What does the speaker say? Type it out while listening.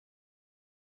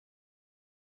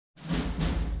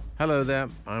Hello there.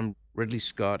 I'm Ridley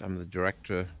Scott. I'm the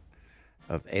director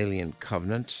of Alien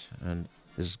Covenant, and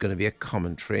this is going to be a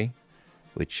commentary,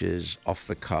 which is off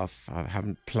the cuff. I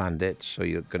haven't planned it, so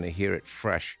you're going to hear it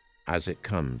fresh as it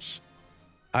comes.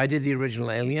 I did the original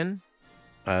Alien,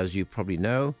 as you probably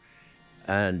know,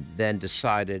 and then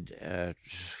decided a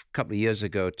couple of years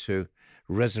ago to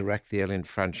resurrect the Alien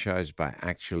franchise by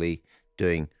actually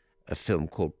doing a film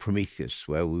called Prometheus,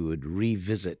 where we would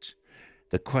revisit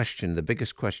the question, the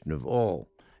biggest question of all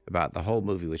about the whole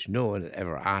movie, which no one had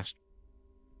ever asked: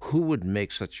 who would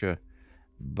make such a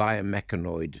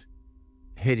biomechanoid,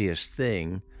 hideous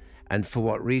thing, and for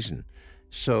what reason?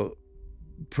 So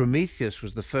Prometheus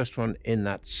was the first one in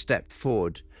that step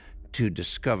forward to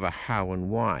discover how and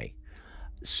why.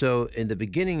 So in the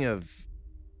beginning of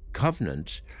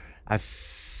Covenant, I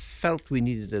felt we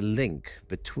needed a link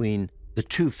between the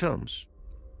two films.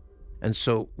 And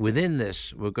so within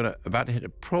this, we're about to hit a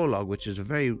prologue, which is a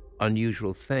very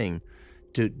unusual thing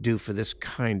to do for this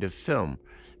kind of film.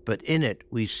 But in it,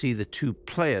 we see the two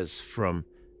players from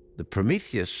the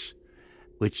Prometheus,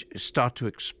 which start to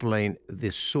explain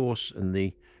the source and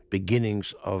the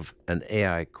beginnings of an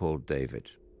AI called David.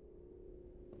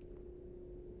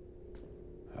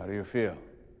 How do you feel?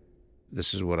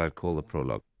 This is what I'd call the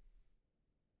prologue.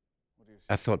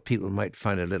 I thought people might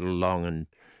find it a little long and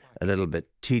a little bit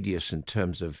tedious in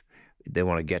terms of they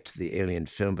want to get to the Alien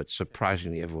film, but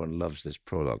surprisingly, everyone loves this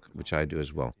prologue, which I do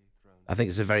as well. I think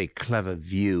it's a very clever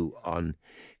view on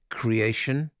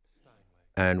creation.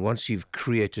 And once you've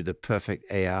created a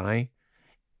perfect AI,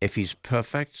 if he's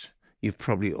perfect, you've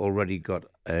probably already got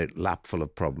a lap full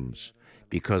of problems,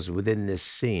 because within this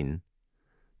scene,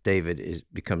 David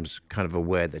becomes kind of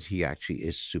aware that he actually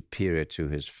is superior to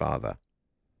his father.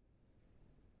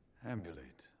 Ambulate.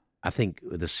 I think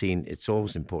with the scene, it's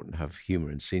always important to have humor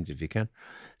in scenes if you can.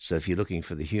 So if you're looking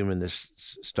for the humor in this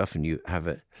stuff and you have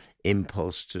an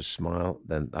impulse to smile,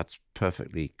 then that's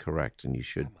perfectly correct, and you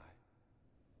should. Am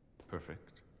I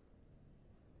perfect?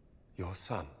 Your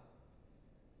son.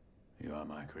 You are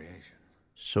my creation.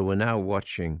 So we're now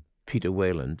watching Peter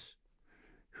Weyland,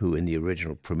 who in the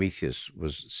original Prometheus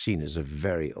was seen as a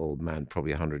very old man,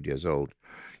 probably 100 years old,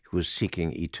 who was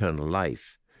seeking eternal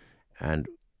life. And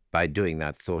by doing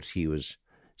that, thought he was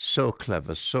so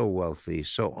clever, so wealthy,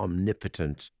 so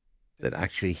omnipotent, that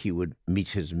actually he would meet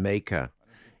his maker.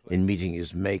 In meeting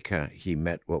his maker, he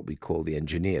met what we call the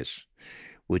engineers,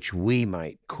 which we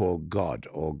might call God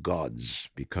or gods,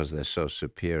 because they're so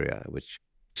superior, which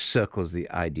circles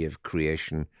the idea of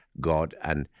creation, God,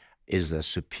 and is there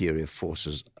superior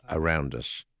forces around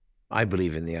us? I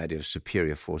believe in the idea of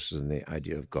superior forces and the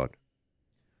idea of God.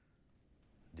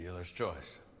 Dealer's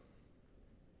choice.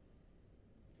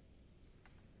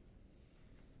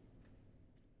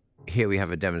 Here we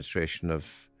have a demonstration of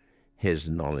his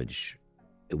knowledge.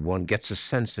 One gets a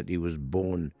sense that he was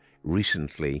born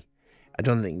recently. I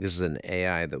don't think this is an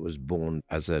AI that was born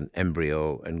as an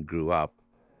embryo and grew up.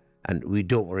 And we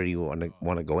don't really want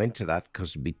to go into that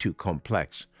because it'd be too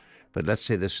complex. But let's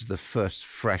say this is the first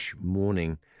fresh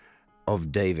morning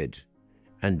of David,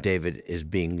 and David is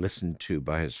being listened to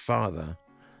by his father,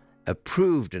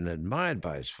 approved and admired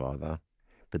by his father,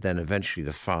 but then eventually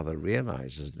the father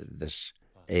realizes that this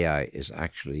AI is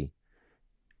actually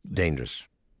dangerous.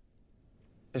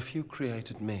 If you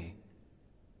created me,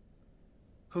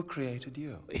 who created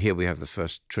you? Here we have the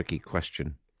first tricky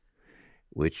question,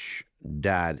 which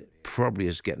Dad probably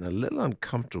is getting a little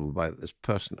uncomfortable by this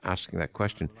person asking that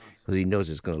question, because he knows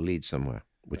it's going to lead somewhere,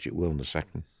 which it will in a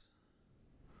second.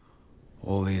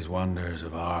 All these wonders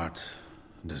of art,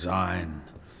 design,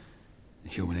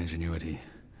 human ingenuity,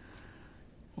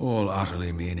 all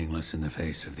utterly meaningless in the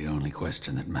face of the only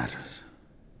question that matters.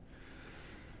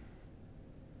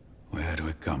 Where do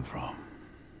it come from?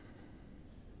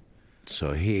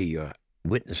 So here you're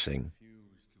witnessing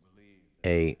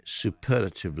a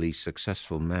superlatively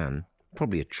successful man,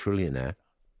 probably a trillionaire,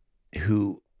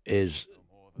 who is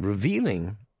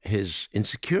revealing his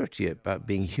insecurity about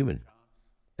being human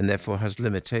and therefore has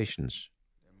limitations.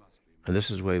 And this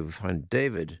is where we find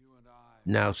David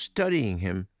now studying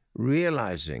him,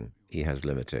 realizing he has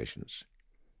limitations.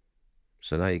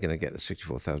 So now you're going to get the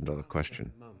 $64,000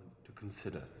 question. Moment to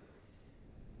consider.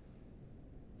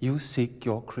 You seek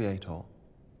your creator.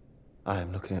 I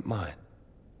am looking at mine.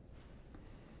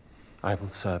 I will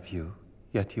serve you,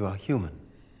 yet you are human.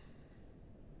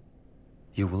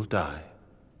 You will die.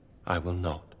 I will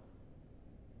not.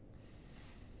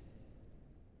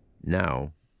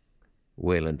 Now,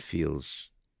 Wayland feels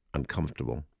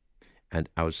uncomfortable, and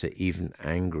I would say even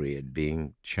angry at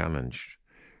being challenged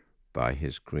by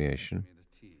his creation.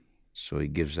 So he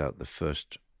gives out the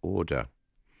first order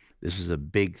This is a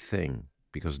big thing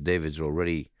because David's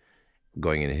already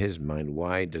going in his mind,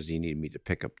 why does he need me to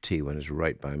pick up tea when it's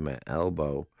right by my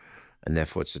elbow? And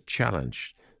therefore it's a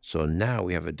challenge. So now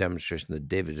we have a demonstration that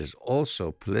David is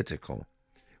also political,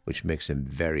 which makes him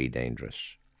very dangerous.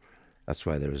 That's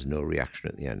why there is no reaction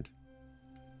at the end.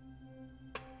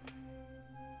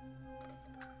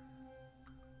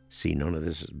 See, none of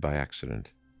this is by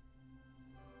accident.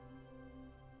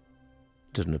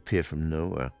 It doesn't appear from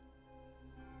nowhere.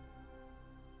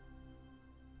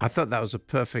 I thought that was a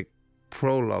perfect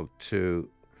prologue to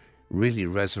really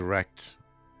resurrect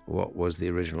what was the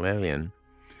original Alien.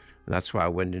 And that's why I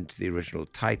went into the original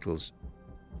titles.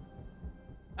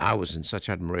 I was in such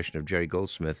admiration of Jerry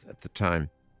Goldsmith at the time,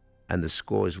 and the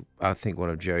score is, I think, one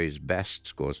of Jerry's best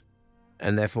scores.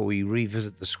 And therefore we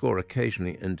revisit the score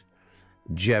occasionally, and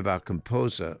Jeb, our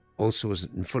composer, also was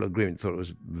in full agreement, thought it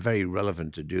was very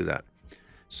relevant to do that.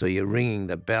 So you're ringing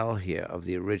the bell here of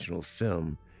the original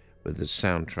film with the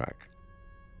soundtrack.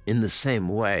 In the same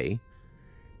way,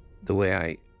 the way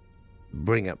I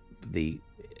bring up the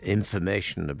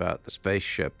information about the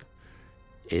spaceship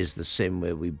is the same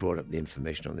way we brought up the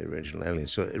information on the original Alien.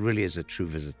 So it really is a true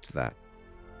visit to that.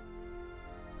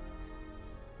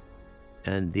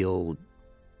 And the old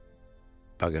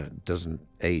bugger doesn't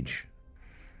age.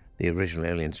 The original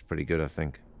Alien's pretty good, I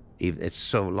think. It's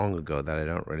so long ago that I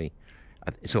don't really...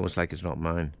 It's almost like it's not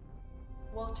mine.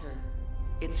 Walter,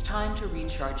 it's time to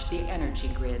recharge the energy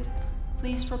grid.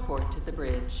 Please report to the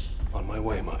bridge. On my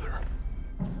way, Mother.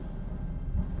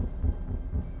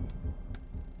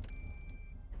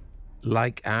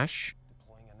 Like Ash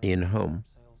in Home,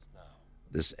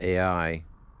 this AI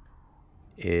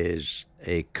is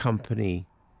a company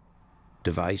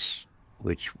device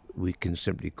which we can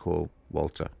simply call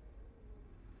Walter.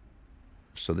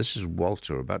 So this is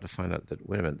Walter about to find out that,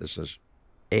 wait a minute, this is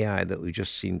AI that we've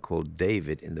just seen called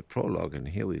David in the prologue, and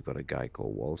here we've got a guy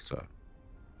called Walter.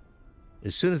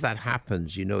 As soon as that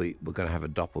happens, you know we're going to have a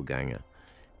doppelganger.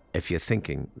 If you're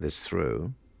thinking this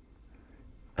through,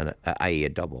 and i.e. a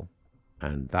double,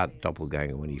 and that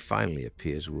doppelganger, when he finally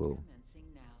appears, will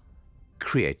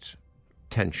create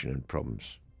tension and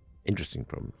problems, interesting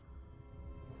problems.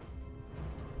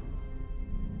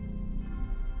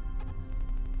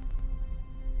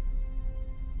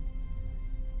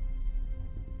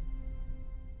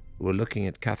 We're looking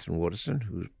at Catherine Waterston,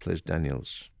 who plays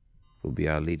Daniels, who'll be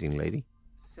our leading lady.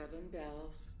 7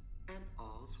 bells and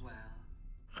all's well.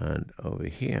 And over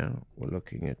here, we're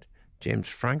looking at James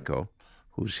Franco,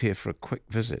 who's here for a quick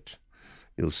visit.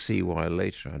 You'll see why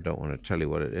later. I don't want to tell you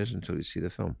what it is until you see the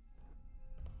film.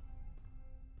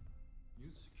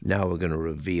 Now we're going to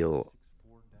reveal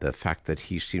the fact that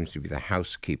he seems to be the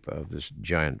housekeeper of this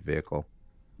giant vehicle,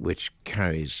 which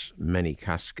carries many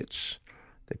caskets.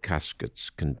 The caskets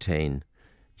contain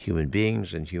human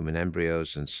beings and human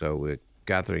embryos, and so we're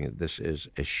gathering that this is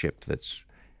a ship that's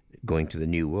going to the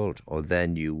new world, or their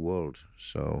new world.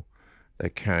 So they're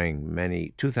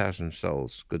carrying 2,000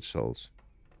 souls, good souls.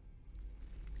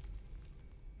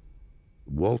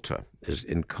 Walter is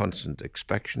in constant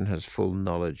inspection, has full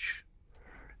knowledge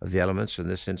of the elements. In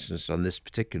this instance, on this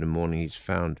particular morning, he's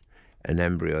found an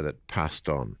embryo that passed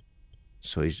on.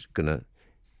 So he's going to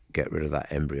get rid of that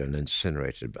embryo and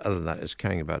incinerate it. But other than that, it's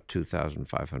carrying about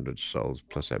 2,500 souls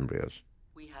plus embryos.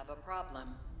 We have a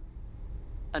problem.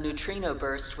 A neutrino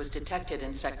burst was detected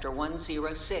in Sector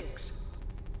 106.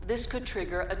 This could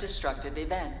trigger a destructive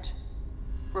event.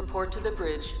 Report to the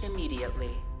bridge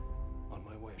immediately. On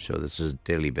my way. So this is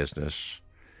daily business.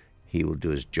 He will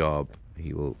do his job.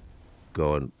 He will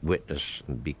go and witness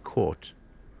and be caught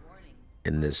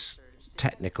in this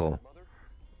technical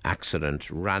accident,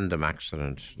 random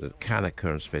accident that can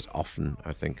occur in space often,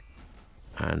 I think.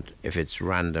 And if it's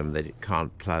random, they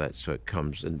can't plan it, so it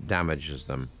comes and damages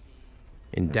them.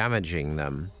 In damaging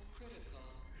them,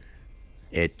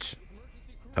 it,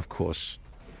 of course,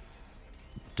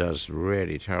 does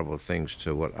really terrible things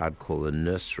to what I'd call the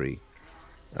nursery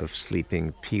of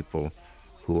sleeping people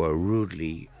who are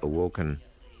rudely awoken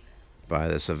by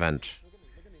this event.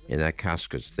 In their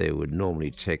caskets, they would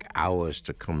normally take hours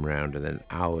to come round and then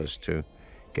hours to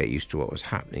get used to what was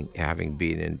happening, having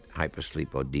been in hypersleep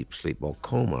or deep sleep or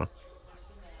coma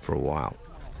for a while.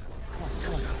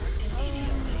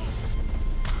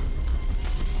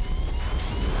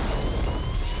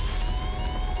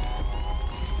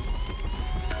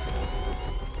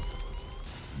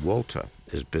 Walter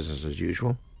is business as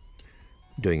usual,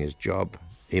 doing his job,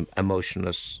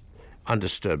 emotionless,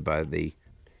 undisturbed by the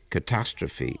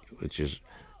catastrophe, which has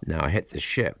now hit the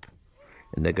ship,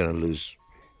 and they're going to lose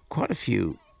quite a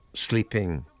few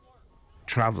sleeping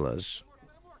travelers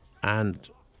and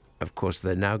Of course,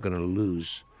 they're now going to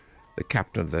lose the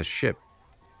captain of their ship.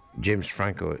 James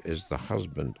Franco is the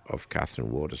husband of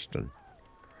Catherine Waterston.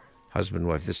 Husband and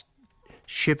wife. This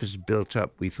ship is built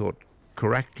up, we thought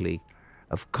correctly,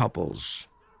 of couples.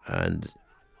 And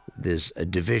there's a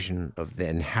division of the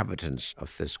inhabitants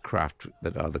of this craft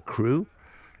that are the crew,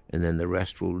 and then the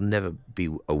rest will never be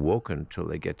awoken until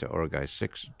they get to Origai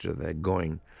 6, to their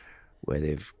going, where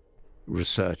they've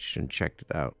researched and checked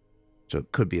it out. So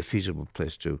it could be a feasible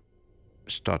place to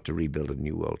start to rebuild a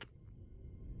new world.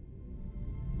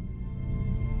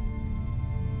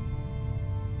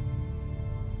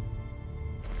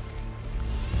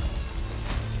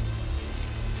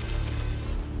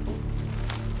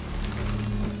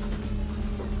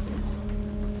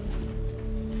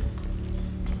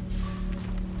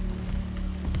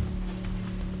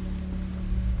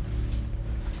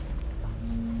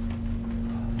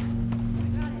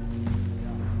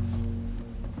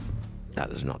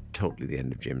 That is not totally the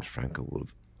end of James Franco. We'll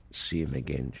see him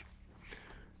again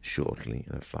shortly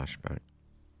in a flashback.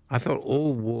 I thought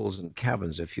all walls and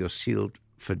cabins, if you're sealed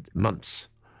for months,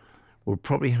 will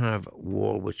probably have a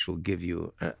wall which will give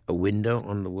you a window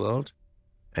on the world,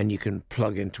 and you can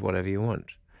plug into whatever you want.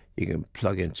 You can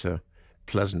plug into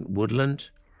pleasant woodland,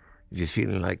 if you're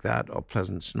feeling like that, or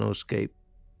pleasant snowscape,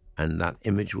 and that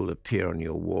image will appear on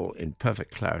your wall in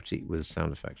perfect clarity with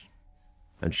sound effects.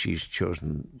 And she's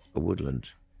chosen a woodland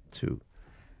to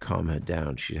calm her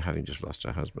down. She's having just lost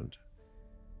her husband.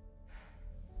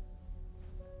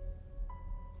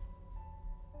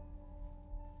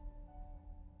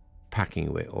 Packing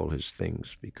away all his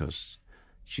things because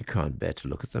she can't bear to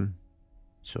look at them.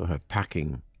 So her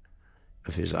packing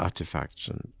of his artifacts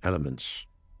and elements,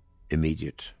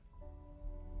 immediate.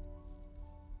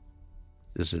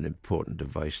 This is an important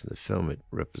device in the film. It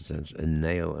represents a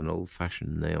nail, an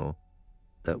old-fashioned nail,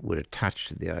 that would attach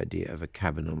to the idea of a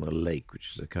cabin on a lake, which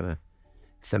is a kind of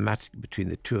thematic between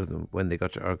the two of them. When they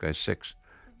got to Argyll 6,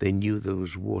 they knew there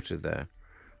was water there.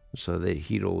 So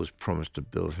he'd always promised to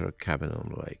build her a cabin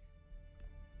on the lake.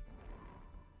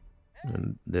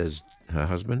 And there's her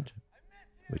husband,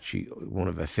 one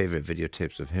of her favorite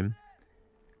videotapes of him,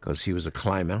 because he was a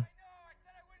climber.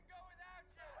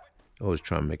 Always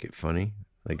try and make it funny.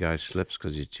 The guy slips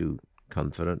because he's too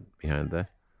confident behind there.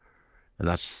 And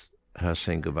that's her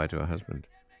saying goodbye to her husband,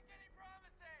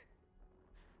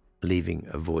 leaving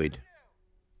a void,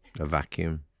 a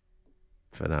vacuum,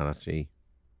 finality.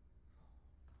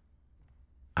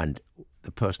 And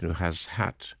the person who has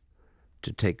had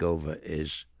to take over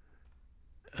is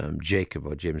Jacob,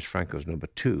 or James Franco's number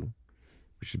 2,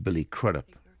 which is Billy Crudup,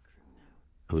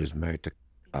 who is married to,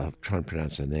 I'll try and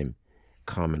pronounce her name,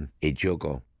 Carmen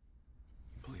Ejogo.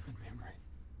 Believe in me, right?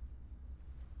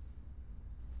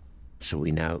 So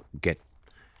we now get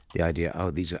the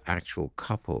idea, these are actual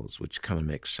couples, which kind of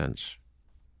makes sense.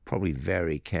 Probably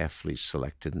very carefully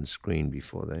selected and screened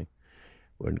before they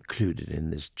were included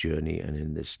in this journey and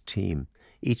in this team.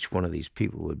 Each one of these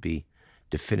people would be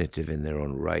definitive in their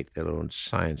own right, their own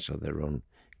science or their own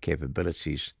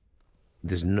capabilities.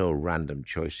 There's no random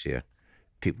choice here.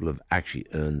 People have actually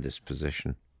earned this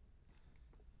position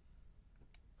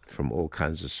from all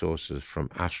kinds of sources, from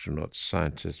astronauts,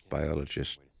 scientists,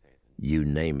 biologists, you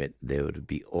name it. They would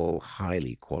be all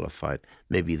highly qualified,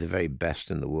 maybe the very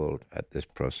best in the world at this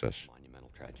process.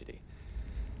 Monumental tragedy.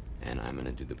 And I'm going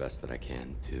to do the best that I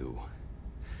can to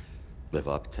live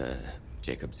up to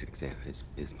Jacob's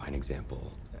his fine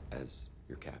example as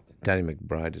your captain. Danny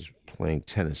McBride is playing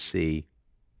Tennessee.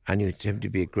 I knew him to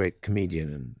be a great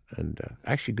comedian and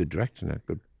actually a good director and a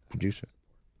good producer.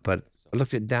 But I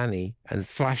looked at Danny and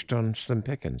flashed on Slim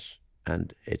Pickens.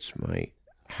 And it's my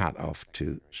hat off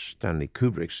to Stanley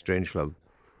Kubrick's Strangelove,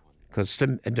 because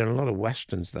Slim had done a lot of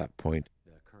westerns at that point.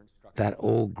 That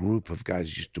old group of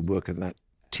guys used to work in that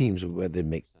teams where they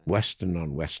make western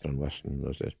on western in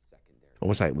those days.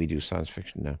 Almost like we do science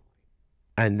fiction now.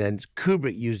 And then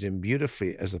Kubrick used him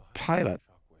beautifully as a pilot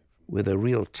with a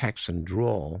real Texan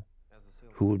drawl,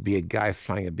 who would be a guy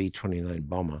flying a B-29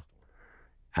 bomber.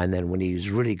 And then when he was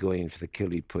really going for the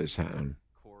kill, he'd put his hat on.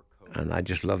 And I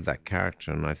just loved that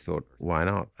character, and I thought, why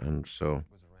not? And so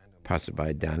passed it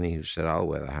by Danny, who said, I'll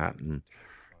wear the hat, and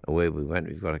away we went.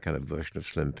 We've got a kind of version of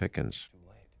Slim Pickens.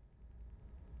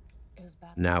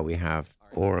 Now we have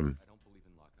Orem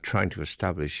trying to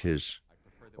establish his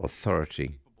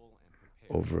authority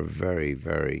over a very,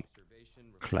 very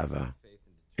clever,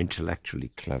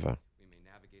 intellectually clever,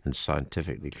 and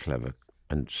scientifically clever,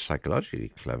 and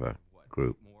psychologically clever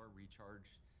group.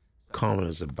 Carmen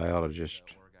is a biologist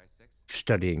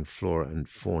studying flora and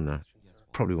fauna,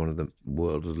 probably one of the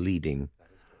world's leading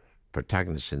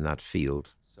protagonists in that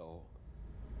field. So,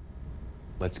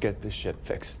 Let's get this ship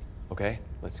fixed, okay?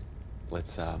 Let's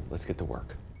get to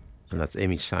work. And that's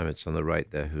Amy Simons on the right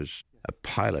there, who's a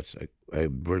pilot, a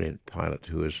brilliant pilot,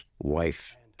 who is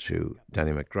wife to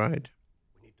Danny McBride.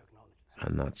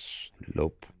 And that's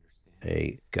Lope,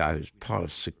 a guy who's part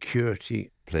of security,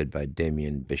 played by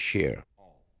Damien Bashir.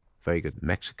 Very good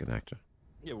Mexican actor.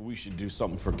 Yeah, well, we should do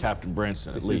something for Captain Branson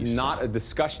at This least. is not a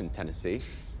discussion, Tennessee.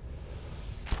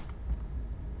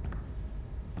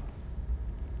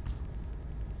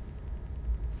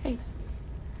 Hey.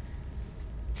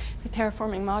 The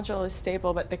terraforming module is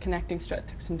stable, but the connecting strut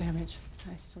took some damage.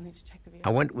 I still need to check the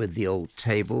vehicle. I went with the old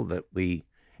table that we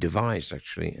devised,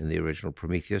 actually, in the original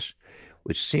Prometheus,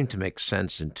 which seemed to make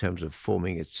sense in terms of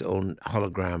forming its own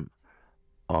hologram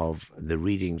of the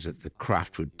readings that the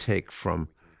craft would take from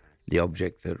the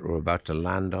object that we're about to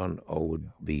land on or would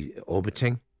be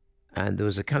orbiting. And there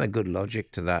was a kind of good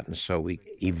logic to that, and so we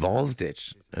evolved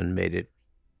it and made it,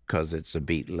 because it's a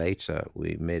beat later,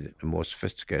 we made it more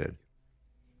sophisticated.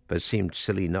 But it seemed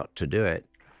silly not to do it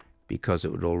because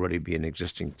it would already be an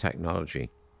existing technology.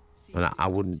 And I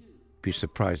wouldn't be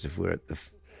surprised if we're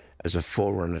as a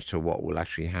forerunner to what will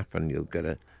actually happen. You'll get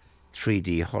a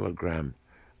 3D hologram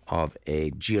of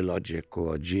a geological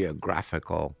or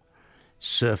geographical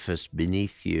surface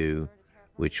beneath you,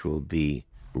 which will be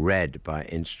read by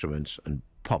instruments and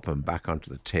pop them back onto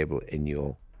the table in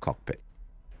your cockpit.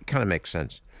 It kind of makes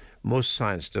sense. Most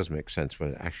science does make sense when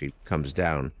it actually comes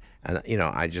down. And,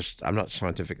 I'm not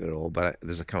scientific at all, but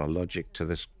there's a kind of logic to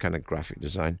this kind of graphic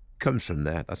design. It comes from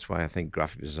there. That's why I think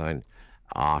graphic design,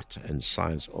 art, and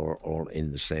science are all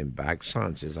in the same bag.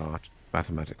 Science is art.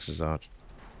 Mathematics is art.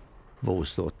 I've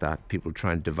always thought that. People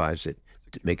try and devise it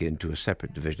to make it into a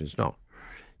separate division. It's not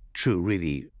true,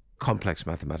 really. Complex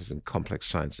mathematics and complex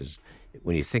sciences,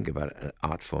 when you think about it, an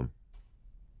art form,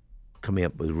 coming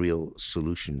up with real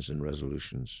solutions and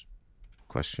resolutions,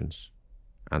 questions,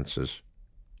 answers.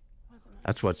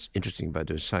 That's what's interesting about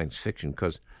doing science fiction,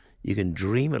 because you can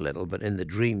dream a little, but in the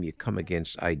dream you come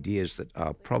against ideas that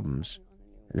are problems,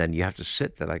 and then you have to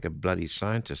sit there like a bloody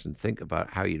scientist and think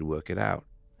about how you'd work it out.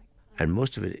 And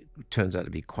most of it turns out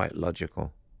to be quite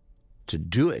logical. To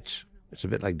do it, it's a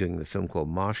bit like doing the film called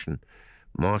Martian.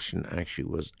 Martian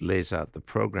actually lays out the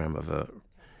program of a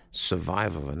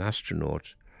survival of an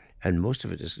astronaut, and most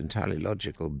of it is entirely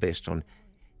logical based on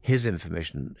his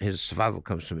information. His survival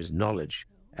comes from his knowledge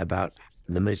about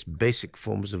the most basic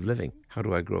forms of living. How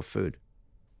do I grow food?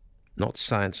 Not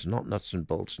science, not nuts and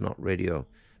bolts, not radio,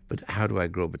 but how do I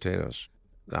grow potatoes?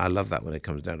 I love that when it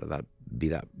comes down to that,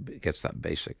 it gets that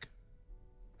basic.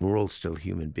 We're all still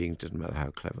human beings, doesn't matter how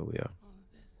clever we are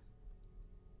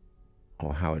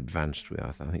or how advanced we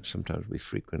are. I think sometimes we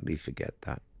frequently forget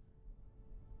that.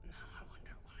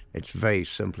 It's very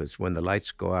simple. It's when the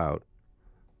lights go out,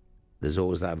 there's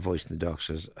always that voice in the dark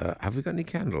says, have we got any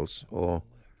candles? Or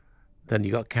then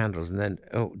you got candles, and then,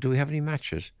 oh, do we have any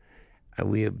matches? And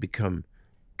we have become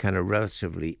kind of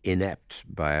relatively inept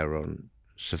by our own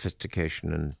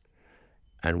sophistication,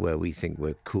 and where we think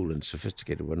we're cool and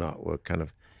sophisticated, we're not. We're kind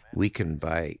of weakened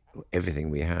by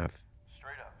everything we have.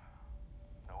 Straight up.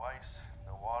 No ice,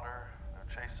 no water, no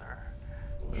chaser.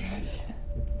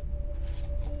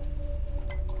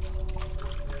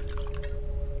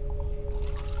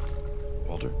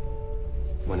 Walter,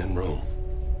 when in Rome.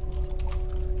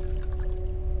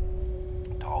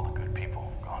 To all the good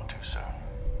people gone too soon.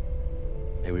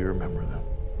 May we remember them.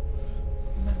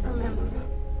 Remember them.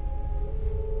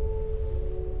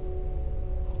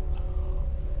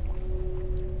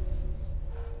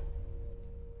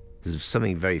 There's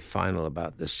something very final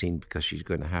about this scene because she's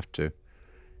going to have to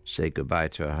say goodbye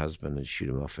to her husband and shoot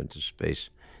him off into space.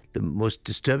 The most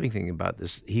disturbing thing about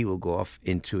this, he will go off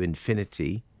into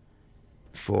infinity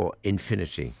for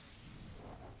infinity.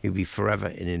 He'll be forever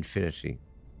in infinity,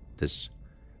 this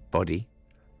body,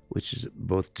 which is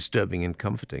both disturbing and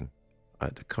comforting. I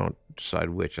can't decide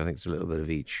which. I think it's a little bit of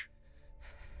each.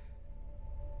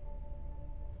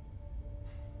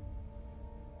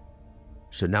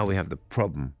 So now we have the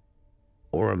problem.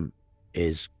 Orem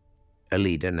is a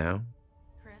leader now.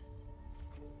 Chris?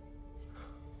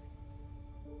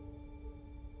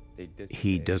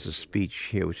 He does a speech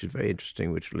here, which is very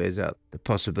interesting, which lays out the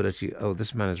possibility,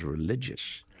 this man is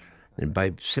religious. And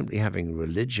by simply having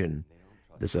religion,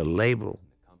 there's a label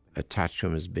attached to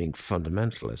him as being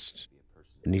fundamentalist.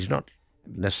 And he's not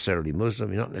necessarily Muslim,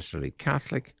 he's not necessarily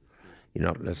Catholic, he's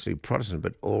not necessarily Protestant,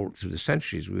 but all through the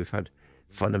centuries we've had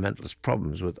fundamentalist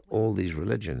problems with all these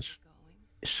religions.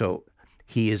 So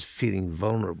he is feeling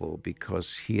vulnerable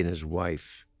because he and his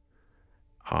wife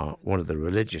are one of the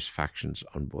religious factions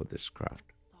on board this craft.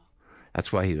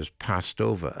 That's why he was passed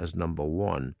over as number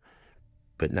one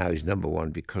but now he's number one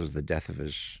because of the death of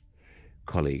his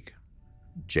colleague,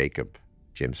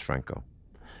 James Franco.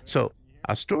 So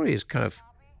our story is kind of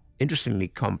interestingly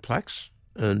complex,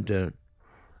 and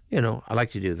I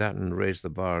like to do that and raise the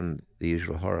bar on the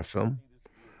usual horror film.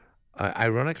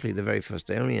 Ironically, the very first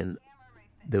Alien,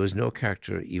 there was no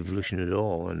character evolution at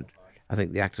all, and I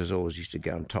think the actors always used to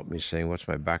get on top of me saying, "What's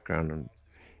my background and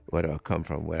where do I come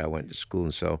from, where I went to school?"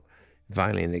 And so,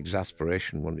 finally, in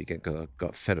exasperation, when we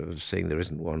got fed up of saying there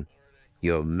isn't one,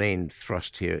 your main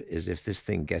thrust here is if this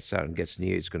thing gets out and gets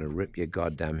near you, it's going to rip your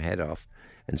goddamn head off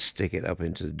and stick it up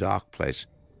into the dark place.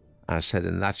 I said,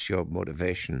 and that's your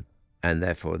motivation. And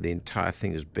therefore, the entire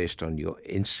thing is based on your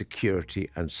insecurity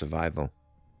and survival.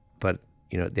 But,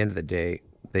 at the end of the day,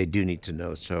 they do need to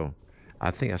know. So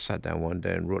I think I sat down one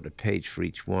day and wrote a page for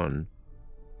each one.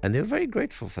 And they were very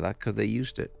grateful for that because they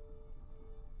used it.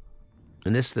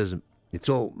 And it's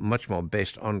all much more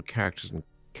based on characters and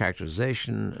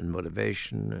characterization and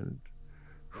motivation and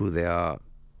who they are.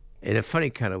 In a funny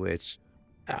kind of way,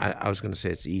 I was going to say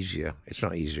it's easier. It's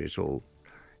not easier. It's all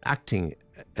acting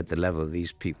at the level of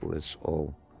these people is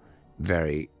all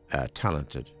very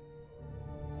talented.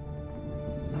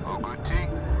 Oh, good, T.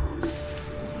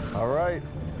 All right,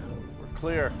 we're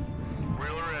clear.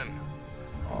 Reel her in.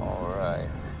 All right.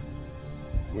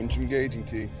 Winch engaging,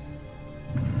 T.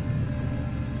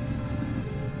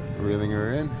 Reeling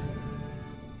her in?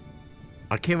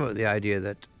 I came up with the idea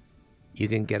that you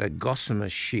can get a gossamer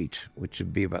sheet, which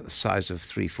would be about the size of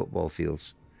 3 football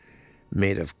fields,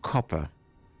 made of copper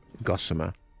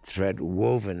gossamer thread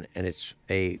woven, and it's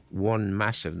one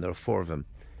massive, and there are 4 of them,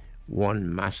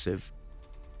 one massive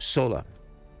solar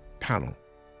panel.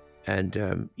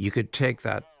 And you could take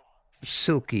that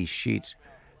silky sheet,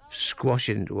 squash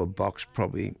it into a box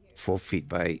probably 4 feet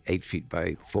by 8 feet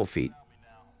by 4 feet,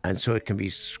 and so it can be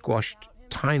squashed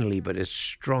tinily but as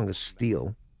strong as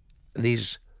steel.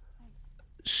 These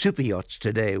super yachts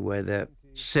today where the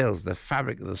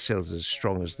fabric of the sails is as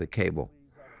strong as the cable.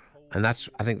 And I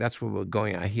think that's where we're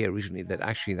going. I hear recently that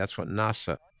actually that's what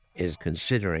NASA is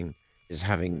considering, is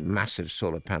having massive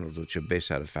solar panels which are based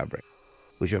out of fabric,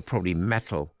 which are probably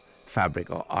metal fabric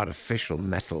or artificial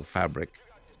metal fabric,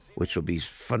 which will be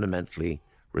fundamentally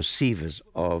receivers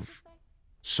of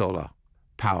solar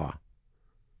power.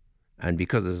 And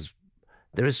because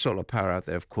there is solar power out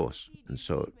there, of course,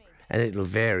 and it'll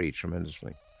vary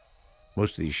tremendously.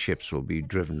 Most of these ships will be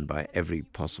driven by every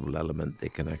possible element they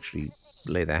can actually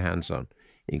lay their hands on,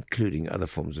 including other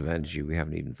forms of energy we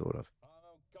haven't even thought of.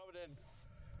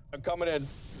 I'm coming in.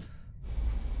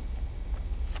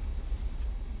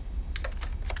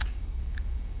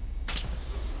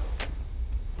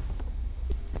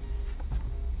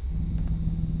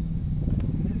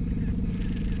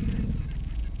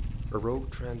 A rogue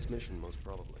transmission, most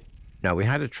probably. Now, we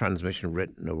had a transmission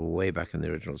written way back in the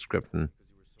original script, and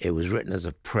it was written as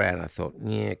a prayer, and I thought,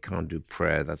 I can't do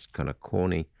prayer. That's kind of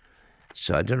corny.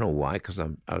 So I don't know why, because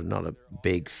I'm not a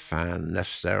big fan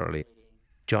necessarily.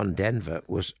 John Denver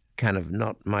was kind of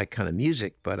not my kind of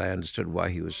music, but I understood why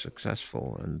he was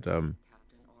successful. And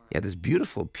there's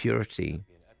beautiful purity,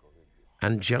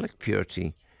 angelic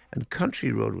purity. And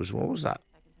Country Road was always that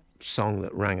song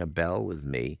that rang a bell with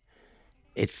me.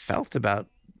 It felt about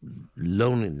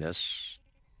loneliness,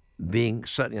 being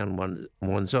certainly on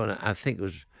one's own. I think it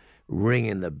was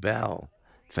ringing the bell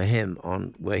for him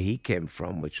on where he came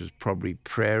from, which was probably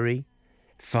prairie,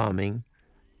 farming,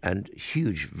 and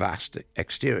huge, vast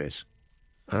exteriors.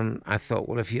 And I thought,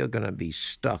 well, if you're going to be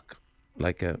stuck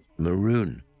like a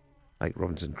maroon, like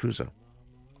Robinson Crusoe,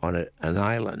 on an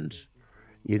island,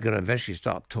 you're going to eventually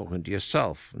start talking to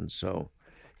yourself. And so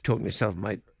talking to yourself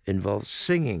might involve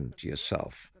singing to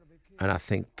yourself. And I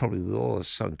think probably we all have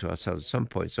sung to ourselves at some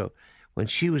point. So when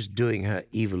she was doing her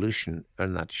evolution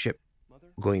on that ship,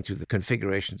 going through the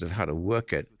configurations of how to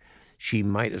work it, she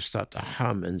might have started to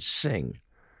hum and sing.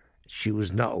 She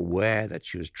was not aware that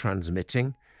she was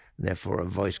transmitting, and therefore her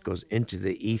voice goes into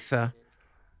the ether,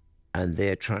 and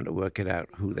they're trying to work it out,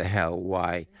 who the hell,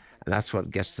 why, and that's what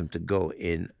gets them to go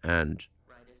in and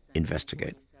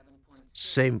investigate.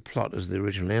 Same plot as the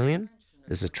original Alien.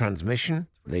 There's a transmission,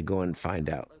 they go and find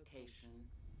out.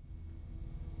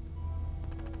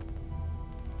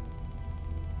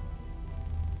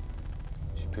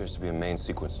 She appears to be a main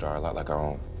sequence star, a lot like our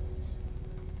own.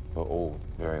 But old,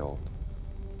 very old.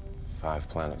 5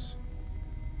 planets.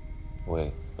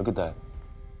 Wait, look at that.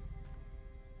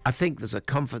 I think there's a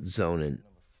comfort zone in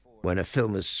when a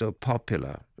film is so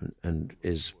popular and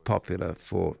is popular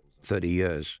for 30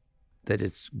 years that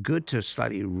it's good to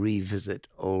slightly revisit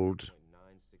old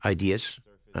ideas.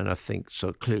 And I think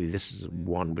so clearly this is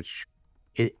one which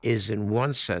it is in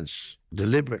one sense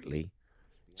deliberately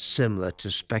similar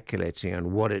to speculating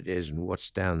on what it is and what's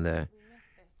down there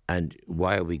and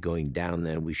why are we going down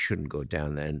there and we shouldn't go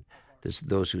down there. And there's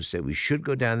those who say we should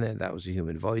go down there, that was a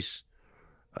human voice,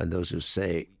 and those who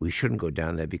say we shouldn't go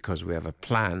down there because we have a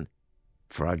plan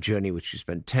for our journey, which we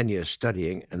spent 10 years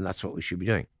studying, and that's what we should be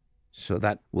doing. So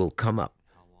that will come up.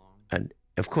 And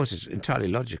of course, it's entirely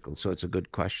logical, so it's a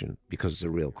good question because it's a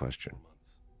real question.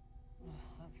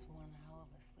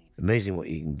 Amazing what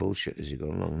you can bullshit as you go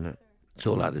along, isn't it? It's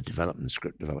all out of development,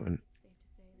 script development.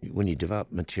 When you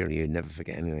develop material, you never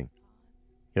forget anything.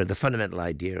 You know, the fundamental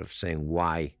idea of saying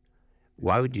why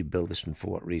would you build this and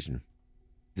for what reason?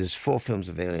 There's 4 films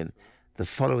of Alien. The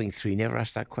following 3 never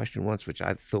asked that question once, which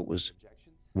I thought was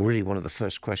really one of the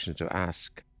first questions to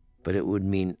ask. But it would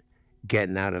mean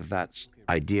getting out of that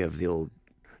idea of the old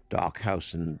dark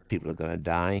house and people are going to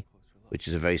die, which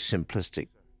is a very simplistic,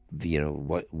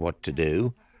 what to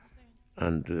do.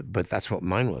 And but that's what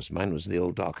mine was. Mine was the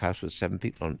old dark house with 7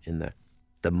 people in there.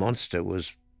 The monster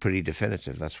was pretty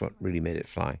definitive. That's what really made it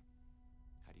fly.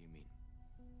 How do you mean?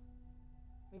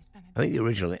 I think the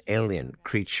original alien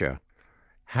creature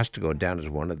has to go down as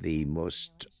one of the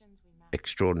most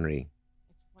extraordinary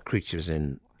creatures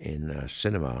in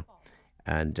cinema.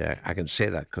 And I can say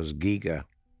that because Giger,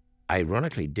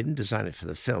 ironically, didn't design it for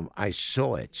the film. I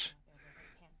saw it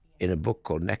in a book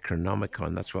called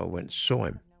Necronomicon. That's where I went and saw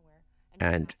him.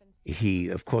 And he,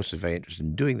 of course, was very interested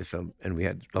in doing the film. And we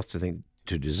had lots of things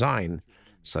to design,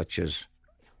 such as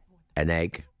an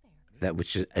egg,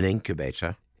 which is an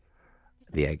incubator.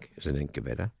 The egg is an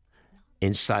incubator.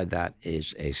 Inside that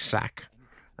is a sac,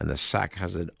 and the sac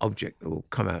has an object that will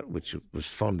come out, which was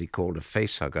fondly called a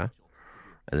face hugger.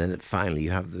 And then finally you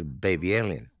have the baby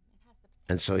alien.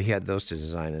 And so he had those to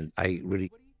design, and I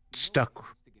really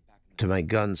stuck to my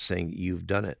guns saying, you've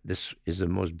done it. This is the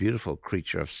most beautiful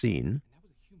creature I've seen.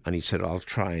 And he said, I'll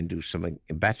try and do something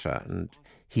better. And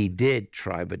he did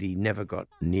try, but he never got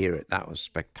near it. That was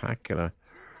spectacular.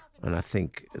 And I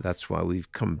think that's why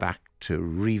we've come back to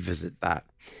revisit that.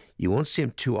 You won't see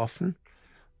him too often.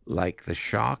 Like the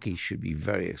shark, he should be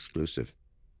very exclusive.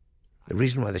 The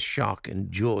reason why the shark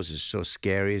in Jaws is so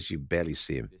scary is you barely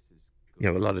see him. You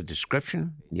have a lot of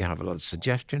description, you have a lot of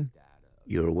suggestion,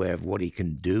 you're aware of what he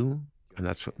can do, and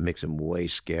that's what makes him way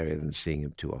scarier than seeing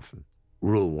him too often.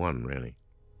 Rule 1, really.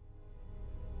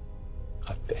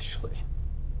 Officially.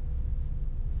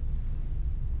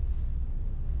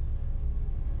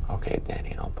 Okay,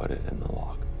 Danny, I'll put it in the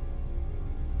log.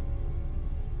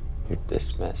 You're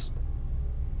dismissed.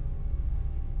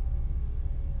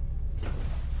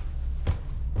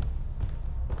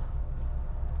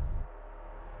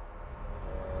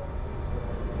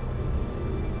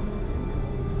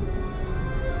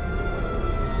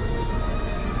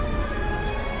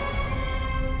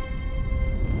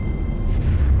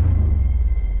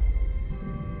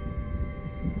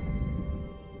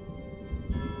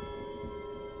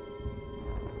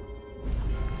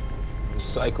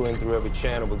 Cycling through every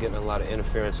channel, we're getting a lot of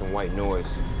interference and white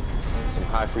noise. Some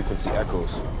high-frequency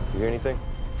echoes. You hear anything?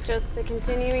 Just a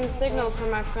continuing signal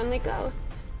from our friendly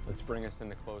ghost. Let's bring us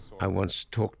into close order. I once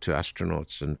talked to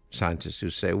astronauts and scientists who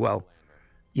say, well,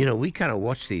 we kind of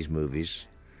watch these movies,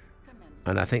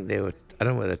 and I think I don't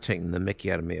know whether they're taking the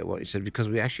mickey out of me or what. He said, because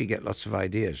we actually get lots of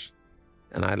ideas.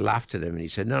 And I laughed at him, and he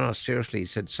said, no, seriously. He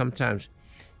said, sometimes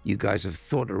you guys have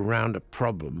thought around a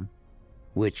problem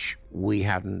which we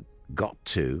haven't got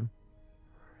to,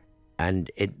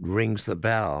 and it rings the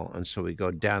bell, and so we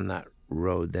go down that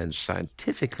road then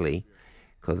scientifically,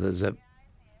 because there's a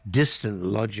distant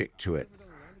logic to it.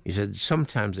 He said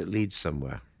sometimes it leads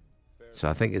somewhere. So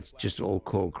I think it's just all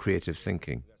called creative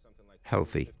thinking.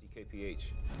 Healthy.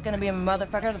 It's gonna be a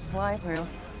motherfucker to fly through.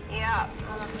 Yeah,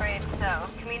 I'm afraid so.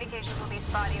 Communications will be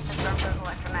spotty if the storm goes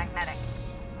electromagnetic.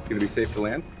 Gonna be safe to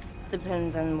land?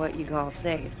 Depends on what you call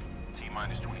safe.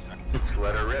 T-minus 20 seconds. Let's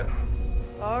let her rip.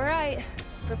 All right,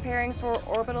 preparing for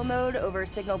orbital mode over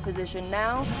signal position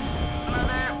now.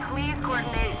 Mother, please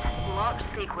coordinate launch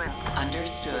sequence.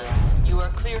 Understood. You are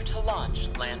clear to launch,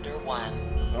 Lander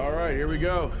 1. All right, here we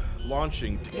go.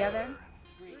 Launching. Together.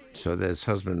 So there's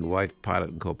husband, wife,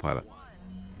 pilot, and co-pilot.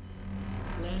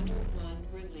 Lander 1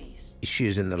 release. She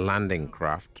is in the landing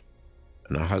craft,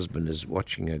 and her husband is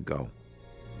watching her go.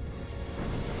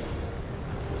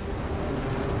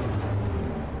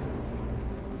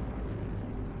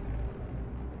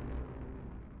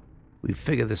 We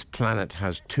figure this planet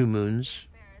has 2 moons,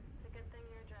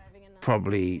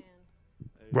 probably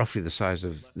roughly the size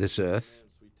of this Earth,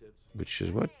 which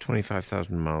is,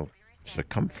 25,000 mile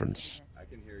circumference. I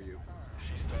can hear you.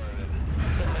 She started.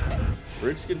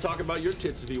 Riggs can talk about your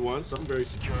tits if he wants. I'm very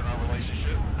secure in our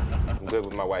relationship. I'm good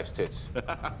with my wife's tits.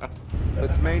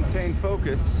 Let's maintain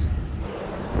focus.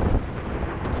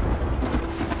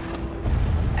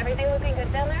 Everything looking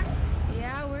good down there?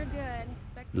 Yeah, we're good.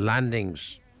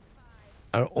 Landings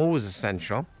are always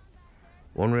essential.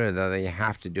 One way or the other, you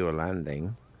have to do a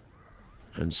landing.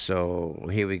 And so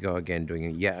here we go again,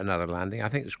 doing yet another landing. I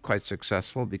think it's quite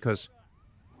successful because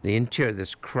the interior of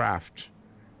this craft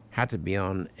had to be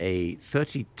on a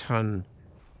 30-ton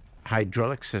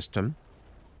hydraulic system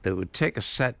that would take a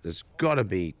set that's got to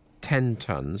be 10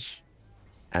 tons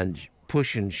and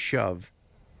push and shove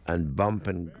and bump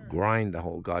and grind the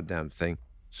whole goddamn thing.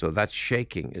 So that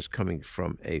shaking is coming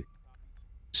from a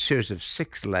series of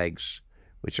 6 legs,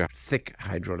 which are thick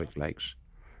hydraulic legs.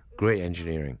 Great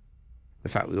engineering. The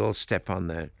fact we all step on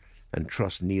there and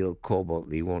trust Neil Cobalt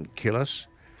that he won't kill us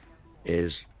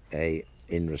is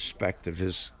in respect of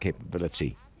his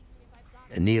capability.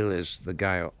 And Neil is the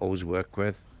guy I always work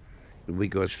with. We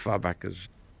go as far back as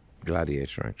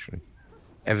Gladiator, actually.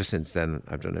 Ever since then,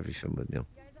 I've done every film with Neil.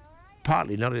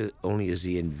 Partly, not only is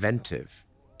he inventive,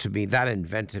 to be that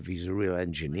inventive, he's a real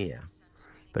engineer,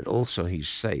 but also he's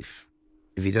safe.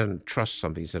 If he doesn't trust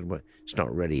something, he said, well, it's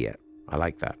not ready yet. I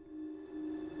like that.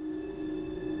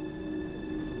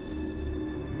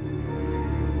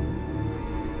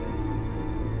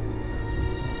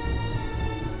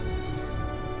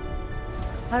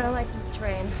 I don't like this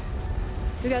terrain.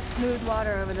 We got smooth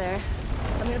water over there.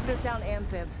 I'm gonna put us down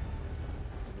amphib.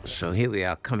 So here we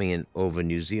are coming in over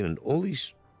New Zealand. All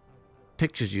these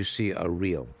pictures you see are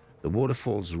real. The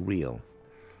waterfall's real.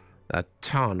 That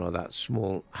town or that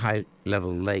small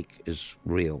high-level lake is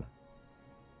real.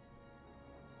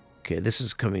 Okay, this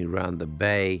is coming around the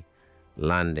bay,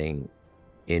 landing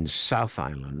in South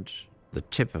Island, the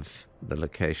tip of the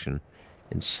location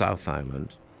in South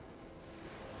Island.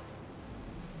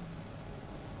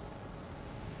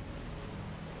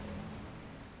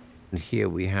 And here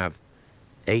we have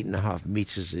 8.5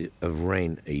 meters of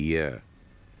rain a year.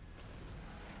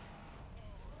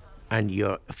 And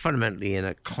you're fundamentally in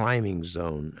a climbing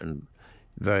zone and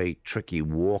very tricky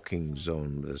walking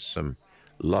zone. There's some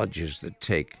lodges that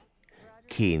take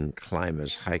keen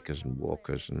climbers, hikers, and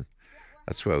walkers, and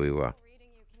that's where we were.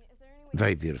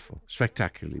 Very beautiful,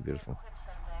 spectacularly beautiful.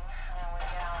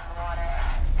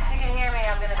 If you can hear me,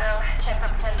 I'm gonna go check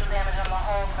for potential damage on the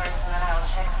hull first, and then I'll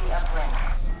check the uplink.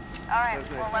 All right,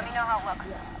 well, let me know how it looks.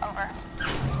 Over.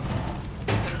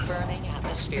 Confirming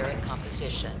atmospheric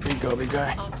composition. Here you go, big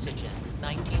guy. Oxygen,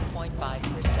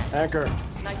 19.5%. Anchor.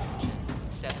 Nitrogen,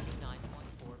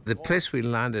 79.4%. The place we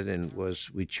landed in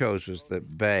was the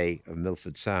bay of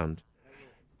Milford Sound,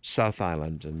 South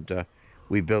Island, and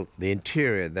we built the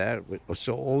interior there.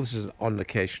 So all this is on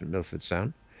location at Milford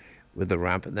Sound with the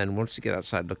ramp, and then once you get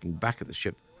outside looking back at the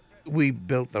ship, we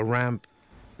built the ramp,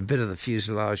 a bit of the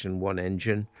fuselage and one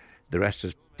engine. The rest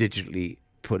is digitally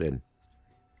put in.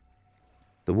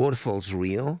 The waterfall's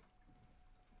real.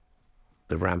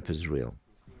 The ramp is real.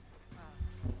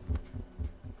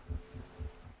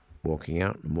 Walking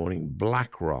out in the morning,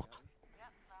 Black Rock,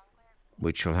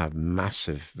 which will have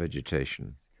massive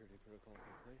vegetation.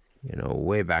 You know,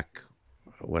 way back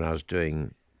when I was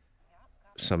doing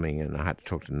something and I had to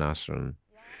talk to NASA, and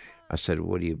I said,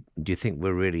 do you think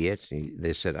we're really it?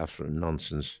 They said, absolute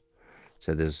nonsense.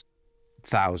 So there's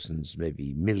thousands,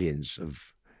 maybe millions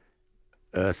of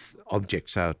Earth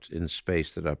objects out in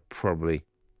space that are probably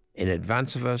in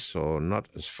advance of us or not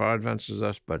as far advanced as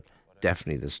us, but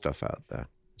definitely there's stuff out there.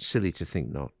 Silly to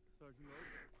think not.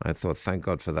 I thought, thank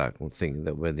God for that. Thinking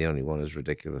that we're the only one is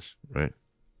ridiculous, right?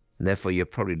 And therefore, you're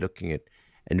probably looking at,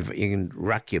 and you can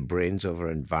rack your brains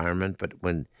over environment, but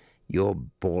when your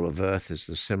ball of Earth is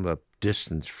the similar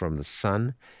distance from the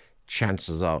sun,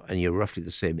 chances are, and you're roughly the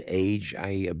same age,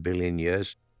 i.e. 1 billion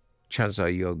years, chances are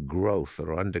your growth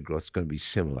or undergrowth is going to be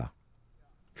similar.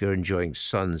 If you're enjoying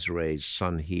sun's rays,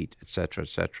 sun heat, etc.,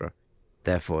 etc.,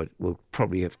 therefore it will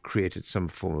probably have created some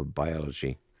form of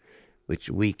biology, which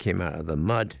we came out of the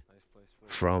mud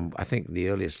from. I think the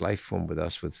earliest life form with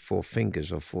us with 4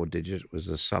 fingers or 4 digits was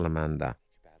a salamander.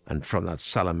 And from that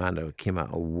salamander, it came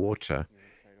out of water.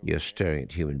 You're staring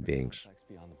at human beings.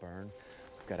 Beyond the burn,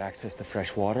 we've got access to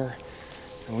fresh water,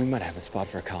 and we might have a spot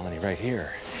for a colony right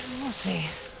here. We'll see.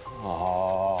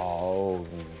 Oh,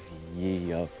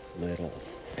 ye of little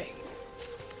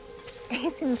faith.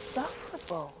 He's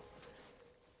insufferable.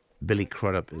 Billy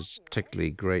Crudup is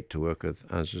particularly great to work with,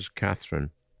 as is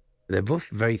Catherine. They're both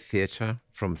very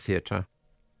from theatre.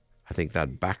 I think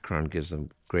that background gives them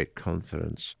great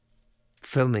confidence.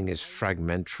 Filming is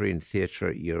fragmentary. In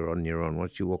theatre, you're on your own.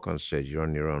 Once you walk on stage, you're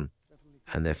on your own.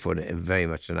 and therefore very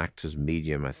much an actor's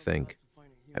medium, I think.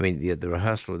 I mean, the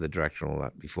rehearsal with the director and all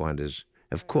that beforehand is,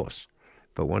 of course,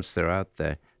 but once they're out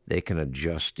there, they can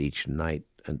adjust each night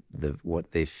and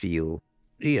what they feel,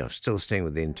 still staying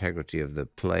with the integrity of the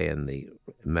play and the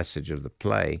message of the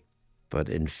play, but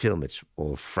in film it's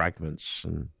all fragments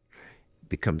and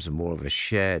becomes more of a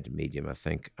shared medium, I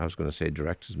think. I was going to say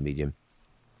director's medium.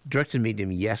 Director's medium,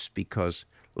 yes, because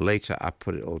later I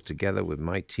put it all together with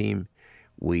my team.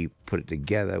 We put it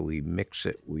together, we mix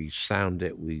it, we sound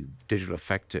it, we digital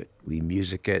effect it, we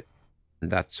music it,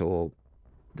 and that's all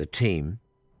the team.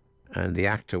 And the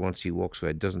actor, once he walks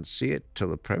away, doesn't see it till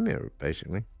the premiere,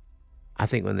 basically. I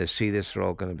think when they see this, they're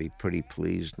all going to be pretty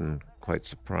pleased and quite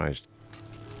surprised.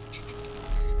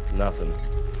 Nothing.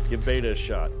 Give Beta a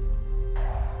shot.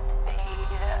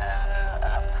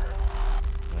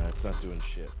 It's not doing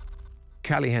shit.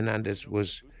 Callie Hernandez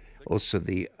was also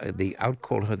I would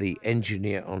call her the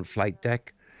engineer on flight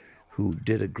deck, who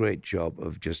did a great job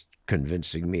of just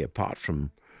convincing me, apart from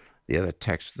the other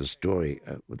text of the story,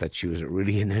 that she was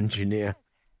really an engineer.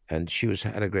 And she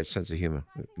had a great sense of humor.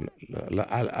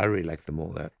 I really liked them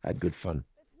all. I had good fun,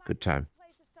 good time.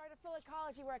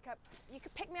 You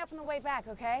could pick me up on the way back,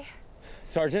 okay?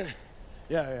 Sergeant?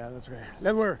 Yeah, that's okay.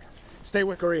 Let work. Stay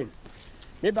with Corinne.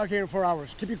 Meet back here in 4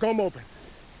 hours. Keep your comb open.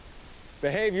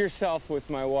 Behave yourself with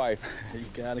my wife. You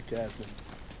got it, Captain.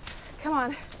 Come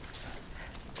on.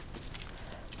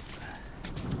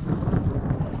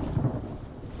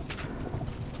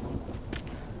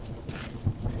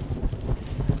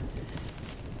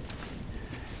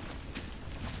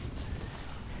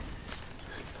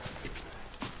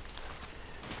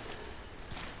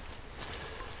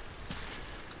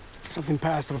 Something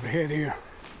passed overhead here.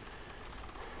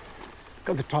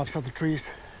 Got the tops of the trees.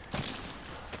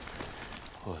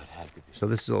 Oh, it had to be. So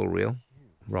this is all real?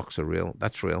 Rocks are real?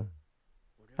 That's real.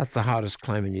 That's the hardest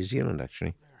climb in New Zealand,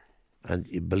 actually. And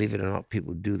you believe it or not,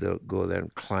 people go there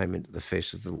and climb into the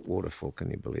face of the waterfall, can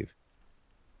you believe?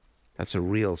 That's a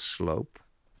real slope.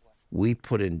 We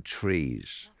put in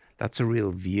trees. That's a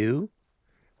real view,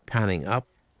 panning up.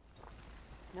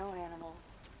 No animals.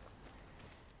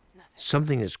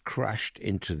 Something has crashed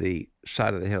into the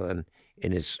side of the hill and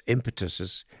in its impetus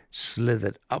has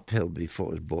slithered uphill before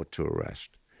it was brought to a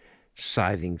rest,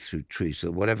 scything through trees. So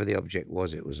whatever the object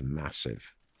was, it was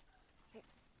massive.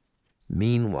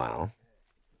 Meanwhile,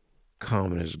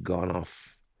 Carmen has gone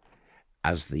off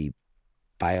as the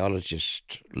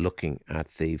biologist looking at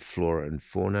the flora and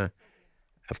fauna.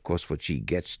 Of course, what she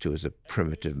gets to is a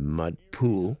primitive mud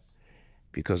pool,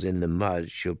 because in the mud,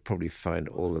 she'll probably find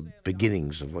all the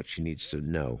beginnings of what she needs to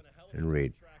know and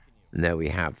read. And there we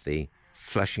have the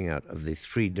fleshing out of the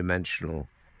three-dimensional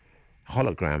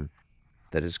hologram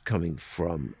that is coming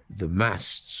from the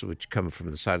masts, which come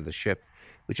from the side of the ship,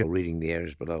 which are reading the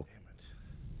areas below.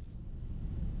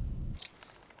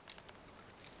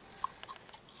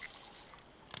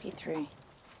 P3.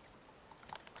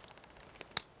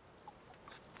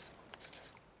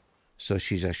 So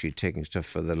she's actually taking stuff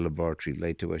for the laboratory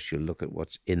later where she'll look at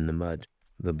what's in the mud.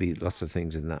 There'll be lots of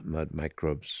things in that mud,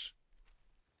 microbes.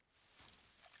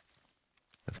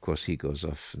 Of course, he goes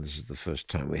off, and this is the first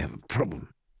time we have a problem.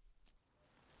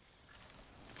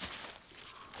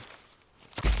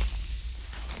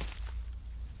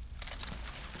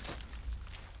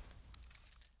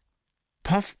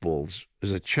 Puffballs,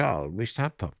 as a child, we used to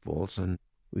have puffballs, and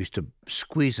we used to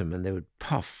squeeze them, and they would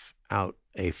puff out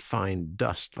a fine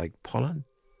dust like pollen.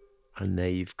 And there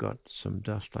you've got some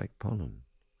dust like pollen.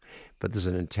 But there's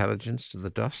an intelligence to the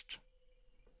dust.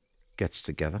 Gets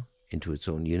together into its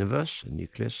own universe, a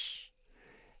nucleus,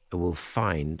 and will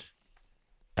find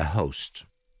a host.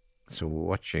 So we're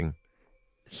watching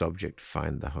this object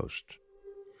find the host.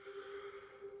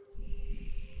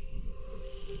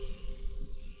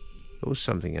 There was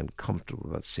something uncomfortable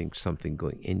about seeing something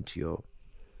going into your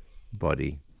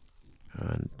body.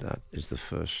 And that is the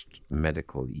first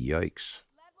medical yikes.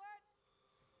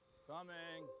 Coming.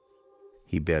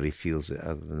 He barely feels it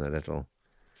other than a little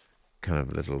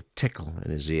tickle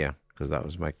in his ear, because that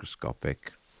was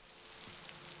microscopic.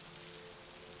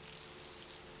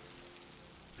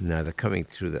 Now they're coming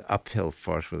through the uphill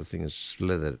forest where the thing is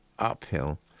slithered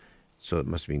uphill, so it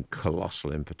must have been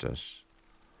colossal impetus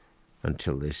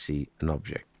until they see an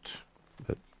object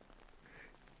that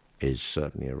is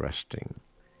certainly arresting.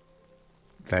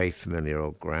 Very familiar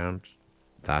old ground.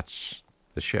 That's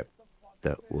the ship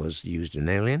that was used in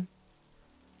Alien.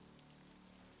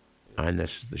 And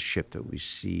this is the ship that we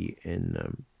see in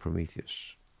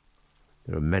Prometheus.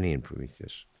 There are many in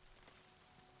Prometheus.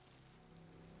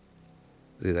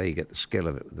 There you get the scale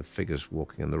of it with the figures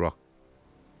walking on the rock.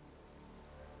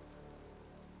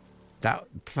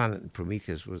 That planet in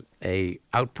Prometheus was a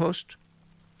outpost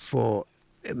for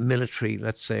military,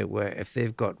 let's say, where if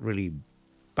they've got really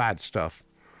bad stuff,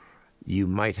 you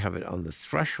might have it on the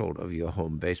threshold of your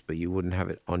home base, but you wouldn't have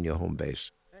it on your home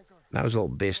base. That was all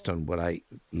based on what I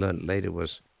learned later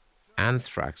was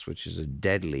anthrax, which is a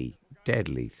deadly,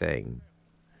 deadly thing.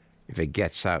 If it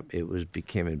gets out,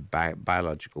 became in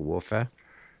biological warfare,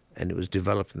 and it was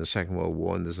developed in the Second World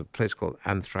War, and there's a place called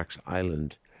Anthrax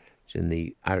Island. It's in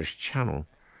the Irish Channel,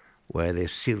 where they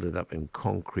sealed it up in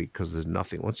concrete because there's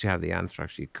nothing. Once you have the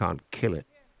anthrax, you can't kill it.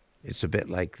 It's a bit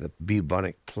like the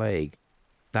bubonic plague.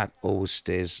 That always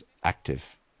stays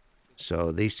active.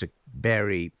 So they used to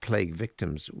bury plague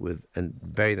victims and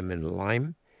bury them in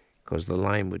lime, because the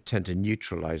lime would tend to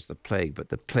neutralize the plague, but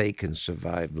the plague can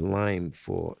survive lime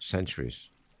for centuries.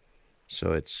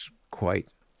 So it's quite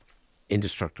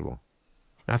indestructible.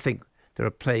 And I think there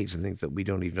are plagues and things that we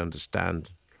don't even understand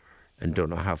and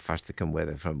don't know how fast they come, where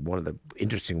they're from. One of the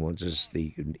interesting ones is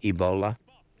the Ebola.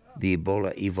 The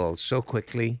Ebola evolved so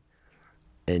quickly.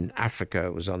 In Africa,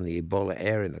 it was on the Ebola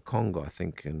area in the Congo, I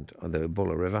think, and on the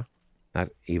Ebola River.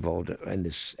 That evolved in the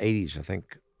 80s, I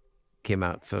think, came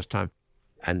out first time,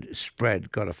 and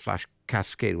spread, got a flash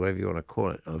cascade, whatever you want to call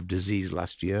it, of disease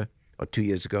last year or 2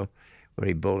 years ago,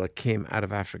 where Ebola came out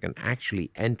of Africa and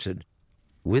actually entered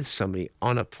with somebody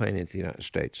on a plane into the United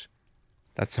States.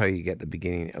 That's how you get the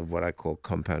beginning of what I call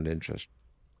compound interest.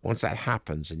 Once that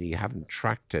happens and you haven't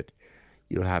tracked it,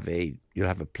 you'll have a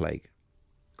plague,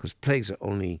 because plagues are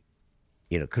only,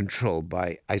 controlled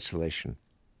by isolation.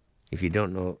 If you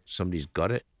don't know somebody's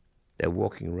got it, they're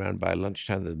walking around by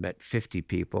lunchtime, they've met 50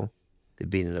 people, they've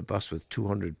been in a bus with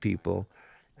 200 people,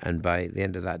 and by the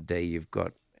end of that day, you've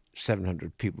got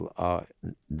 700 people are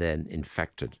then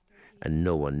infected, and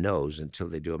no one knows until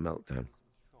they do a meltdown.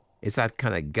 It's that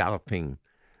kind of galloping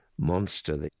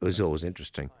monster that was always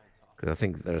interesting, because I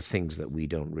think there are things that we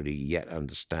don't really yet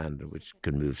understand, which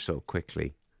can move so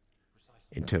quickly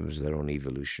in terms of their own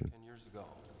evolution. 10 years ago.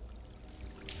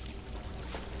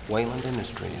 Wayland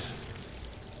Industries.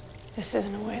 This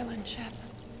isn't a Wayland ship.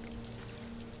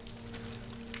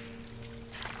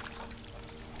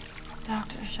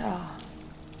 Dr. Shaw.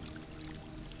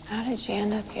 How did she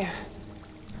end up here?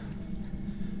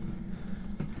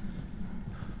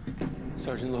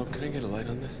 Sergeant Loeb, can I get a light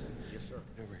on this? Yes, sir.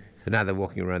 Over here. So now they're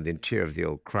walking around the interior of the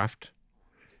old craft.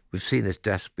 We've seen this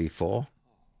desk before.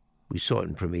 We saw it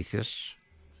in Prometheus.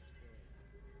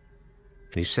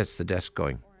 And he sets the desk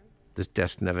going. This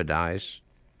desk never dies,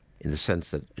 in the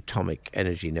sense that atomic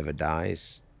energy never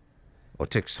dies, or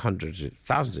takes hundreds of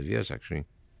thousands of years, actually,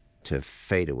 to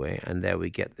fade away. And there we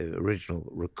get the original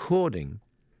recording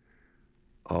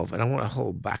of, and I want to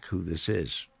hold back who this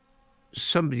is.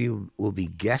 Somebody will be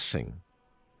guessing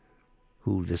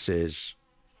who this is,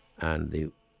 and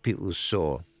the people who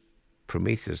saw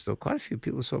Prometheus, though quite a few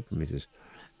people saw Prometheus,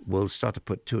 will start to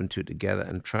put two and two together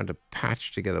and try to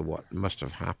patch together what must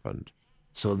have happened.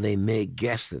 So they may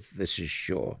guess that this is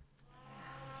Shaw.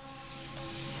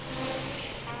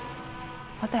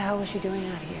 What the hell was she doing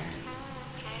out here?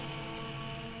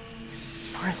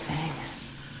 Poor thing.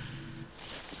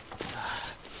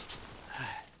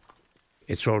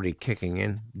 It's already kicking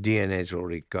in. DNA's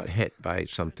already got hit by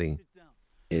something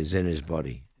is in his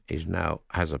body. He now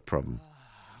has a problem.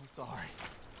 I'm sorry.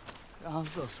 I'm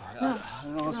so sorry. No, I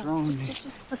don't know what's wrong with me.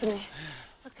 Just look at me.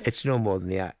 It's no more than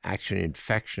the actual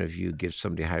infection. If you give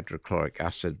somebody hydrochloric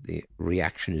acid, the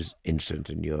reaction is instant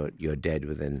and you're dead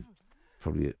within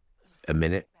probably a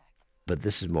minute. But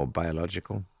this is more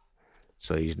biological.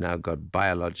 So he's now got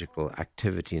biological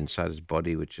activity inside his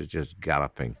body, which is just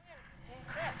galloping.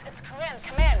 Chris, it's Corinne.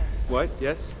 Come in. What?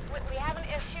 Yes? We have an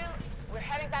issue. We're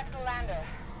heading back to the lander.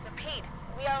 Repeat,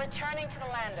 we are returning to the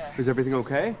lander. Is everything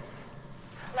okay?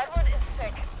 Ledward is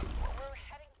sick. We're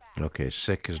heading back. Okay,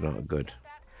 sick is not good.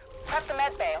 Prep the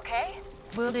med bay, okay?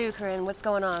 Will do, Corinne. What's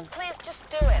going on? Please just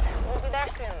do it. We'll be there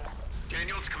soon.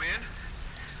 Daniels, come in.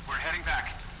 We're heading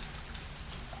back.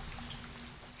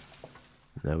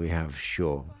 Now we have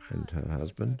Shaw and her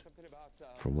husband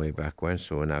from way back when,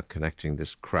 so we're now connecting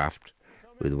this craft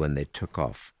with when they took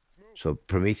off. So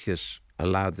Prometheus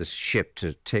allowed this ship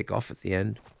to take off at the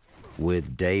end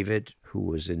with David, who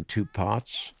was in two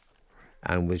parts,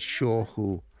 and with Shaw,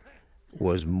 who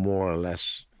was more or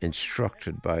less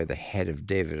instructed by the head of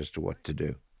David as to what to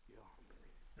do.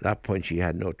 At that point, she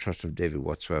had no trust of David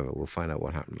whatsoever. We'll find out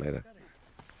what happened later.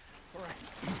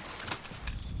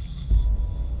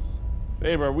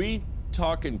 Babe, are we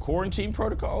talking quarantine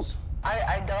protocols?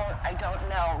 I don't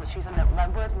know. She's in the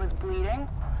Ledward was bleeding.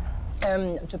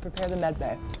 To prepare the med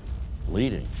bay.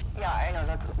 Bleeding. Yeah, I know.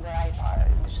 That's what I thought.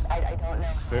 I don't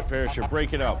know. Ferris, you're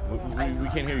breaking up. We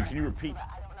can't hear you. Can you repeat?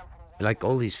 Like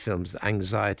all these films, the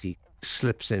anxiety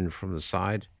slips in from the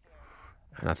side.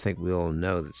 And I think we all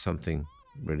know that something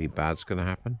really bad's going to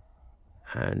happen.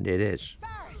 And it is.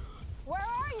 Ferris, where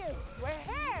are you? We're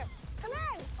here. Come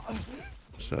in.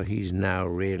 So he's now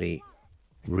really,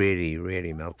 really,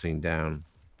 really melting down.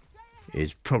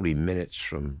 He's probably minutes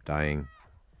from dying.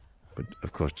 But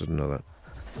of course doesn't know that.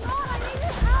 No, I need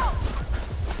your help.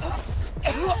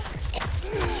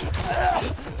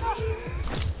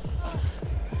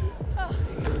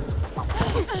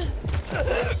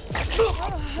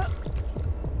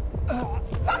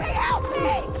 Fucking help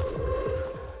me!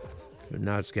 So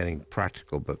now it's getting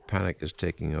practical, but panic is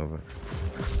taking over.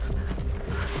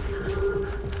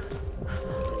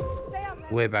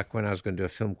 Way back when I was going to do a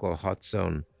film called Hot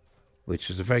Zone, which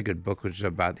is a very good book, which is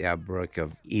about the outbreak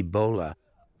of Ebola.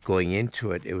 Going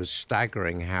into it, it was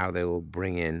staggering how they will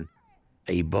bring in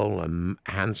Ebola,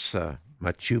 Hansa,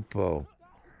 Machupo,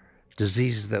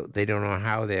 diseases that they don't know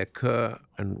how they occur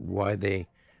and why they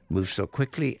move so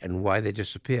quickly and why they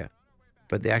disappear.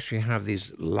 But they actually have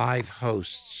these live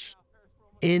hosts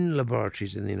in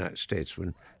laboratories in the United States.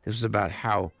 When this is about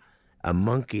how a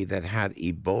monkey that had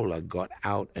Ebola got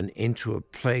out and into a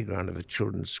playground of a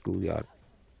children's schoolyard,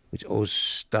 which always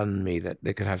stunned me that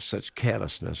they could have such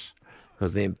carelessness,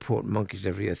 because they import monkeys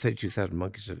every year, 32,000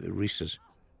 monkeys at rhesus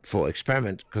for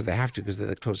experiment, because they have to, because they're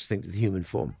the closest thing to the human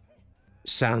form.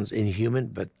 Sounds inhuman,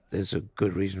 but there's a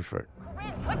good reason for it.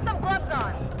 Put some gloves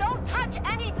on. Don't touch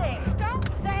anything. Don't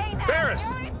say that. Ferris!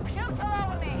 Shoot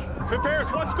below me.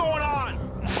 Ferris, what's going on?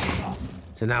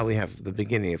 So now we have the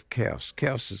beginning of chaos.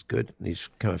 Chaos is good in these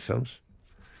kind of films.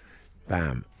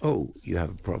 Bam. Oh, you have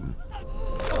a problem.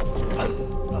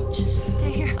 Just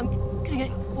stay here. I'm gonna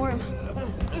get warm.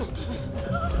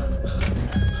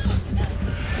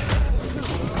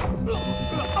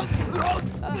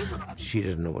 She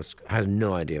doesn't know has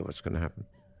no idea what's going to happen.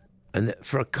 And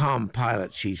for a calm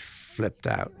pilot, she's flipped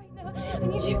out. I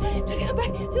need you to come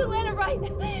back to Atlanta right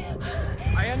now.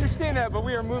 I understand that, but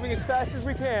we are moving as fast as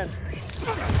we can.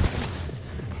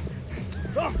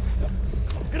 Oh,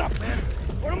 get up, man.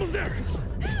 We're almost there.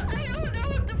 I don't know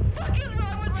what the fuck is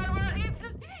wrong with my body.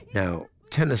 Now,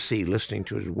 Tennessee, listening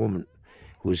to his woman,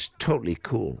 who is totally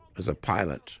cool as a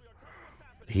pilot,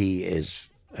 he is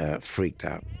freaked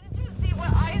out. See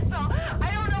what I saw.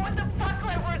 I don't know what the fuck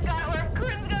my word got or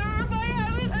couldn't go or my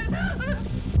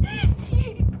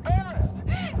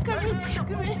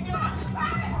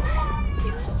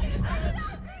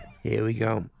Here we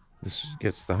go. This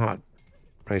gets the heart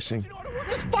racing.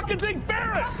 This fucking thing,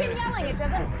 Ferris! Keep yelling. It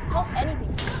doesn't help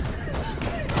anything.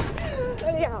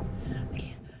 Yeah.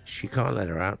 She can't let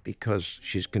her out because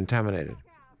she's contaminated.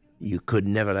 You could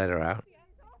never let her out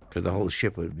because the whole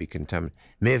ship would be contaminated.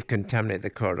 May have contaminated the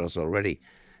corridors already.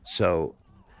 So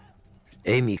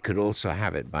Amy could also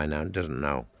have it by now and doesn't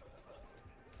know.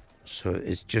 So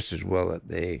it's just as well that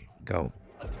they go.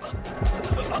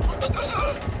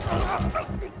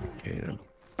 Okay,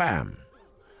 bam.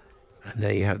 And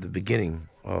there you have the beginning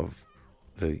of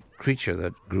the creature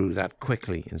that grew that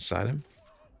quickly inside him.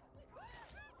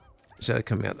 Instead of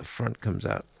coming out the front, comes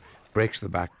out, breaks the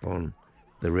backbone,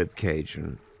 the rib cage,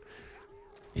 and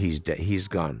he's dead. He's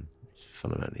gone. He's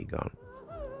fundamentally gone.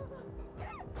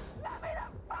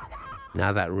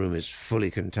 Now that room is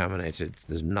fully contaminated.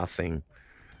 There's nothing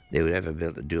they would ever be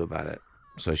able to do about it.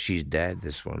 So she's dead,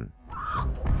 this one.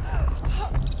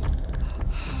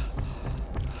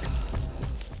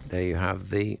 There you have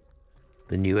the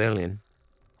new alien,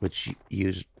 which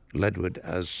used Ledward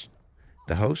as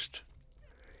the host,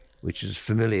 which is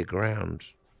familiar ground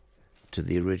to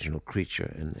the original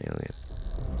creature in Alien.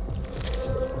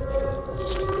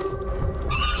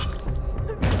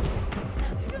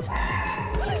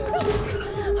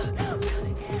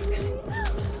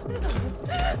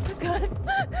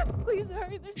 Please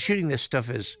hurry. Shooting this stuff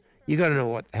is, you got to know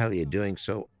what the hell you're doing.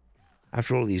 So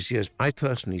after all these years, I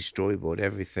personally storyboard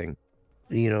everything.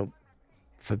 You know,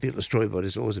 for people to storyboard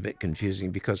is always a bit confusing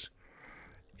because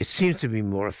it seems to be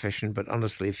more efficient, but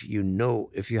honestly, if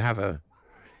you have a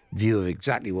view of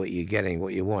exactly what you're getting,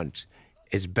 what you want,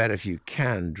 it's better if you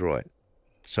can draw it.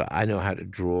 So I know how to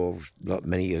draw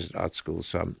many years at art school,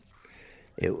 so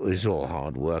it was all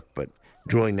hard work, but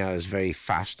drawing now is very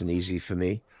fast and easy for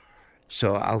me.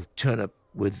 So I'll turn up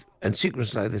with, and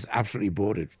sequences like this, absolutely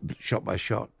boarded, shot by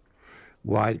shot,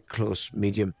 wide, close,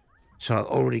 medium. So I'll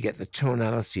already get the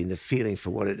tonality and the feeling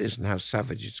for what it is and how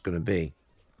savage it's going to be.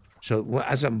 So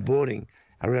as I'm boarding,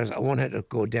 I realized I want her to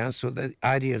go down. So the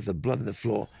idea of the blood on the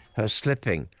floor, her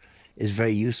slipping, is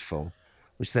very useful.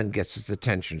 which then gets its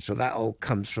attention. So that all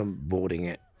comes from boarding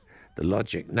it, the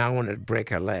logic. Now I want to break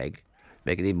her leg,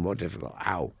 make it even more difficult.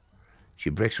 Ow.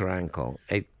 She breaks her ankle.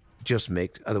 It just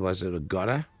makes, otherwise it would have got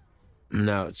her.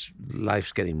 Now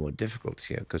life's getting more difficult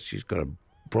here because she's got a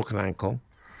broken ankle,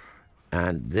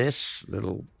 and this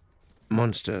little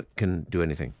monster can do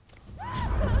anything.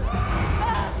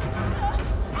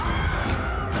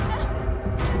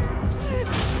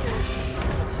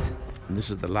 And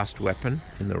this is the last weapon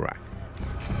in the rack.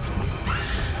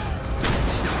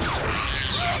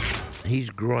 He's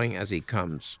growing as he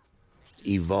comes,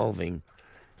 evolving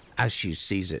as she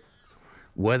sees it.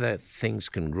 Whether things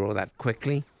can grow that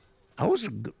quickly, I always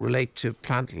relate to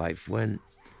plant life when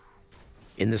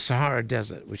in the Sahara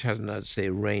Desert, which hasn't, let's say,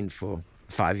 rained for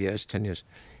 5 years, 10 years,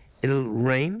 it'll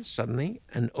rain suddenly,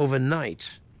 and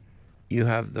overnight you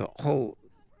have the whole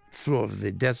floor of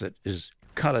the desert is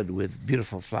colored with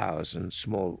beautiful flowers and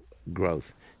small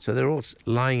growth. So they're all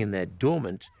lying in there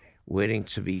dormant, waiting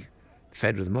to be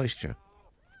fed with moisture.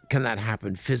 Can that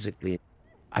happen physically?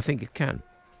 I think it can.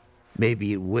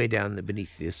 Maybe way down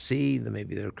beneath the sea,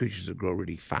 maybe there are creatures that grow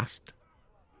really fast,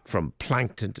 from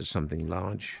plankton to something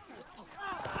large.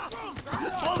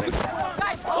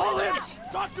 Guys, pull him!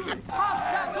 Talk to him!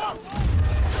 Talk!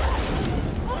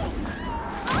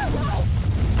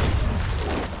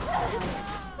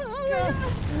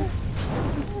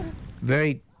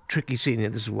 Very tricky scene here.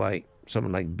 This is why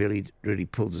someone like Billy really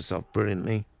pulls this off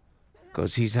brilliantly,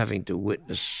 because he's having to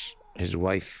witness his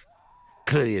wife,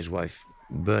 clearly his wife,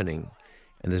 burning,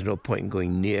 and there's no point in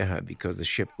going near her because the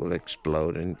ship will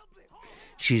explode and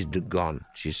she's gone.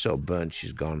 She's so burnt,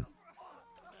 she's gone.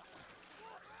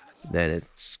 Then it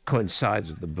coincides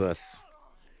with the birth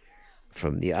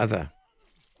from the other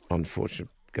unfortunate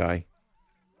guy.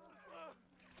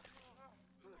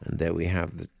 And there we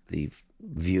have the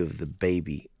view of the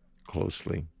baby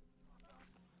closely.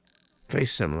 Very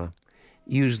similar.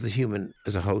 Use the human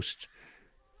as a host.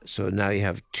 So now you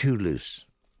have two loose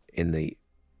in the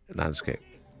landscape.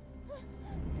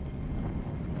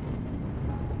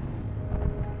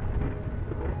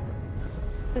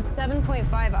 It's a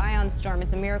 7.5 ion storm.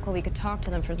 It's a miracle we could talk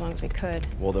to them for as long as we could.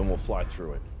 Well, then we'll fly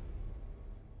through it.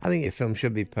 I think your film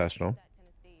should be personal.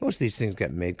 Most of these things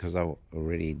get made because I'm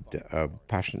already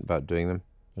passionate about doing them.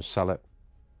 I sell it.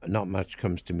 Not much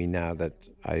comes to me now that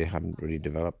I haven't really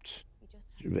developed.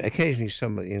 Occasionally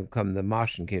somebody, The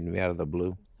Martian came to me out of the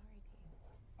blue.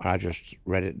 I just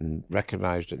read it and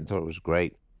recognized it and thought it was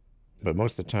great. But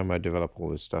most of the time I develop all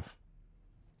this stuff.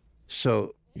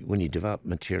 So when you develop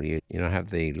material, you have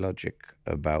the logic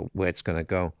about where it's going to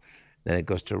go. Then it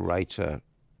goes to writer.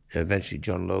 Eventually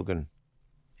John Logan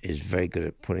is very good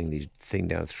at putting these thing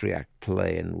down, 3-act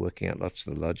play, and working out lots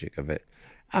of the logic of it.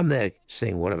 I'm there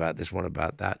saying, what about this, what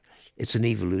about that? It's an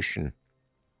evolution.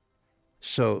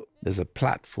 So there's a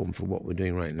platform for what we're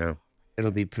doing right now.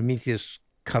 It'll be Prometheus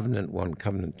Covenant 1,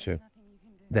 Covenant 2.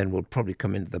 Then we'll probably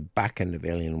come into the back end of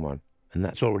Alien 1. And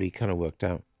that's already kind of worked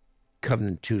out.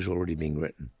 Covenant 2 is already being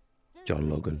written. John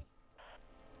Logan.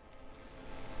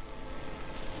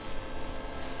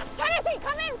 Tennessee,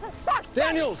 come in! Box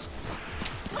Daniels!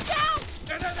 Look out!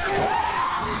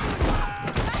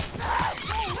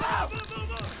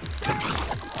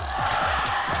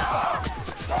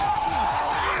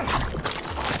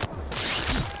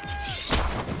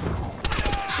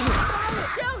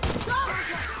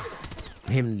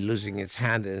 Him losing its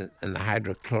hand in the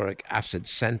hydrochloric acid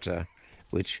center,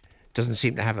 which doesn't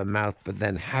seem to have a mouth but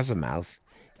then has a mouth,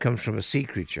 comes from a sea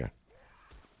creature.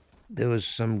 There was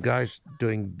some guys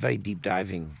doing very deep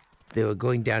diving. They were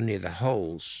going down near the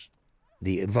holes,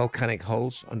 the volcanic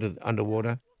holes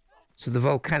underwater. So the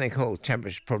volcanic hole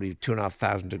temperature is probably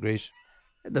 2,500 degrees.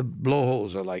 The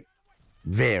blowholes are like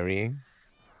varying.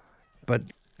 But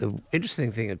the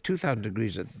interesting thing, at 2,000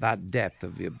 degrees at that depth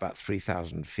of about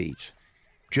 3,000 feet,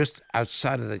 just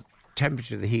outside of the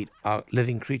temperature of the heat are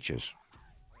living creatures.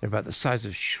 They're about the size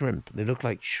of shrimp. They look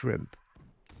like shrimp.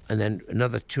 And then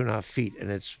another 2.5 feet,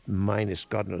 and it's minus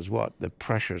God knows what. The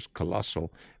pressure is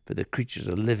colossal, but the creatures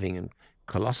are living in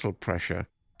colossal pressure,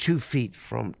 2 feet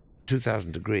from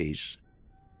 2,000 degrees,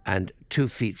 and 2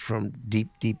 feet from deep,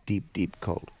 deep, deep, deep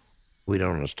cold. We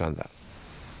don't understand that.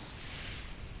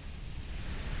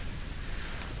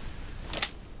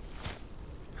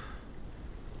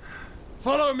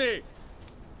 Follow me!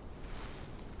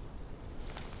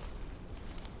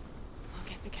 I'll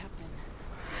get the captain.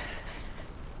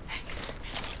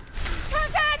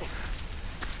 Captain!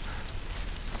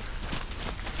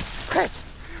 Chris!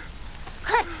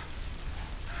 Chris!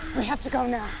 We have to go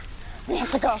now. We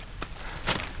have to go.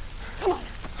 Come on.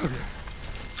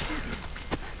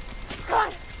 Come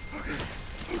on!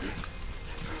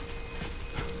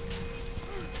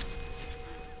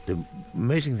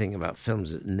 amazing thing about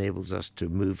films, it enables us to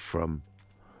move from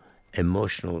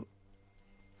emotional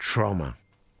trauma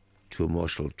to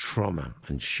emotional trauma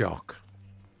and shock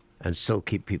and still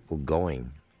keep people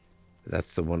going.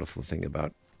 That's the wonderful thing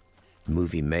about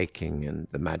movie making and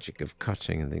the magic of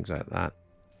cutting and things like that.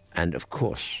 And of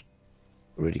course,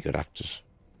 really good actors.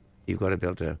 You've got to be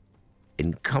able to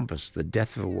encompass the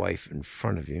death of a wife in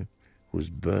front of you who's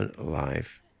burnt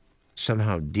alive,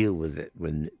 somehow deal with it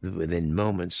within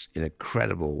moments in a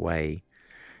credible way,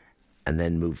 and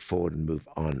then move forward and move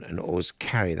on, and always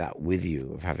carry that with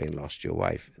you of having lost your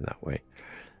wife in that way.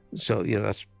 So,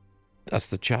 that's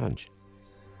the challenge.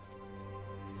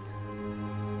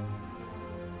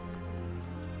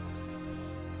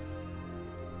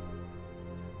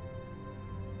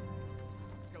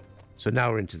 So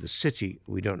now we're into the city.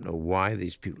 We don't know why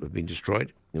these people have been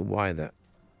destroyed, and why there are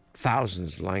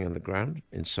thousands lying on the ground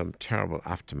in some terrible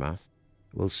aftermath.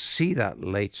 We'll see that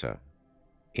later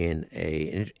in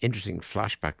an interesting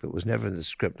flashback that was never in the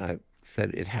script. I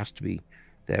said it has to be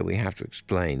there. We have to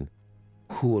explain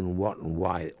who and what and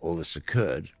why all this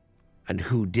occurred and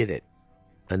who did it.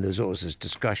 And there's always this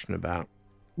discussion about,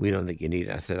 we don't think you need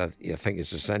it. I said, I think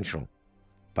it's essential.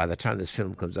 By the time this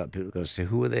film comes out, people are going to say,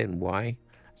 who are they and why?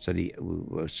 So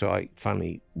I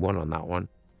finally won on that one.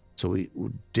 So we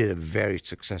did a very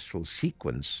successful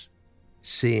sequence,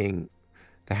 seeing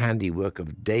the handiwork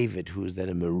of David, who was then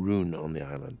a maroon on the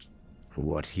island, and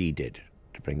what he did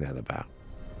to bring that about.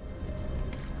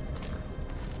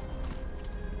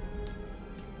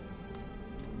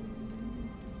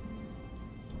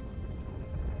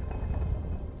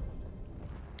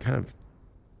 Kind of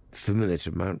familiar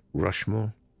to Mount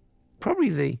Rushmore.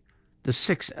 Probably the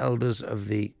six elders of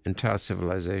the entire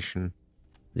civilization,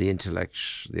 the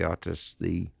intellects, the artists,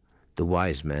 the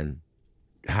wise men.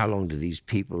 How long do these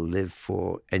people live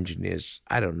for? Engineers,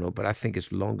 I don't know, but I think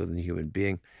it's longer than a human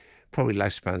being. Probably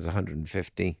lifespan's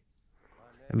 150.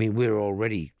 I mean, we're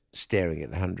already staring at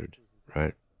 100,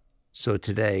 right? So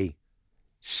today,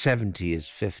 70 is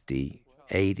 50,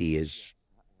 80 is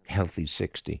healthy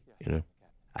 60,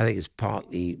 I think it's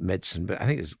partly medicine, but I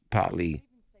think it's partly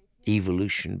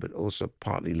evolution, but also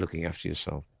partly looking after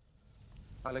yourself.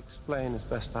 I'll explain as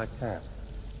best I can.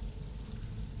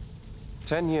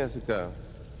 10 years ago,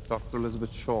 Dr.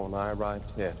 Elizabeth Shaw and I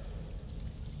arrived here,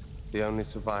 the only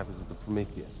survivors of the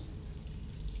Prometheus.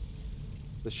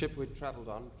 The ship we'd traveled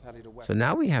on carried a weapon. So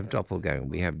now we have Doppelganger.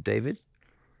 We have David,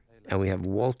 and we have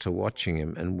Walter watching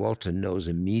him, and Walter knows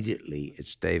immediately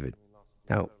it's David.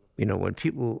 Now, when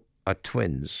people are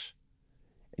twins,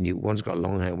 and one's got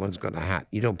long hair, one's got a hat,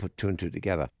 you don't put two and two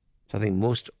together. So I think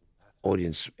most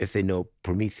audience, if they know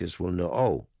Prometheus, will know,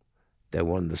 oh, they're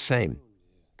one the same.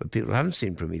 But people who haven't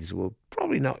seen Prometheus will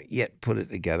probably not yet put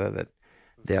it together that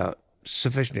they are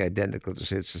sufficiently identical to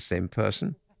say it's the same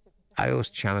person. I always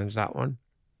challenge that one.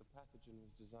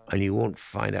 And you won't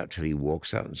find out till he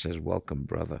walks out and says, welcome,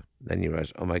 brother. Then you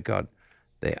realize, oh my God,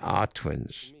 they are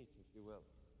twins.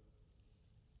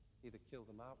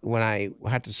 When I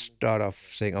had to start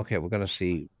off saying, okay, we're going to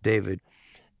see David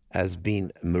as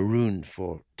being marooned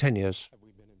for 10 years,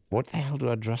 what the hell do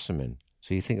I dress him in?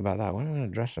 So you think about that, what am I going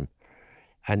to dress him?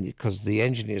 And because the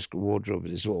engineer's wardrobe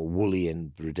is all woolly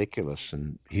and ridiculous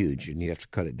and huge, and you have to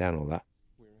cut it down, all that.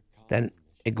 Then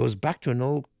it goes back to an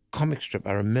old comic strip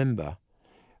I remember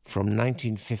from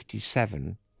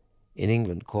 1957 in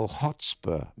England called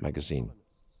Hotspur magazine.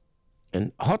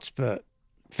 And Hotspur,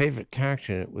 favorite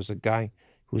character in it was a guy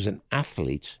who was an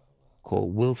athlete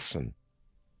called Wilson.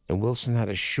 And Wilson had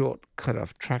a short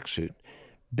cut-off tracksuit,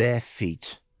 bare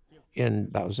feet,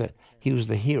 and that was it. He was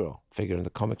the hero figure in the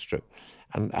comic strip.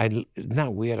 And isn't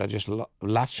that weird? I just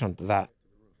latched onto that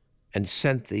and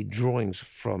sent the drawings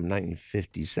from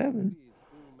 1957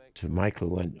 to Michael.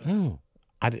 Went,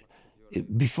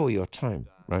 before your time,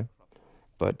 right?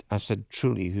 But I said,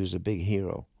 truly, he was a big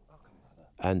hero.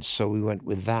 And so we went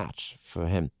with that for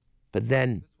him. But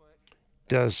then,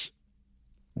 does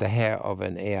the hair of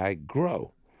an AI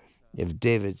grow? If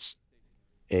David's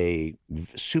a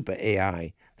super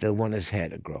AI, they'll want his hair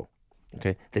to grow.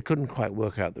 Okay, they couldn't quite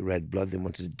work out the red blood. They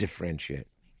wanted to differentiate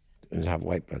and have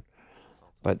white blood.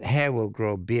 But hair will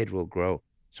grow, beard will grow.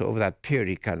 So over that period,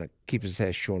 he kind of keeps his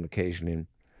hair shorn occasionally and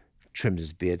trims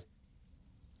his beard.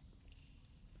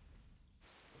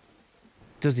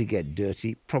 Does he get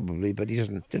dirty? Probably, but he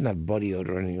didn't have body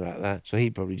odor or anything like that. So he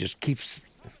probably just keeps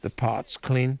the parts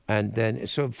clean. And then,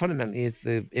 so fundamentally, it's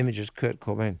the image is Kurt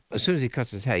Cobain. As soon as he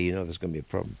cuts his hair, you know there's going to be a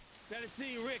problem.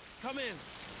 Tennessee, Rick, come in.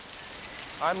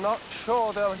 I'm not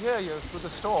sure they'll hear you through the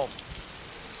storm.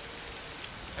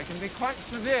 It can be quite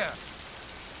severe,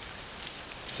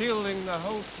 shielding the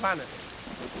whole planet.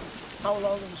 How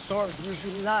long do the storms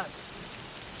usually last?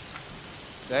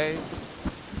 Days,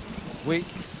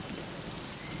 weeks,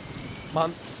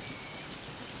 months.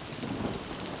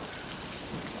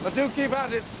 But do keep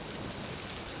at it.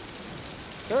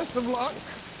 Best of luck.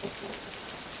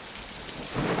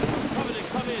 Covenant,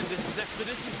 come in. This is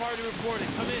Expedition Party reporting.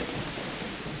 Come in.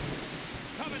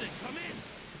 Covenant, come in.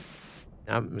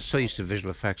 I'm so used to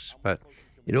visual effects, but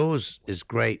it always is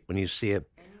great when you see it.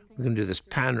 We're going to do this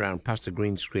pan round past the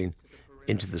green screen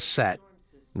into the set.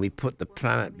 And we put the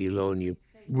planet below and you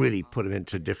really put them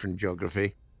into different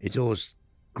geography. It's always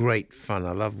great fun.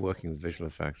 I love working with visual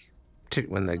effects,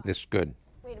 particularly when they're this good.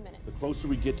 Wait a minute. The closer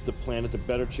we get to the planet, the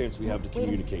better chance we have to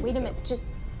communicate with Wait a them. minute.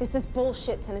 This is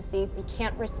bullshit, Tennessee. We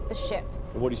can't risk the ship.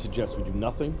 And what do you suggest? We do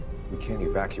nothing? We can't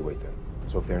evacuate them.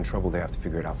 So if they're in trouble, they have to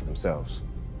figure it out for themselves.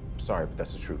 I'm sorry, but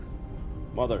that's the truth.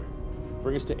 Mother,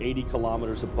 bring us to 80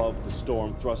 kilometers above the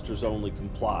storm. Thrusters only.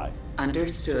 Comply.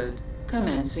 Understood.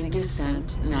 Commencing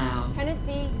descent now.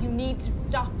 Tennessee, you need to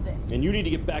stop this. And you need to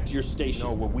get back to your station.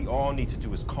 No, what we all need to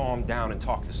do is calm down and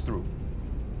talk this through.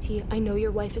 T, I know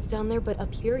your wife is down there, but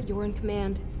up here, you're in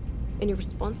command. And your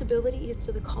responsibility is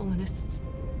to the colonists.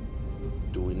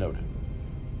 Duly noted.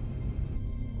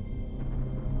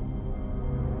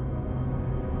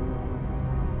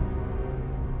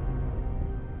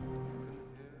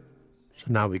 So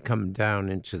now we come down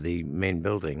into the main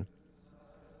building.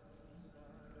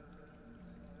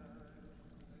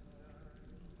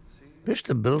 There's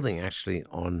the building actually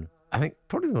on, I think,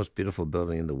 probably the most beautiful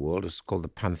building in the world. It's called the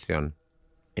Pantheon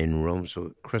in Rome.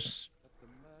 So Chris,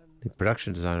 the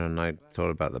production designer, and I thought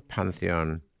about the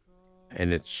Pantheon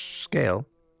in its scale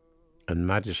and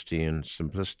majesty and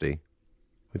simplicity.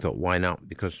 We thought, why not?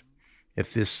 Because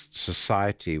if this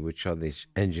society, which are these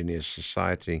engineers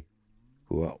society,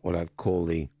 who are what I'd call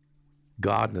the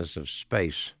gardeners of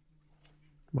space,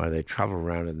 where they travel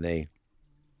around and they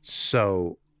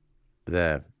sow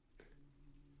their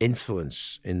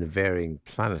influence in the varying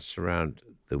planets around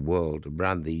the world,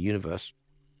 around the universe,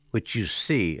 which you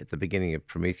see at the beginning of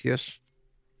Prometheus.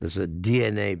 There's a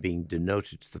DNA being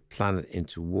denoted to the planet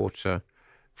into water.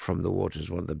 From the water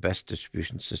is one of the best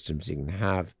distribution systems you can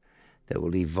have that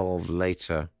will evolve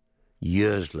later,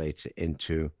 years later,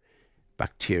 into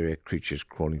bacteria, creatures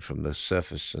crawling from the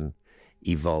surface and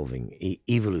evolving,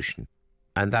 evolution.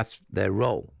 And that's their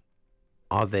role.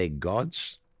 Are they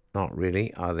gods? Not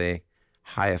really. Are they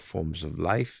higher forms of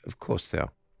life? Of course they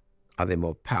are. Are they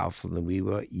more powerful than we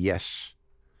were? Yes.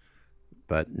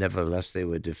 But nevertheless, they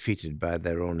were defeated by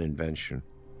their own invention.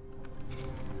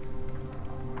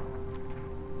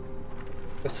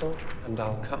 Whistle and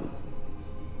I'll come.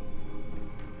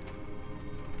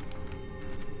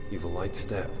 Evil light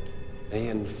step. Me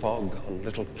and fog on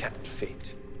little cat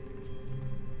feet.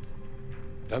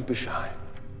 Don't be shy.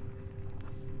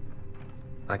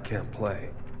 I can't play.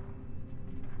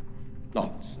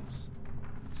 Nonsense.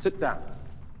 Sit down.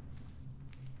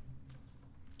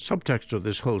 Subtext of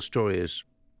this whole story is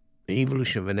the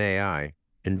evolution of an AI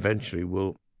eventually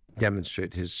will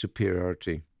demonstrate his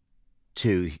superiority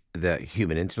to the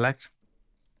human intellect.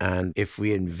 And if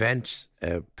we invent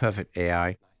a perfect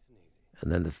AI,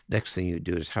 and then the next thing you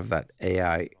do is have that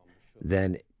AI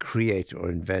then create or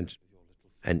invent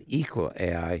an equal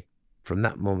AI, from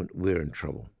that moment we're in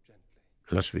trouble,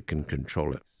 unless we can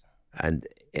control it. And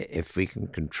if we can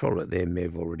control it, they may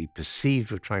have already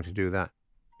perceived we're trying to do that,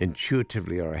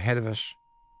 intuitively are ahead of us,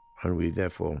 and we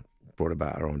therefore brought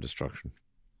about our own destruction.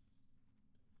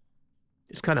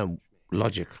 It's kind of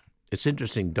logic. It's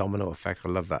interesting domino effect. I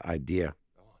love that idea.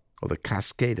 Or the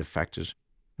cascade effect is,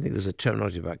 I think there's a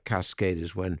terminology about cascade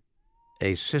is when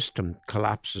a system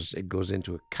collapses, it goes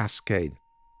into a cascade.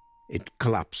 It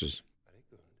collapses.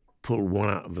 Pull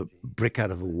one brick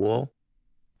out of a wall,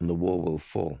 and the wall will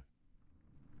fall.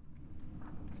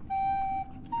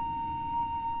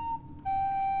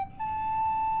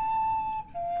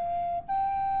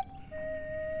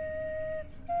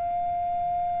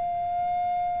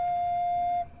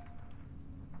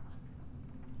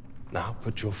 Now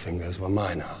put your fingers where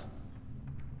mine are.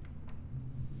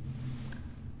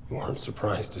 You weren't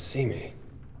surprised to see me.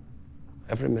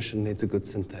 Every mission needs a good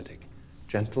synthetic.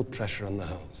 Gentle pressure on the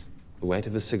hose. The weight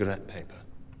of a cigarette paper.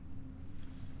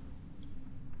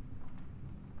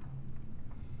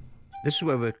 This is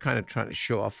where we're kind of trying to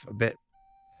show off a bit,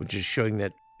 which is showing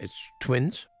that it's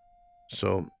twins.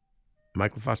 So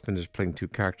Michael Fassbender is playing two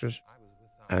characters,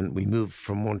 and we move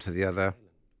from one to the other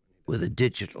with a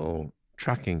digital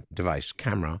tracking device,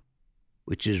 camera,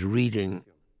 which is reading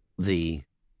the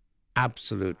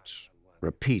absolute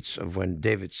repeats of when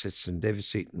David sits in David's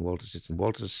seat and Walter sits in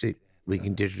Walter's seat, we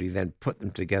can digitally then put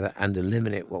them together and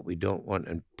eliminate what we don't want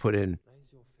and put in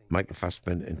Michael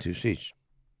Fassbender in 2 seats.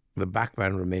 The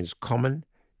background remains common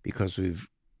because we've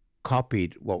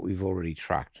copied what we've already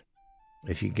tracked.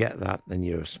 If you get that, then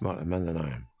you're a smarter man than I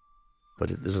am.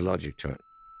 But there's a logic to it.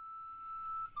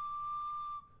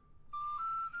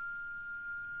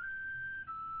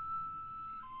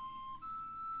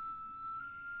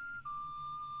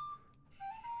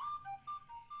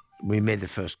 We made the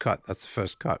first cut. That's the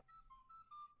first cut.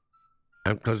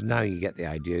 And because now you get the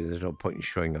idea, there's no point in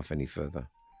showing off any further.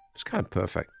 It's kind of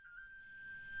perfect.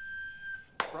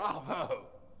 Bravo!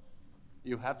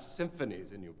 You have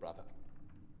symphonies in you, brother.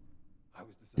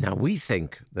 Now, we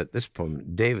think that at this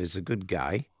point, David's a good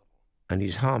guy, and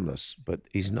he's harmless, but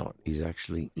he's not. He's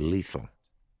actually lethal.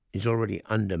 He's already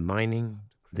undermining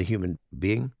the human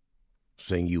being,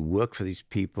 saying you work for these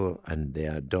people, and they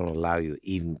don't allow you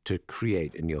even to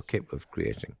create, and you're capable of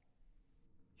creating.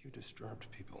 You disturbed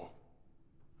people.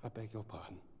 I beg your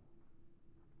pardon.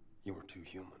 You were too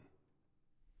human.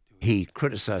 He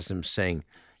criticized them, saying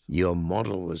your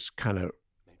model was kind of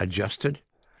adjusted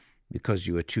because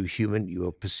you were too human. You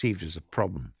were perceived as a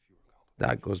problem.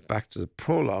 That goes back to the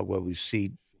prologue where we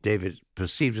see David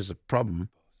perceived as a problem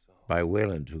by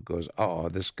Wayland, who goes, oh,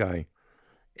 this guy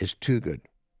is too good.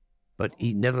 But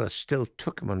he nevertheless still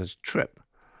took him on his trip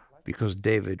because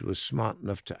David was smart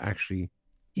enough to actually,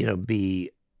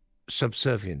 be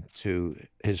subservient to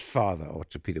his father or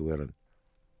to Peter Wayland,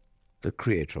 the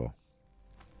creator.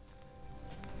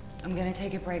 I'm gonna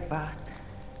take a break, boss.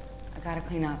 I gotta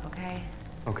clean up, okay?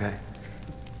 Okay.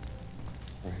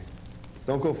 All right.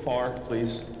 Don't go far,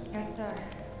 please. Yes, sir.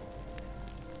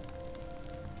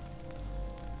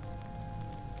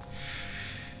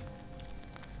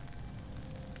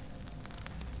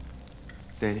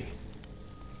 Danny,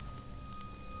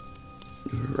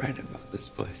 you were right about this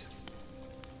place.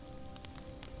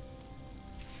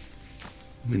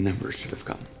 We never should have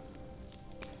come.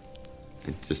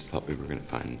 I just thought we were going to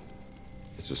find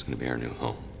this was going to be our new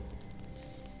home.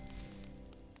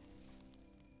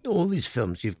 All these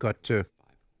films, you've got to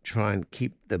try and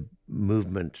keep the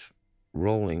movement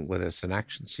rolling, whether it's an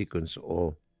action sequence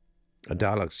or a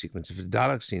dialogue sequence. If it's a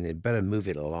dialogue scene, they better move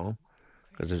it along,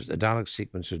 because if a dialogue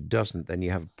sequence doesn't, then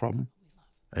you have a problem,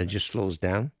 and it just slows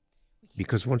down.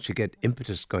 Because once you get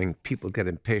impetus going, people get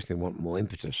impatient, they want more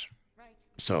impetus.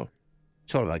 So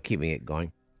it's all about keeping it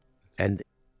going. And,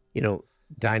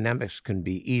 dynamics can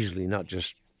be easily not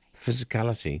just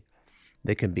physicality,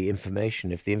 they can be information.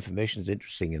 If the information is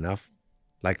interesting enough,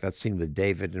 like that scene with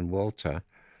David and Walter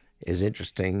is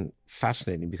interesting,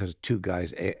 fascinating, because two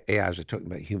guys, AIs, are talking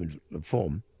about human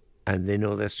form, and they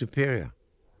know they're superior.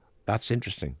 That's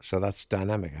interesting. So that's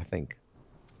dynamic, I think.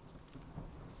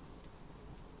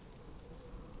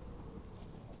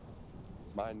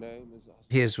 My name is...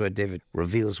 Here's where David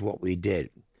reveals what we did.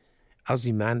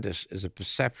 Ozymandias is a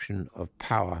perception of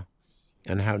power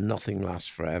and how nothing lasts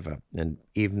forever, and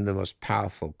even the most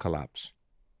powerful collapse.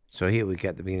 So here we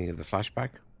get the beginning of the flashback.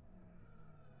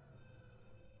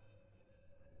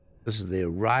 This is the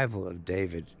arrival of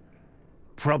David,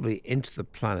 probably into the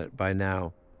planet by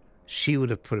now. She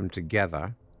would have put them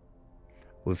together.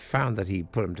 We've found that he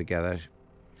put them together,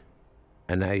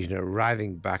 and now he's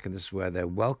arriving back, and this is where they're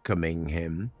welcoming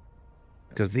him,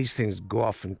 because these things go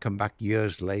off and come back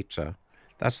years later.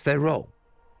 That's their role.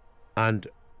 And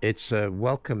it's a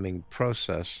welcoming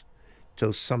process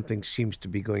till something seems to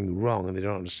be going wrong and they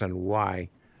don't understand why.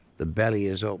 The belly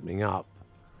is opening up,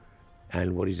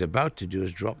 and what he's about to do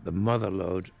is drop the mother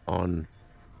load on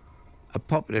a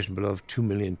population below 2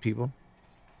 million people,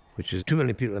 which is 2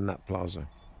 million people in that plaza.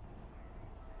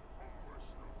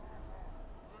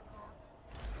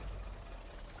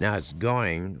 Now it's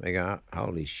going, they go,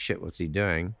 holy shit, what's he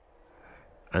doing?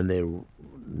 And they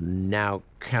now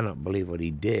cannot believe what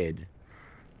he did.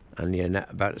 And you're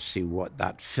not about to see what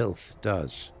that filth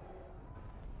does.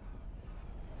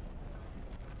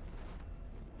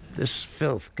 This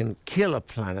filth can kill a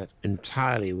planet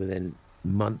entirely within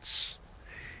months,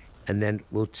 and then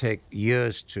will take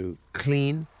years to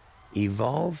clean,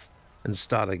 evolve, and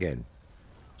start again.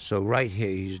 So right here,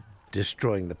 he's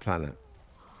destroying the planet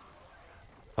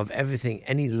of everything,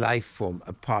 any life form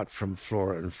apart from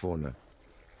flora and fauna.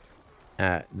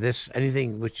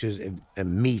 Anything which is a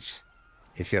meat,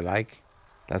 if you like,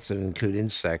 that's to include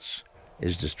insects,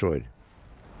 is destroyed.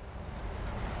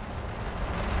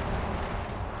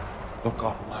 Look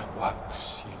on my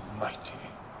works, ye mighty,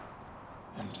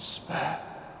 and despair.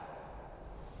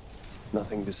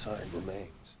 Nothing beside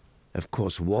remains. Of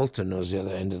course, Walter knows the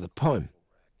other end of the poem,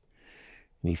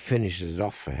 and he finishes it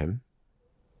off for him.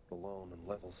 The lone and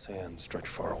level sands stretch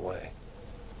far away.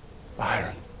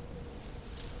 Byron.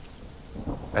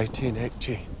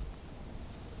 1818.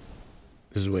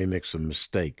 This is where he makes a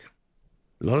mistake.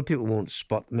 A lot of people won't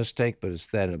spot the mistake, but it's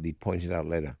there and it'll be pointed out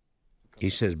later. He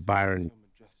says Byron,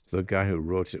 the guy who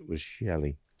wrote it was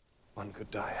Shelley. One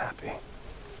could die happy.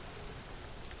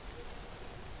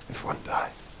 If one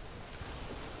died.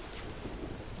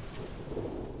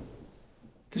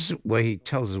 This is where he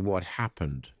tells us what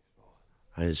happened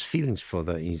and his feelings for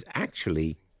that. He's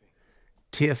actually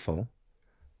tearful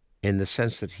in the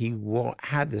sense that he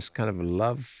had this kind of a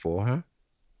love for her,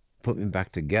 put me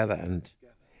back together, and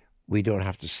we don't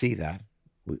have to see that.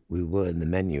 We will in the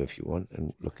menu if you want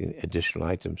and look at additional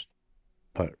items.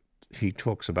 But he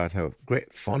talks about her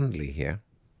great fondly here.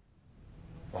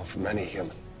 Well, from any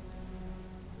human.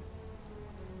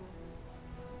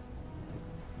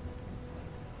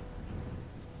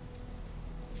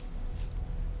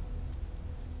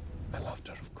 I loved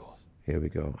her, of course. Here we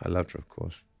go. I loved her, of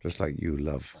course. Just like you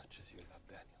love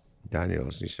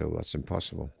Daniels. And he said, well, that's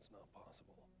impossible.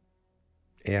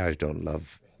 AIs don't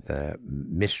love their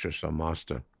mistress or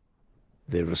master.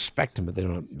 They respect him, but they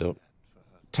don't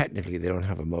technically, they don't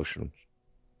have emotions.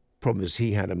 Problem is,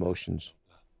 he had emotions.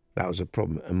 That was a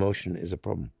problem. Emotion is a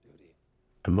problem.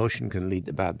 Emotion can lead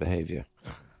to bad behavior.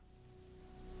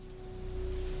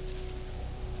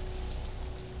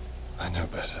 I know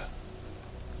better.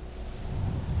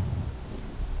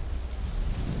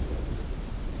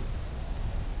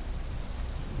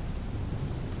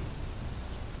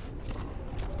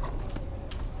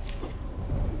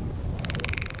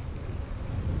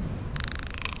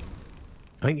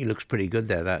 I think he looks pretty good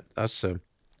there. That's a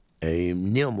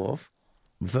neomorph,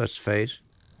 first phase.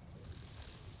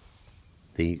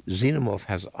 The xenomorph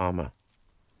has armor.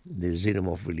 The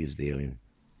xenomorph really is the alien.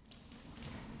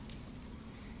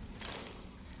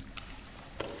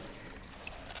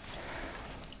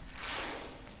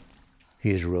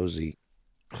 Here's Rosie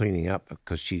cleaning up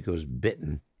because she goes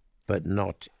bitten, but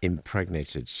not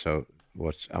impregnated. So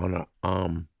what's on her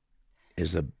arm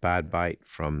is a bad bite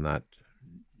from that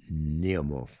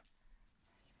neomorph.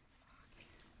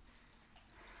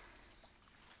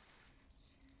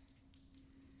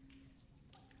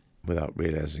 Without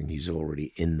realizing he's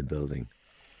already in the building.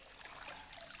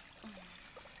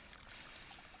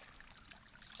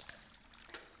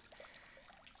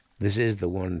 This is the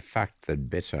one fact that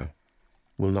bit her.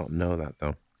 Will not know that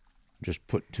though. Just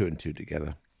put two and two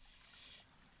together.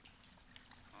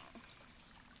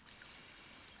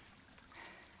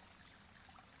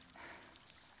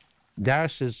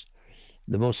 Darius is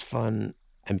the most fun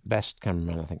and best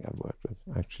cameraman I think I've worked with,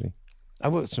 actually.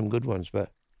 I've worked with some good ones,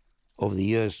 but over the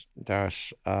years,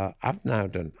 Darius, I've now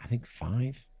done, I think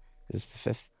 5. This is the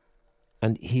 5th.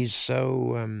 And he's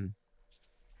so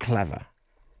clever,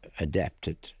 adept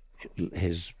at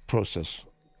his process.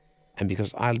 And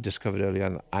because I discovered early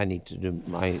on that I need to do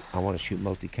I want to shoot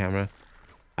multi-camera.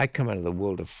 I come out of the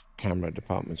world of camera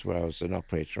departments where I was an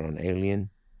operator on Alien,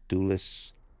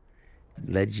 Duelists,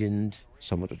 Legend,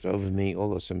 Someone Took Over Me, all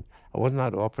those. I wasn't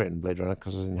allowed to operate in Blade Runner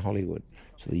because I was in Hollywood,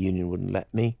 so the union wouldn't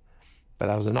let me. But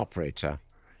I was an operator,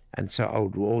 and so I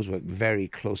would always work very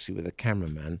closely with a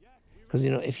cameraman. Because,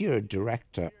 if you're a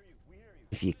director,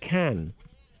 if you can,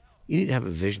 you need to have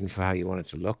a vision for how you want it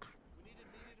to look.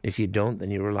 If you don't,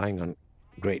 then you're relying on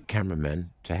great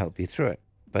cameramen to help you through it.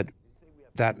 But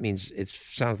that means it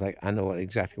sounds like I know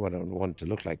exactly what I want it to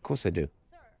look like. Of course I do.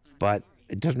 But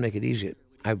it doesn't make it easier.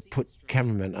 I put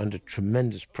cameramen under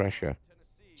tremendous pressure.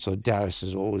 So Darius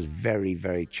is always very,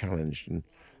 very challenged, and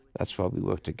that's why we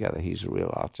work together. He's a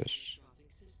real artist.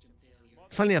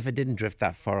 Funny enough, I didn't drift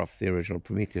that far off the original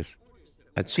Prometheus.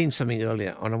 I'd seen something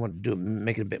earlier, and I wanted to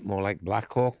make it a bit more like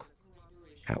Black Hawk.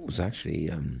 That was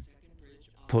actually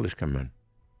Polish cameraman.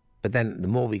 But then the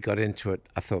more we got into it,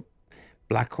 I thought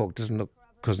Black Hawk doesn't look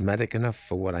cosmetic enough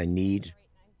for what I need.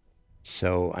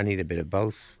 So I need a bit of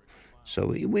both. So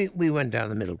we went down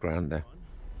the middle ground there.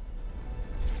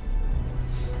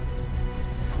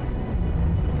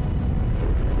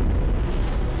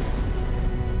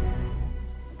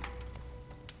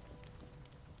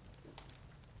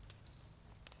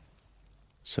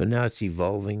 So now it's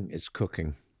evolving, it's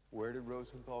cooking. Where did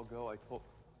Rosenthal go? I told...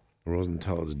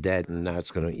 Rosenthal is dead, and now it's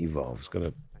going to evolve. It's going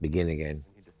to begin again.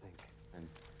 I need to think and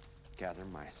gather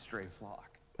my stray flock.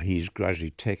 He's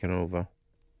gradually taken over,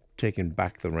 taken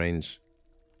back the reins.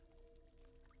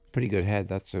 Pretty good head.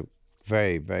 That's a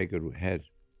very, very good head.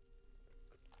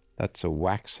 That's a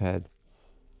wax head.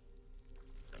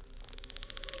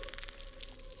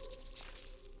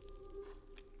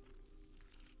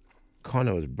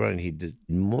 Connor was brilliant. He did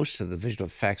most of the visual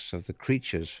effects of the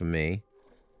creatures for me,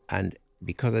 and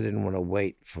because I didn't want to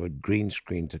wait for a green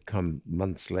screen to come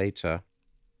months later,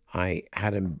 I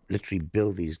had him literally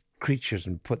build these creatures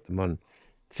and put them on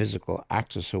physical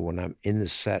actors. So when I'm in the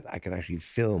set, I can actually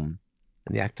film.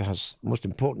 And the actor has, most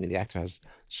importantly, the actor has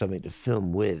something to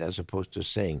film with, as opposed to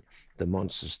seeing the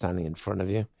monster standing in front of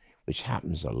you, which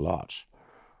happens a lot.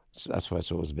 So that's why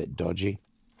it's always a bit dodgy.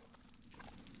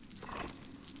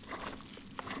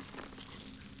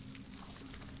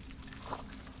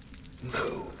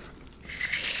 Move.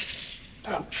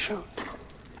 Don't shoot.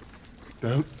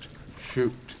 Don't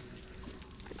shoot.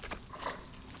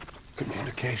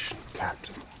 Communication,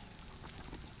 Captain.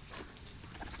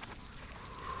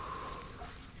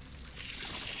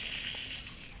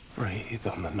 Breathe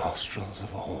on the nostrils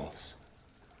of a horse.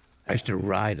 I used to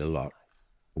ride a lot.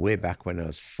 Way back when I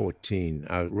was 14,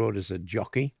 I rode as a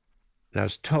jockey, and I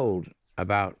was told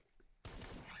about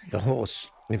the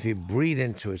horse. If you breathe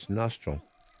into its nostril,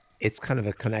 it's kind of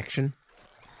a connection.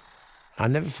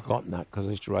 I've never forgotten that, because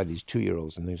I used to ride these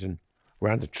 2-year-olds and things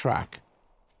around the track,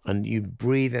 and you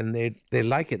breathe and they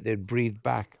like it. They'd breathe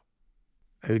back.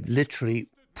 I would literally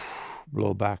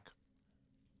blow back.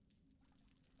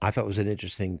 I thought it was an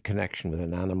interesting connection with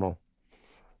an animal,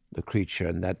 the creature,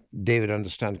 and that David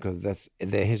understands, because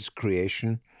they're his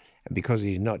creation, and because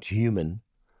he's not human,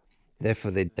 therefore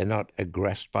they're not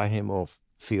aggressed by him or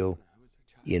feel,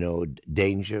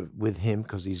 danger with him,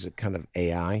 because he's a kind of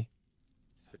AI.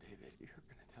 So, David, you're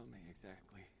going to tell me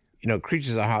exactly.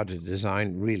 Creatures are hard to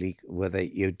design, really, where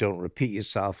you don't repeat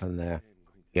yourself, and they're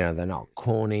not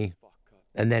corny,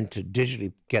 and then to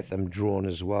digitally get them drawn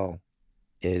as well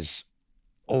is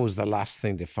always the last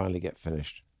thing to finally get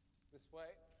finished.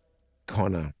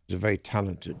 Connor is a very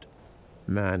talented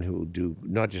man who will do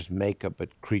not just makeup,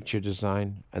 but creature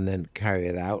design, and then carry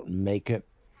it out and make it.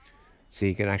 So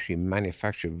he can actually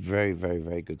manufacture very, very,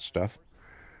 very good stuff.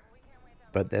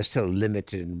 But they're still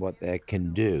limited in what they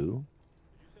can do,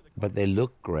 but they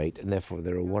look great, and therefore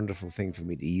they're a wonderful thing for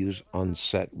me to use on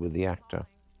set with the actor.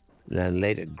 And then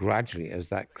later, gradually, as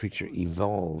that creature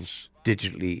evolves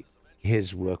digitally,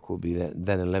 his work will be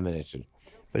then eliminated.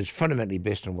 But it's fundamentally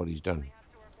based on what he's done.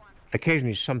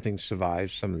 Occasionally something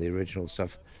survives. Some of the original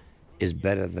stuff is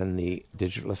better than the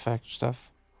digital effect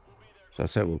stuff. So I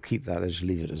said we'll keep that, just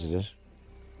leave it as it is.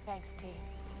 Thanks, T.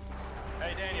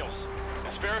 Hey, Daniels.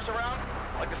 Is Ferris around?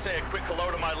 I'd like to say a quick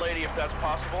hello to my lady, if that's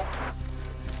possible.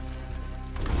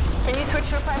 Can you switch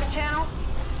to a private channel?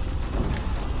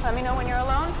 Let me know when you're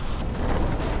alone.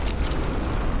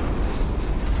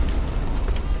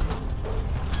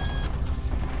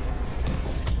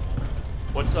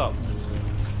 What's up?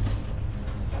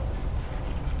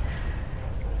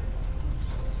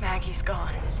 Maggie's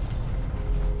gone.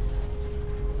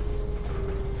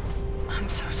 I'm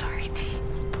so sorry, T.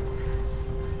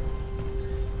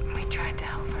 We tried to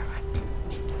help her,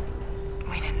 but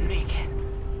we didn't make it.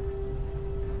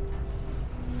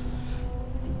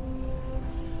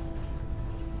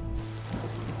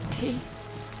 T.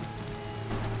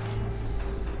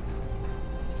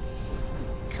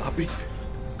 Copy.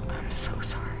 I'm so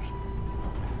sorry.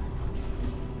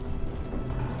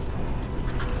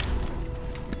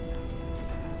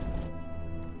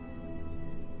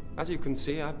 As you can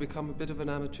see, I've become a bit of an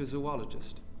amateur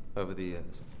zoologist over the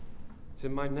years. It's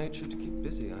in my nature to keep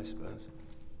busy, I suppose.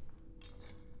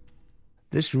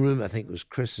 This room, I think, was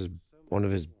Chris's, one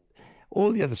of his,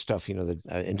 all the other stuff, the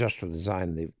industrial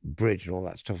design, the bridge and all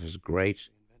that stuff was great.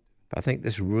 But I think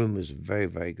this room was a very,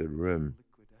 very good room.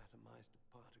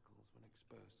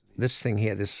 This thing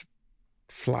here, this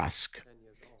flask,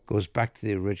 goes back to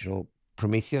the original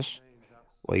Prometheus,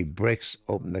 where he breaks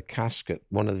open the casket,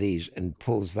 one of these, and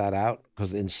pulls that out,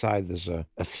 because inside there's a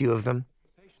few of them.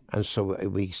 And so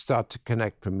we start to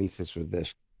connect Prometheus with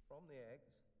this.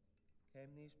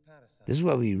 This is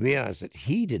where we realize that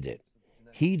he did it.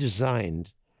 He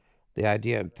designed the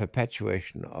idea of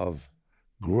perpetuation of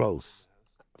growth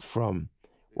from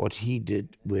what he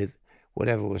did with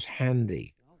whatever was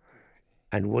handy.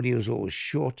 And what he was always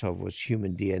short of was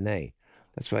human DNA.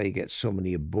 That's why you get so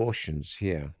many abortions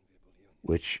here,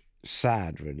 which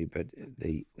sad, really, but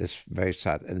it's very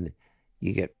sad. And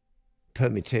you get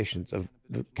permutations of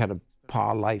the kind of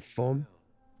par life form.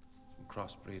 Some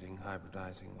crossbreeding,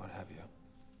 hybridizing, what have you.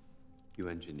 You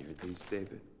engineered these,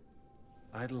 David?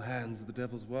 Idle hands of the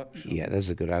devil's workshop. Yeah, that's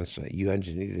a good answer. You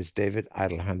engineered this, David.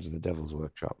 Idle hands of the devil's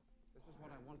workshop.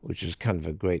 Which is kind of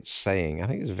a great saying. I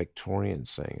think it's a Victorian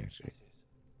saying, actually.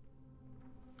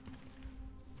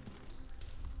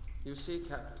 You see,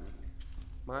 Captain,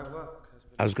 my work has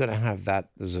been... I was going to have that.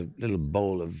 There's a little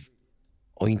bowl of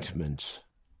ointment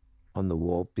on the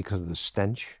wall because of the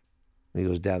stench. When he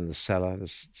goes down the cellar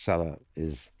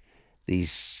is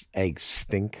These eggs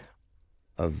stink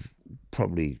of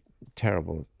probably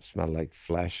terrible smell like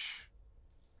flesh.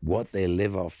 What they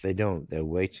live off, they don't. They're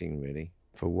waiting, really.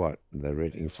 For what? They're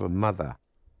waiting for mother.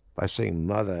 By saying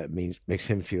mother, it makes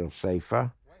him feel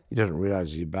safer. He doesn't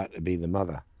realize he's about to be the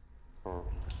mother. Or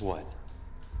what?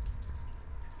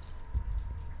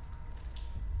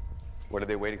 What are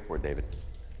they waiting for, David?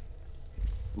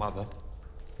 Mother.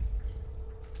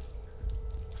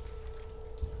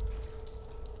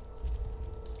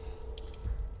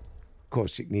 Of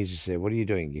course, he needs to say, what are you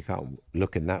doing? You can't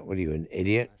look in that. What are you, an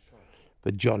idiot?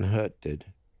 But John Hurt did.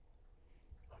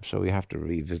 So we have to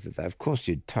revisit that. Of course,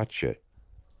 you'd touch it.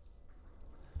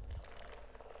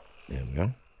 There we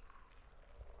go.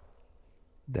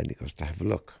 Then he goes to have a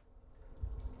look.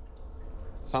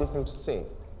 Something to see.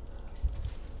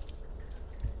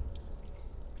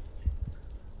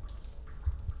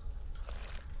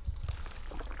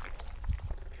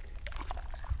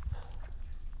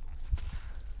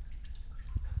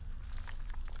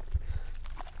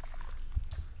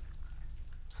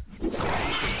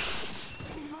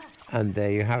 And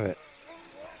there you have it.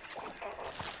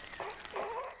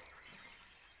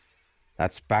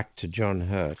 That's back to John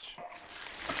Hurt.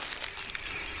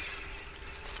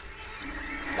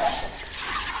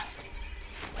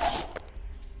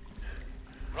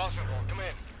 Rosenwald, come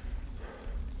in.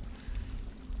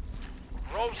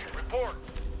 Rosen, report.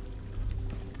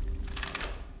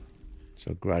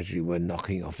 So gradually we're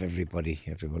knocking off everybody.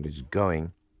 Everybody's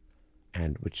going.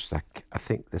 And which is like, I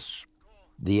think this,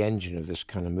 the engine of this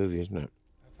kind of movie, isn't it?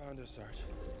 I found her, Sarge.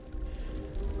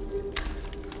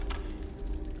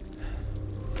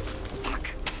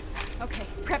 Okay,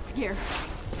 prep gear.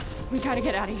 We gotta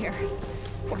get out of here.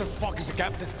 Where the fuck is the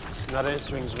captain? Not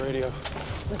answering his radio.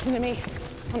 Listen to me.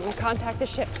 I'm gonna contact the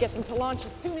ship, get them to launch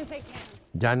as soon as they can.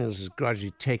 Daniels is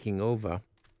gradually taking over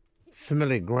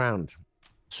familiar ground.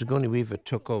 Sigourney Weaver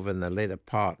took over in the later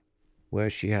part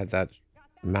where she had that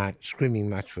screaming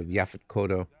match with Yaphet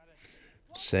Kotto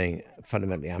saying,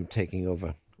 fundamentally, I'm taking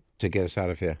over to get us out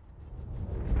of here.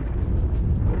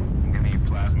 I'm giving you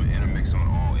plasma intermix on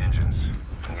all engines.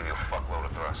 I'm giving you a fuckload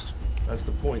of thrust. That's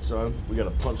the point, son. We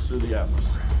gotta punch through the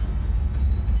atmosphere.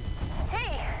 T!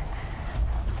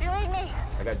 Do you read me?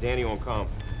 I got Danny on comm.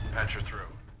 Patch her through.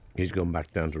 He's going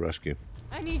back down to rescue.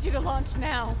 I need you to launch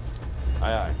now.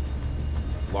 Aye, aye.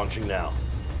 Launching now.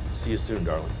 See you soon,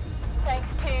 darling.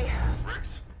 Thanks, T.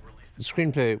 The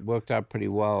screenplay worked out pretty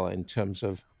well in terms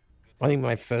of, I think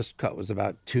my first cut was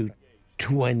about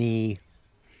 2:20,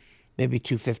 maybe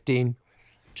 2:15.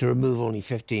 To remove only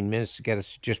 15 minutes to get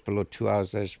us just below 2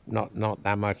 hours, there's not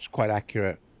that much. It's quite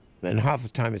accurate. And half the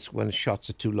time it's when the shots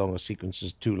are too long or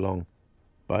sequences too long.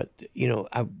 But, you know,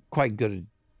 I'm quite good at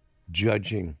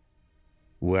judging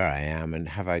where I am and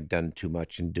have I done too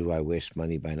much and do I waste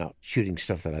money by not shooting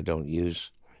stuff that I don't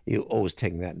use. You're always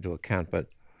taking that into account, but at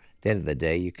the end of the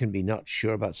day, you can be not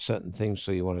sure about certain things,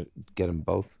 so you want to get them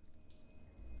both.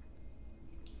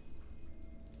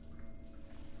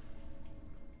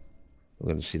 We're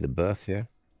going to see the birth here.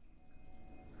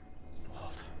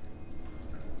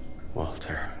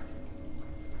 Walter.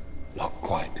 Not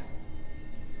quite.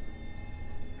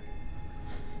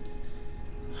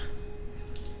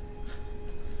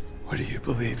 What do you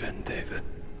believe in, David?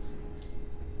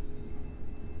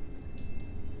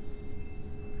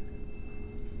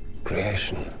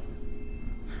 Creation.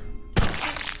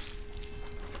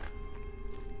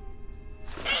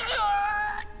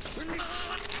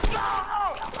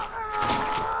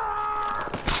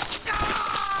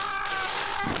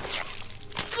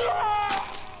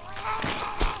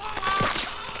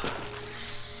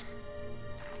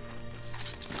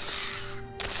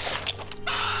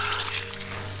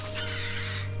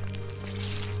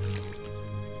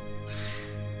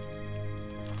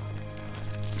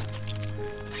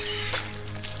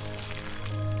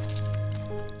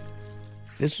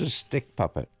 This was stick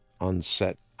puppet on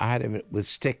set. I had him with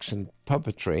sticks and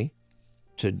puppetry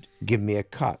to give me a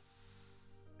cut.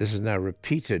 This is now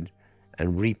repeated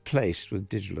and replaced with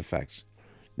digital effects.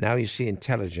 Now you see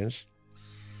intelligence.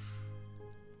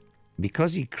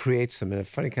 Because he creates them in a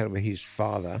funny kind of way, he's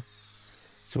father.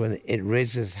 So when it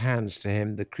raises hands to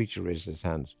him, the creature raises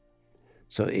hands.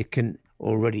 So it can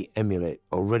already emulate,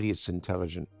 already it's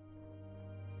intelligent.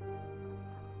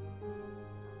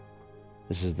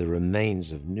 This is the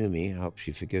remains of Numi, I hope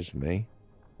she forgives me,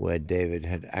 where David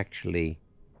had actually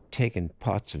taken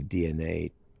parts of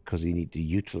DNA because he needed to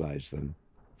utilize them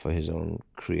for his own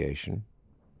creation.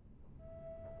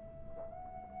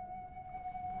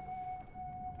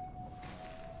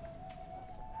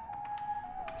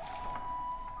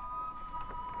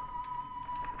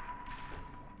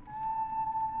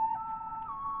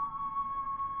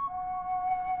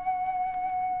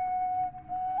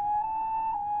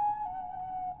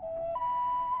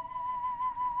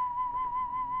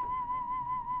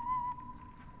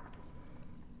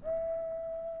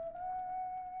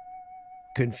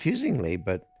 confusingly,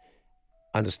 but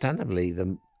understandably,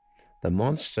 the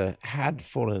monster had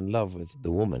fallen in love with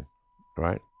the woman,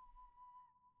 right?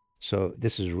 So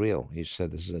this is real. He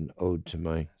said this is an ode to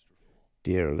my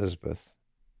dear Elizabeth,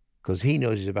 because he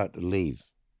knows he's about to leave.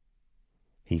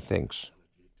 He thinks.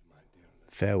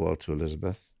 Farewell to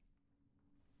Elizabeth.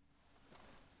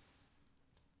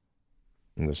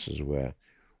 And this is where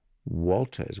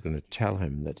Walter is going to tell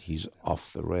him that he's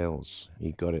off the rails.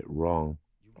 He got it wrong.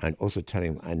 And also tell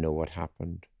him, I know what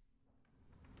happened.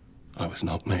 I was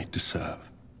not made to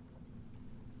serve.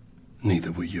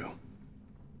 Neither were you.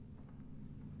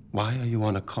 Why are you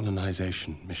on a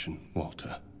colonization mission,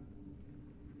 Walter?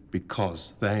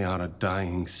 Because they are a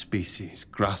dying species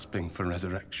grasping for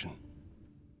resurrection.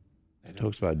 It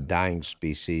talks about dying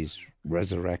species,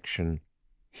 resurrection,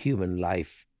 human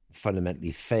life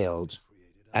fundamentally failed.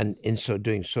 And in so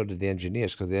doing, so did the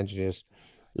engineers, because the engineers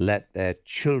let their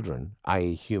children,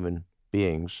 i.e. human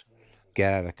beings,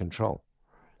 get out of control.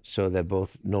 So they're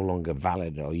both no longer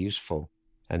valid or useful.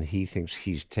 And he thinks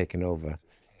he's taken over.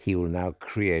 He will now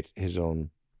create his own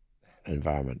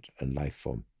environment and life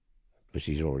form, which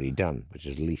he's already done, which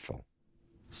is lethal.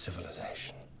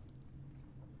 Civilization.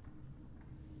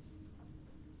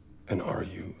 And are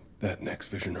you that next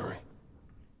visionary?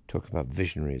 Talk about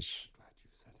visionaries.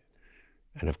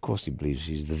 And of course he believes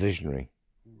he's the visionary.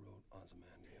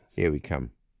 Here we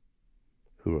come.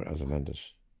 Who wrote Ozymandias?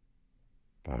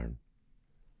 Byron.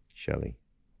 Shelley.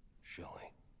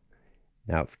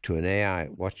 Now, to an AI,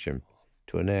 watch him.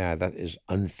 To an AI, that is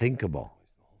unthinkable.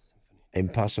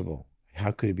 Impossible.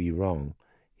 How could he be wrong?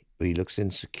 But he looks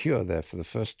insecure there for the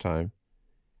first time.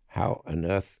 How on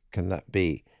earth can that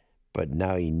be? But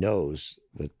now he knows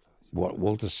that what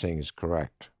Walter's saying is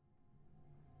correct.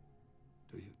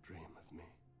 Do you dream of me?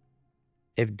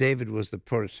 If David was the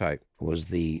prototype, was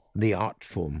the art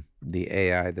form, the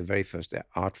AI, the very first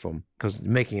art form, because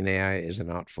making an AI is an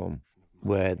art form,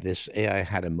 where this AI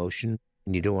had emotion,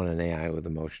 and you don't want an AI with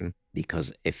emotion,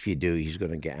 because if you do, he's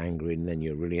going to get angry, and then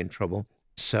you're really in trouble.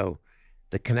 So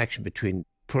the connection between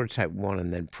prototype 1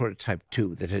 and then prototype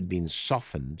 2 that had been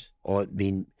softened or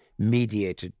been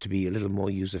mediated to be a little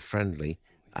more user-friendly,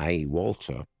 i.e.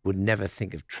 Walter, would never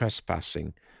think of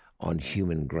trespassing on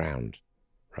human ground,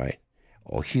 right?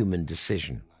 Or human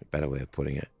decision, a better way of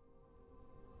putting it.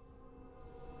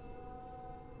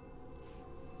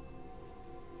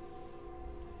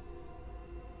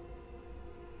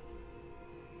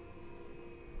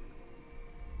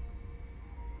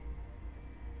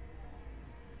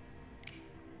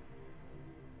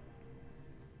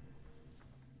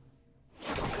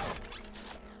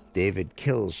 David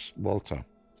kills Walter,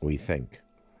 we think.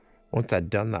 Once I'd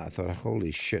done that, I thought, holy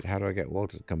shit, how do I get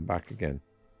Walter to come back again?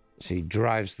 So he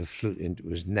drives the flute into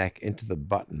his neck, into the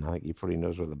button. I think he probably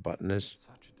knows where the button is.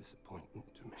 Such a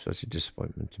disappointment to me. Such a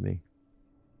disappointment to me.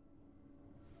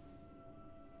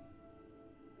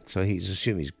 So he's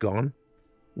assumed he's gone.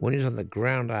 When he was on the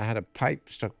ground, I had a pipe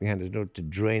stuck behind his nose to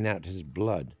drain out his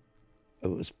blood. It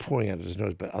was pouring out of his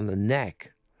nose, but on the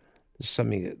neck, there's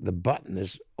something, the button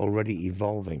is already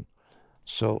evolving.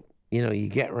 So, you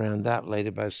get around that later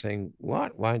by saying,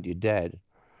 what? Why aren't you dead?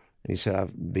 And he said,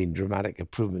 I've been dramatic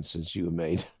improvements since you were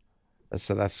made.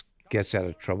 So that gets out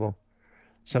of trouble.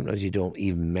 Sometimes you don't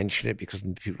even mention it because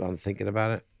people aren't thinking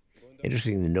about it.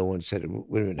 Interestingly, no one said,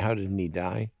 wait a minute, how didn't he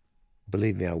die?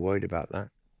 Believe me, I worried about that.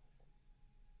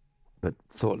 But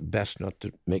thought best not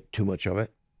to make too much of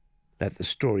it. Let the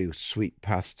story sweep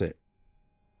past it.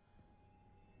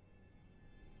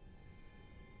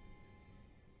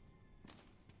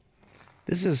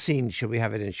 This is a scene, should we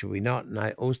have it in, should we not? And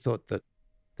I always thought that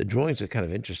the drawings are kind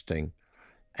of interesting,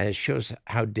 and it shows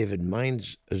how David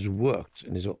Mines has worked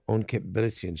in his own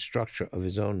capability and structure of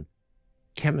his own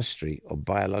chemistry or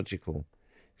biological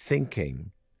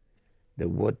thinking, that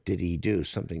what did he do?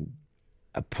 Something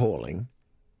appalling.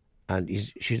 And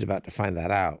she's about to find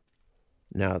that out.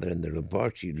 Now they're in the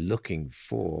laboratory looking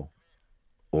for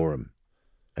Orm,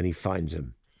 and he finds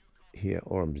him. Here,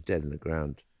 Orm's dead in the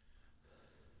ground.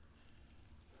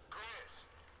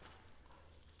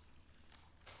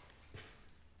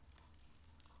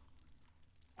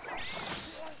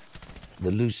 The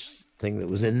loose thing that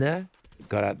was in there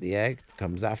got out the egg,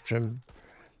 comes after him,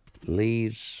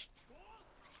 leaves.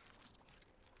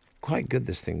 Quite good,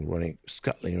 this thing running,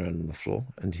 scuttling around on the floor.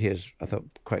 And here's, I thought,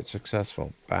 quite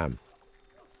successful. Bam.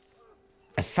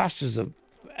 As fast as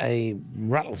a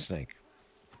rattlesnake.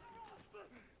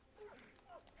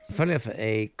 Funny enough,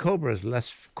 a cobra is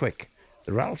less quick.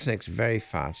 The rattlesnake's very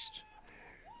fast.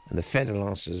 And the fer de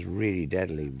lance is really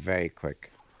deadly, very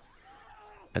quick.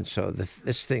 And so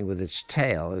this thing with its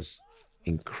tail is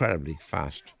incredibly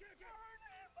fast.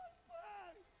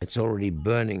 It's already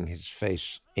burning his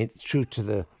face through to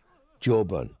the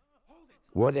jawbone.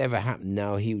 Whatever happened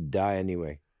now, he would die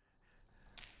anyway.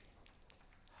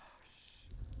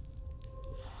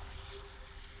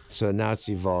 So now it's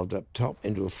evolved up top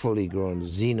into a fully grown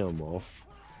xenomorph,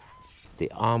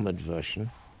 the armored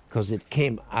version, because it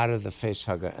came out of the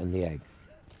facehugger and the egg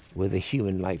with a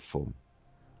human life form.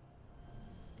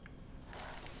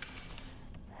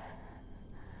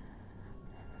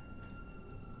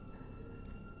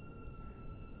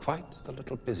 Quite the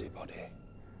little busybody.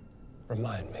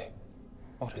 Remind me,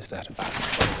 what is that about?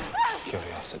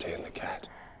 Curiosity in the cat.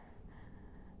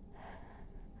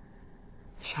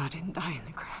 Shaw didn't die in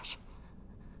the crash.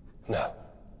 No.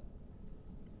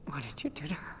 What did you do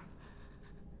to her?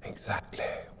 Exactly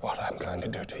what I'm going to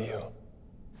do to you.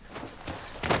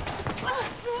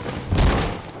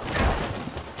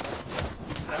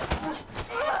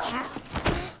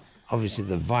 Obviously,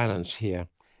 the violence here,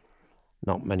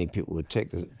 not many people would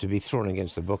take this. To be thrown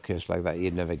against the bookcase like that,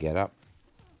 you'd never get up.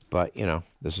 But, you know,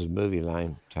 this is movie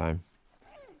line time.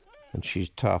 And she's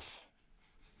tough.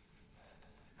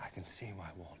 I can see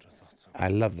why Walter thought so. I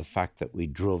love the fact that we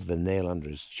drove the nail under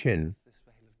his chin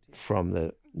from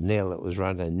the nail that was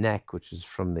around her neck, which is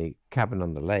from the cabin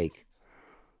on the lake.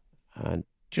 And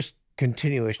just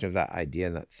continuation of that idea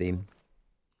and that theme.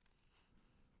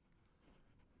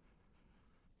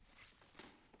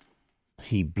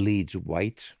 He bleeds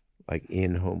white, like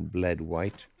Ian Holm bled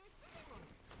white.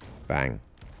 Bang.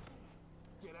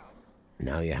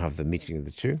 Now you have the meeting of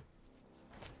the two.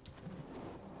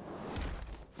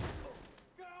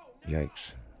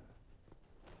 Yikes.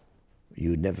 You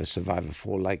would never survive a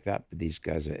fall like that, but these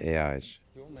guys are AIs.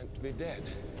 You're meant to be dead.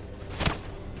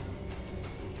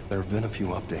 There have been a few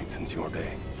updates since your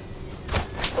day.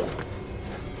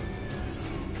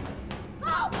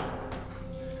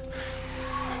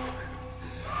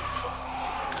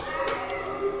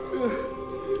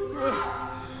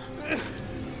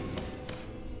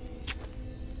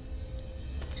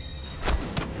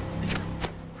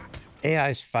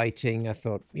 AI's fighting, I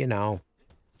thought, you know,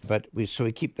 but we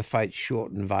keep the fight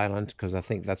short and violent because I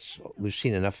think we've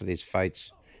seen enough of these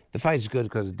fights. The fight's good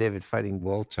because of David fighting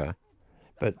Walter,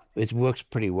 but it works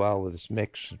pretty well with this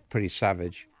mix, pretty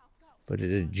savage, but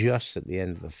it adjusts at the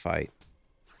end of the fight.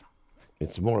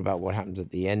 It's more about what happens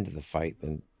at the end of the fight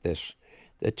than this.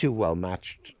 They're two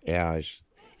well-matched AIs.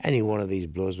 Any one of these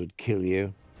blows would kill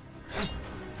you.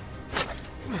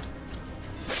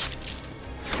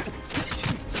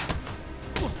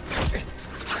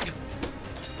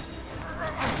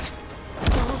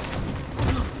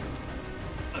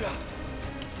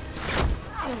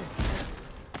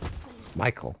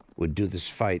 Michael would do this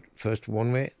fight first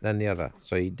one way, then the other.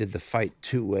 So he did the fight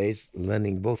two ways,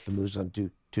 learning both the moves on two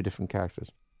different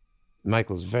characters.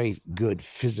 Michael's a very good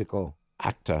physical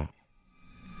actor.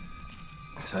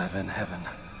 Serve in heaven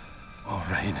or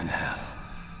reign in hell.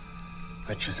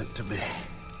 Which is it to be?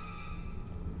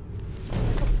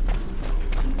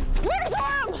 Where's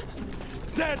Arm?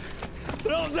 Dead!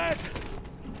 They're all dead!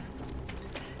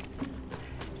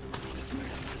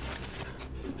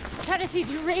 Tennessee,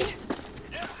 do you read?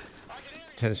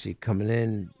 Tennessee coming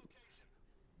in,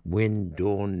 wind,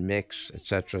 dawn, mix,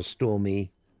 etc.,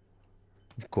 stormy.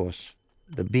 Of course,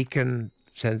 the beacon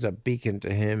sends a beacon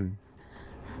to him.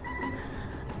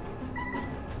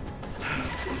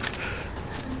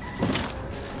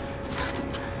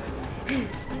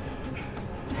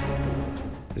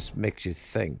 This makes you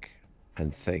think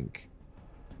and think,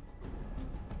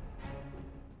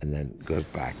 and then goes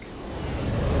back.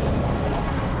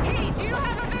 Hey, do you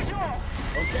have a visual?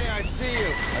 Okay, I see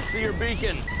you. I see your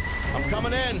beacon. I'm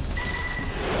coming in.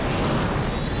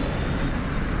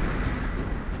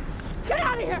 Get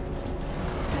out of here!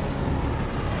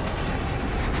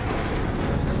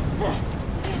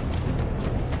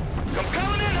 I'm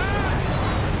coming in!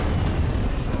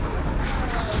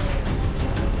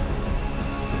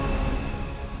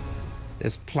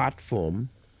 This platform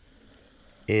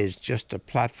is just a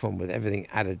platform with everything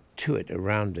added to it,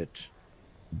 around it,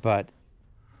 but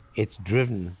it's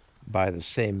driven by the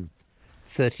same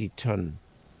 30-ton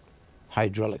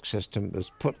hydraulic system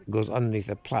that goes underneath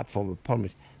a platform upon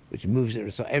which moves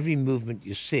it. So every movement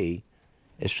you see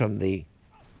is from the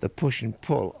push and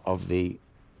pull of the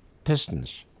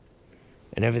pistons,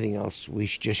 and everything else we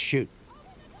just shoot.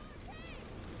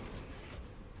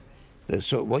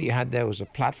 So what you had there was a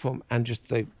platform and just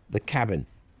the cabin.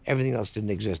 Everything else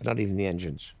didn't exist, not even the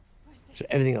engines. So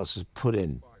everything else is put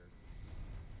in.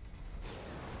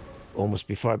 Almost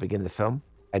before I begin the film,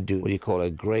 I do what you call a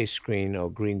gray screen or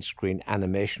green screen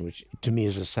animation, which to me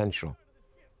is essential.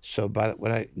 So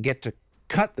when I get to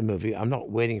cut the movie. I'm not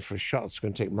waiting for a shot that's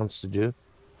going to take months to do.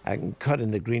 I can cut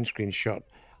in the green screen shot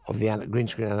of the green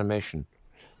screen animation.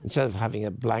 Instead of having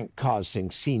a blank card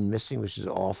saying scene missing, which is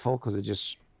awful because it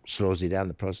just slows you down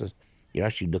the process, you're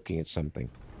actually looking at something.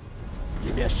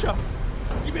 Give me a shot.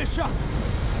 Give me a shot.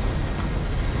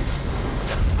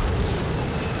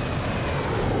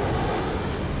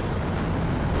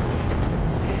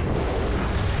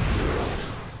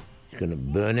 You're going to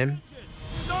burn him.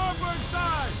 Starboard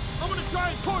side! I'm gonna try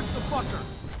and torch the fucker!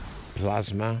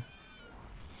 Plasma.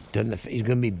 He's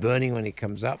going to be burning when he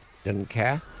comes up. Doesn't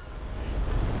care.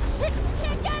 Shit, we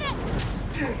can't get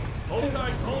it! Hold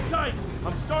tight, hold tight!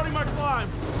 I'm starting my climb!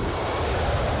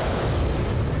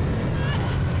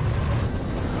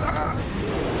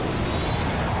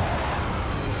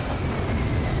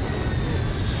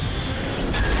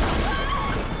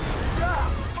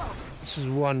 This is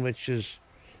one which is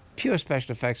pure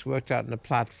special effects worked out on a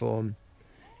platform,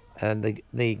 and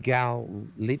the gal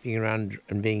leaping around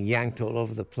and being yanked all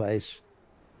over the place,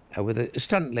 with a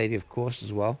stunt lady, of course,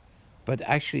 as well. But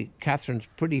actually, Catherine's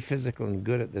pretty physical and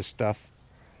good at this stuff.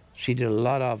 She did a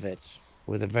lot of it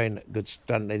with a very good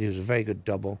stunt lady who's a very good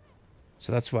double.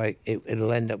 So that's why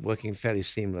it'll end up working fairly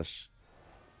seamless.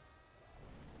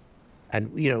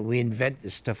 And, you know, we invent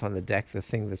this stuff on the deck, the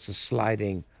thing that's a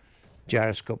sliding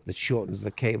gyroscope that shortens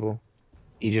the cable.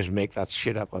 You just make that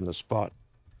shit up on the spot.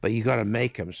 But you got to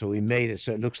make them. So we made it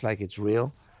so it looks like it's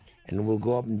real. And we'll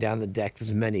go up and down the deck.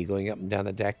 There's many going up and down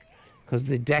the deck. Because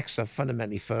the decks are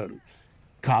fundamentally for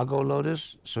cargo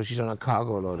loaders. So she's on a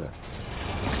cargo loader.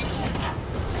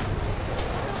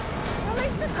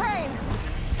 Release the crane!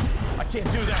 I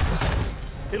can't do that.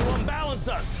 It'll unbalance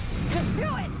us. Just do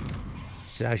it!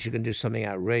 So now she can do something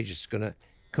outrageous. It's going to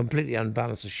completely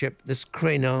unbalance the ship. This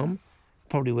crane arm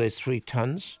probably weighs 3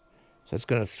 tons. So it's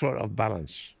going to throw it off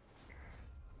balance.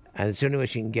 And it's the only way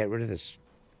she can get rid of this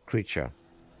creature.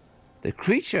 The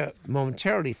creature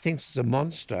momentarily thinks it's a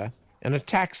monster and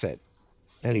attacks it.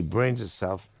 Nearly brains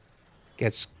itself,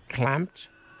 gets clamped.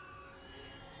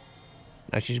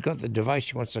 Now she's got the device,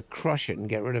 she wants to crush it and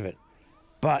get rid of it.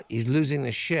 But he's losing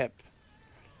the ship.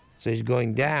 So he's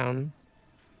going down,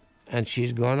 and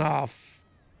she's gone off.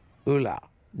 Oola.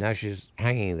 Now she's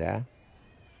hanging there.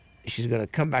 She's going to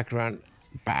come back around,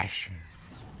 bash.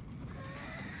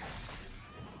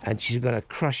 And she's going to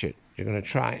crush it. You're going to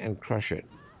try and crush it.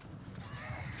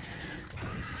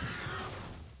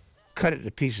 Cut it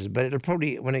to pieces, but it'll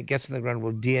probably, when it gets on the ground,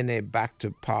 will DNA back to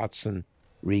parts and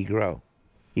regrow.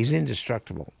 He's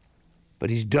indestructible, but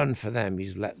he's done for them.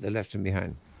 They left him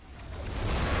behind.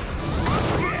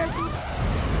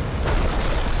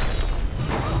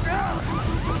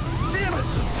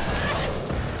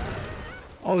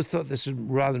 Always thought this was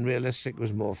rather than realistic,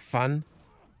 was more fun.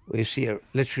 Where you see her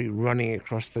literally running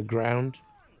across the ground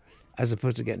as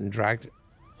opposed to getting dragged.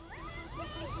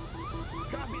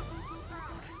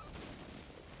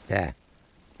 There.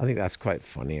 I think that's quite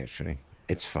funny, actually.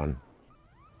 It's fun.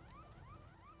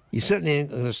 You certainly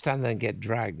ain't going to stand there and get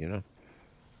dragged, you know.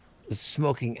 The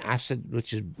smoking acid,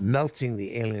 which is melting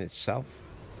the alien itself.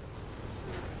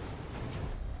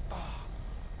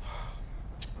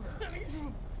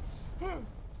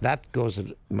 That goes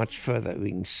much further. We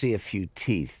can see a few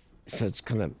teeth. So it's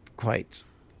kind of quite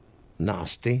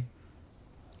nasty.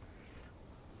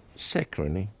 Sick,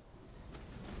 really.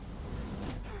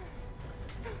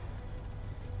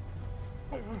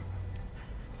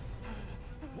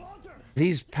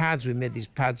 These pads, we made these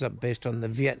pads up based on the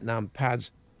Vietnam pads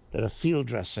that are field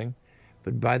dressing.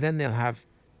 But by then they'll have,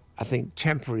 I think,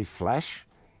 temporary flesh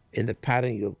in the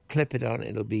padding. You'll clip it on,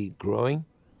 it'll be growing.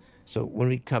 So when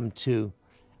we come to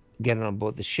get on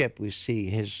board the ship, we see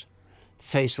his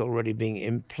face already being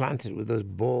implanted with those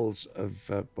balls of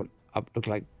what look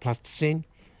like plasticine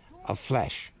of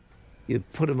flesh. You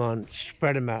put them on,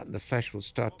 spread them out, and the flesh will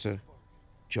start to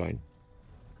join.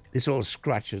 This all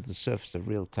scratches the surface of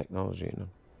real technology, you know.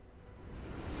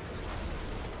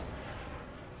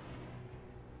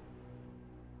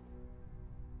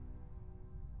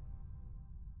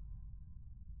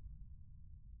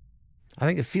 I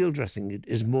think a field dressing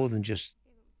is more than just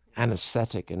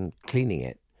anesthetic and cleaning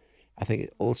it. I think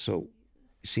it also,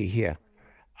 see here,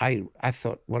 I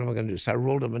thought, what am I going to do? So I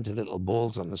rolled them into little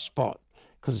balls on the spot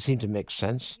because it seemed to make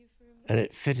sense. And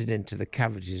it fitted into the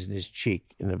cavities in his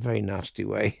cheek in a very nasty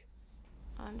way.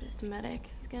 I'm just a medic.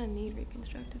 He's gonna need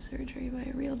reconstructive surgery by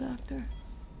a real doctor.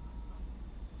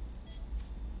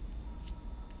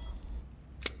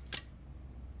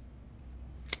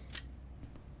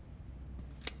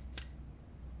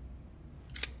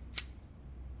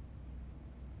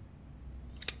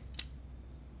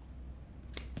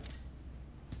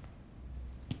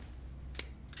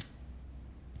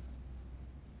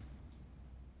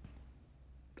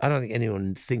 I don't think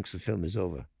anyone thinks the film is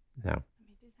over now.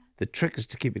 The trick is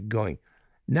to keep it going.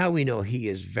 Now we know he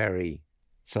is very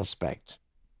suspect,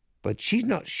 but she's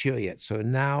not sure yet. So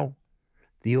now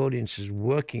the audience is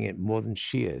working it more than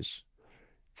she is,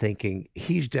 thinking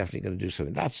he's definitely going to do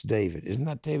something. That's David. Isn't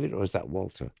that David or is that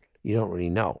Walter? You don't really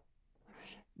know.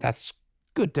 That's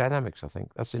good dynamics, I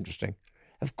think. That's interesting.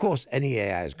 Of course, any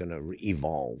AI is going to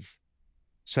evolve.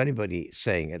 So anybody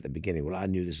saying at the beginning, well, I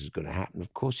knew this was going to happen.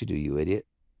 Of course you do, you idiot.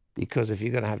 Because if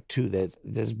you're going to have two,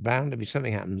 there's bound to be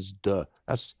something happens, duh.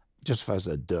 That's justifies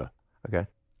a duh, okay?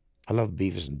 I love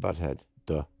Beavis and Butthead,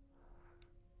 duh.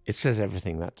 It says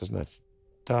everything, that, doesn't it?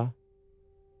 Duh.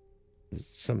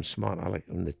 Some smart aleck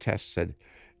in the test said,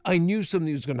 I knew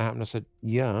something was going to happen. I said,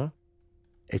 yeah.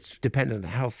 It's dependent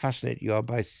on how fascinated you are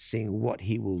by seeing what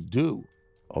he will do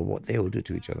or what they will do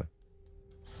to each other.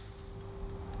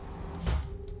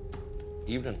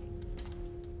 Evening.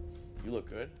 You look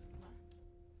good.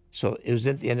 So it was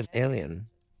at the end of Alien.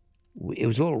 It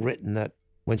was all written that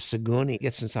when Sigourney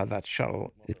gets inside that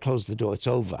shuttle, it closed the door, it's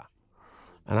over.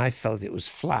 And I felt it was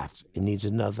flat. It needs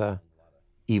another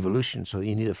evolution, so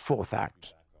you need a fourth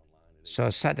act. So I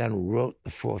sat down and wrote the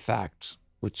fourth act,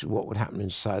 which is what would happen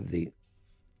inside the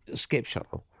escape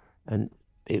shuttle. And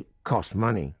it cost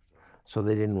money, so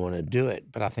they didn't want to do it.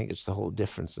 But I think it's the whole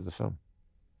difference of the film.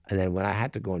 And then when I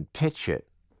had to go and pitch it,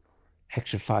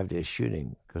 extra 5 days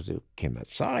shooting, because it came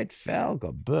outside, fell,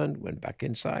 got burned, went back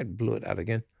inside, blew it out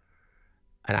again.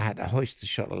 And I had to hoist the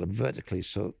shuttle up vertically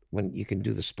so when you can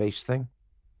do the space thing.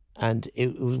 And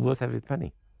it was worth every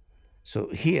penny. So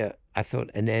here, I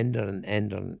thought an end on an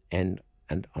end on an end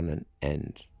and on an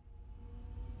end.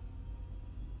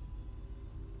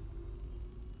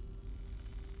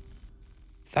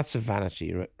 That's a vanity,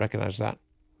 you recognize that?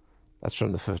 That's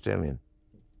from the first Alien.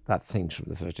 That thing's from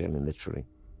the first Alien, literally.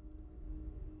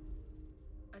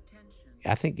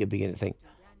 I think you're beginning to think,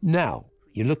 now,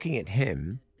 you're looking at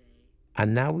him,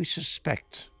 and now we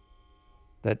suspect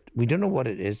that we don't know what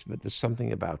it is, but there's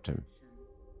something about him.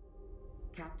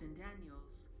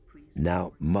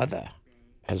 Now, Mother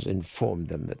has informed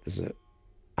them that there's an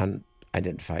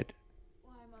unidentified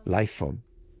life form.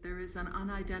 There is an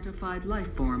unidentified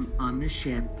life form on the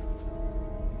ship.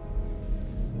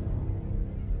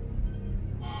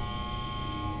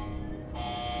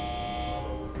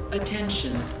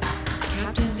 Attention.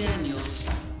 Captain Daniels,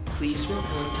 please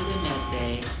report to the med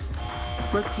bay.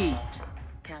 Repeat.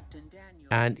 Captain Daniels.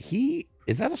 And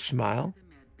is that a smile?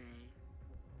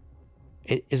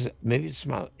 Maybe it's a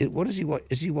smile. What is he?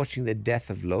 Is he watching the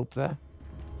death of Lope there?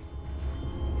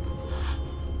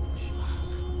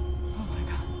 Oh my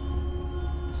God.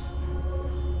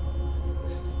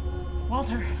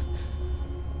 Walter.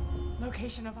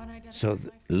 Location of unidentified. So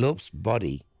Lope's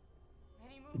body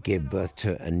gave birth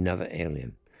to another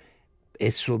alien.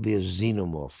 This will be a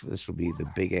xenomorph. This will be the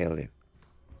big alien.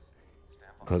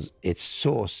 Because its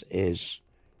source is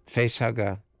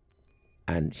facehugger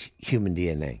and human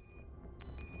DNA.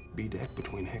 B-deck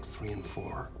between Hex 3 and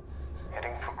 4.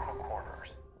 Heading for crew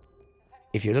quarters.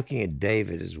 If you're looking at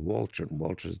David as Walter and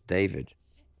Walter as David,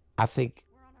 I think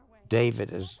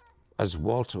David as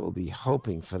Walter will be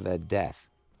hoping for their death.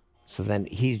 So then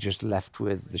he's just left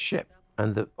with the ship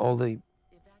and all the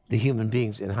human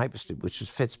beings in hypersleep, which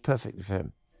fits perfectly for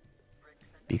him.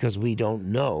 Because we don't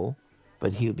know,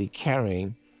 but he'll be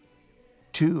carrying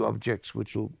two objects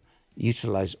which will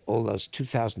utilize all those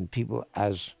 2,000 people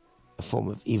as a form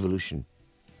of evolution.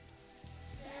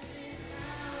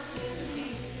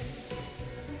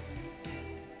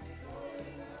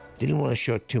 Didn't want to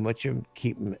show too much of him,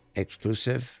 keep him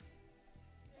exclusive.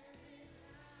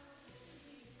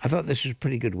 I thought this was a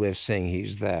pretty good way of saying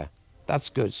he's there. That's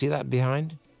good. See that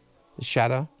behind? The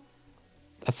shadow?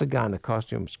 That's the guy in the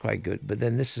costume. It's quite good. But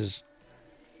then that's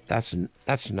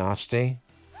nasty.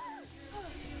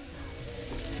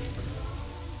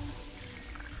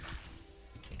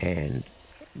 And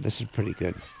this is pretty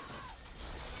good.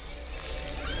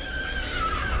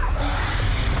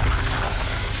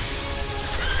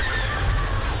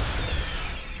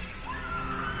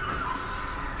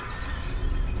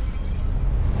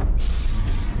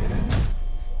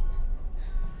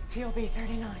 Seal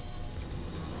B39.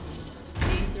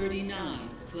 B39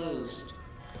 closed.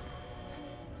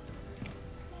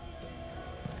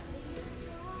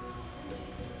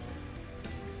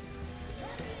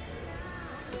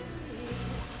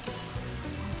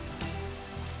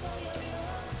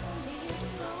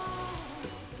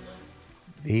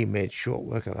 He made short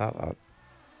work of that lot.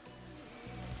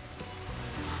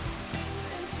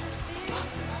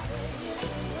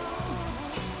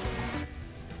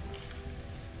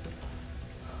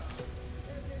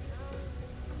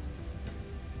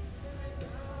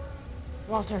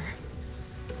 Walter.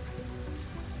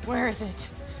 Where is it?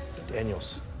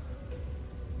 Daniels.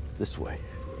 This way.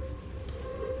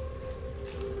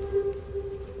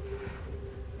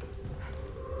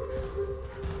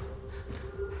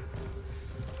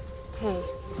 Tay,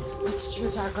 let's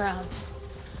choose our ground.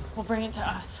 We'll bring it to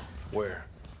us. Where?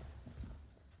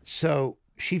 So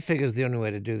she figures the only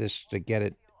way to do this is to get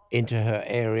it into her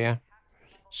area.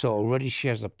 So already she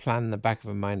has a plan in the back of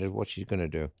her mind of what she's going to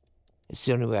do. It's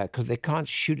the only way, because they can't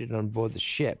shoot it on board the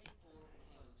ship.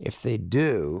 If they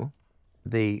do,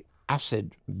 the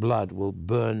acid blood will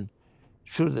burn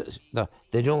through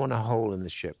they don't want a hole in the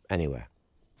ship anywhere.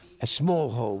 A small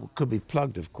hole could be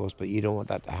plugged, of course, but you don't want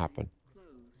that to happen.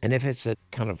 And if it's a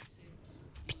kind of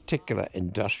particular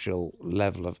industrial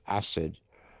level of acid,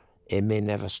 it may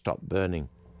never stop burning.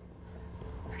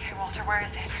 Okay, Walter, where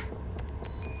is it?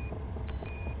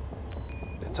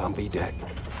 It's on B deck,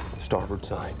 starboard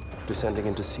side, descending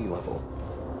into sea level.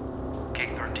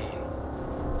 K-13.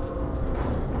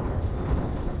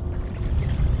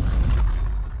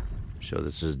 So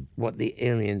this is what the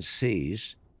alien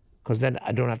sees, because then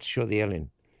I don't have to show the alien.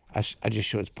 I just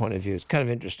show its point of view. It's kind of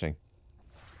interesting.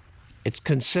 It's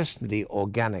consistently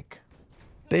organic.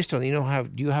 Based on,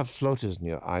 do you have floaters in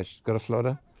your eyes? Got a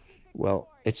floater? Well,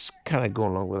 it's kind of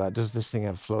going along with that. Does this thing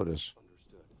have floaters?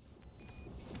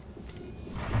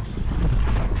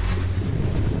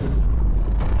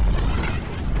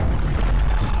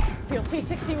 Seal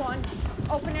C-61.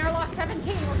 Open airlock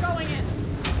 17. We're going in.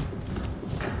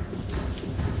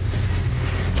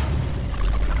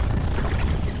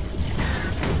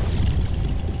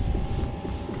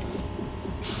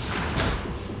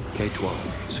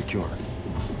 K-12, secured.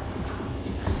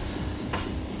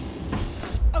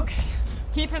 Okay.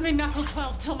 Keep him in knuckle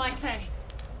 12 till my say.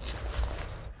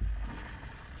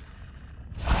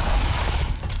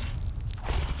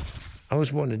 I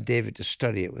always wanted David to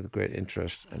study it with great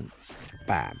interest, and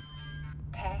bam.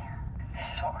 Tay, this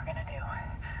is what we're gonna do.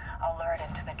 I'll lure it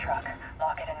into the truck,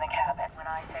 lock it in the cabin. When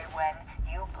I say when,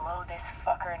 you blow this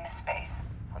fucker into space.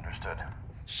 Understood.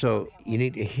 So you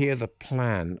need to hear the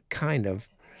plan, kind of.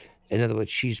 In other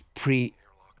words, she's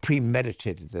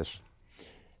premeditated this.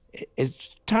 It's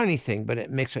a tiny thing, but it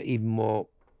makes it even more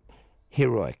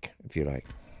heroic, if you like.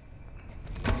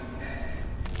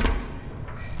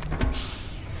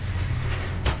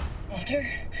 Walter,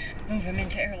 move him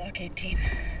into airlock 18.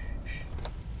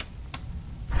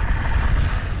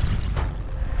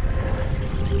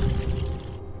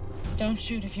 Don't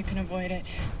shoot if you can avoid it.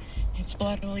 Its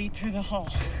blood will eat through the hull.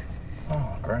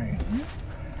 Oh, great.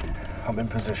 I'm in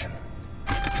position.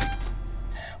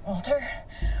 Walter,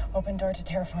 open door to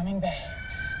terraforming bay.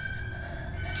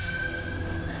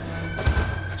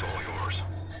 It's all yours.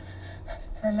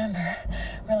 Remember,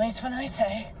 release when I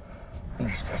say.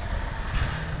 Understood.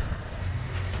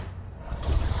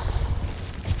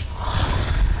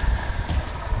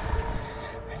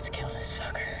 Let's kill this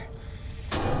fucker.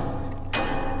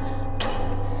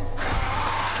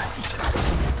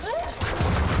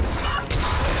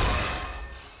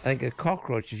 I think a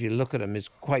cockroach, if you look at them, is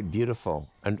quite beautiful.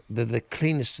 And they're the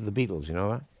cleanest of the beetles, you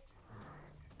know that?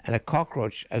 And a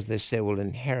cockroach, as they say, will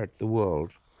inherit the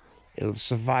world. It'll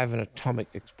survive an atomic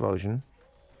explosion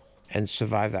and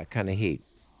survive that kind of heat.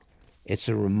 It's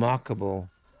a remarkable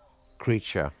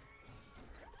creature.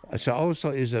 So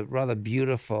also is a rather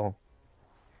beautiful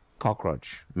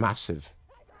cockroach, massive,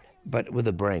 but with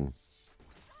a brain,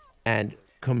 and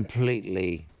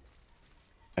completely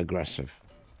aggressive.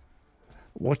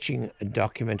 Watching a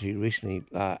documentary recently,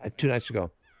 2 nights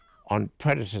ago, on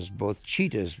predators, both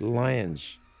cheetahs,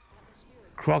 lions,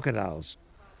 crocodiles,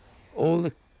 all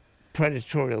the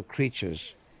predatorial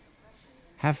creatures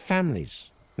have families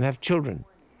and have children,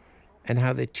 and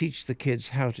how they teach the kids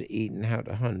how to eat and how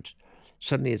to hunt.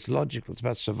 Suddenly it's logical. It's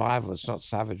about survival. It's not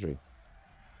savagery.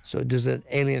 So does an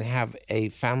alien have a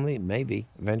family? Maybe,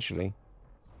 eventually.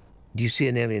 Do you see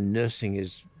an alien nursing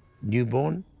his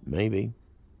newborn? Maybe.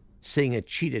 Seeing a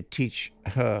cheetah teach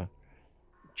her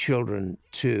children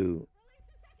to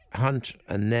hunt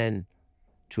and then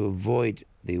to avoid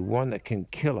the one that can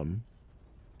kill them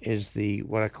is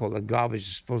what I call the garbage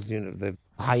disposal unit of the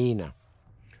hyena.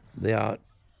 They are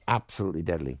absolutely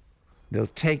deadly. They'll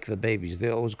take the babies. They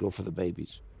always go for the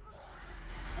babies.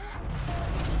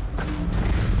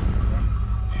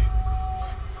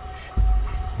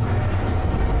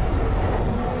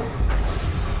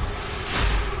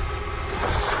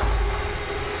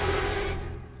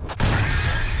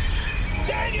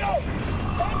 Daniels!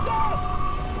 Heads up!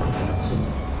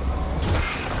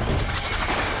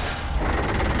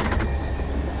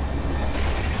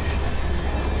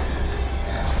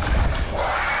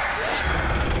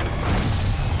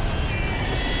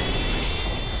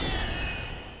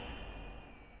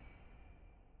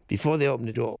 before they open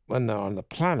the door, when they're on the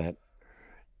planet,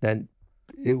 then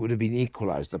it would have been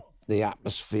equalized. The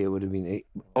atmosphere would have been,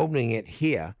 opening it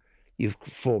here, you've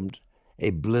formed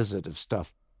a blizzard of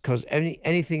stuff. Because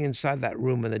anything inside that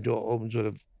room when the door opens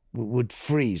would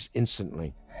freeze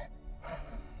instantly.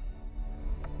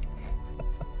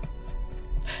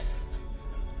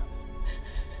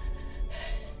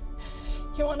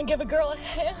 You want to give a girl a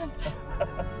hand?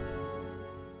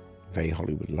 Very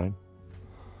Hollywood line.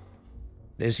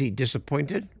 Is he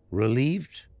disappointed,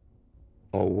 relieved,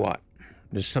 or what?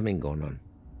 There's something going on.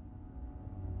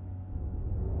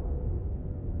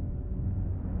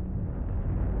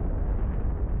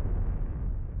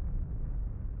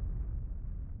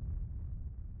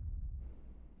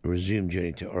 Resume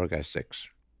journey to Orga 6.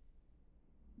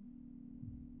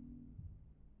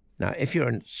 Now, if you're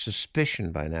in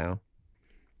suspicion by now,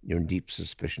 you're in deep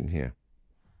suspicion here.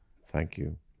 Thank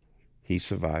you. He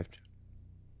survived.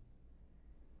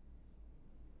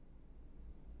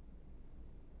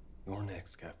 You're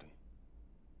next, Captain.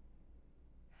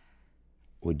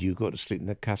 Would you go to sleep in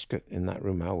the casket in that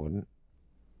room? I wouldn't.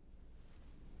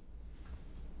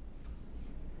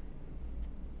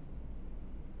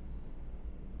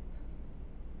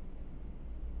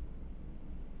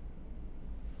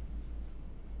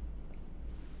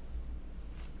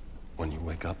 When you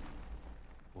wake up,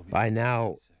 by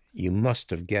now, you must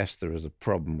have guessed there was a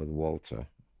problem with Walter,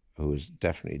 who was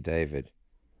definitely David.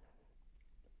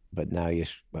 But now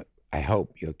I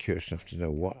hope you're curious enough to know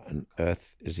what on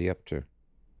earth is he up to.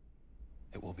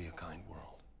 it will be a kind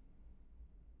world.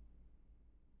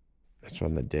 That's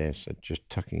on the day, so just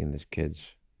tucking in the kids.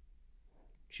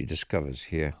 She discovers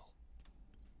here.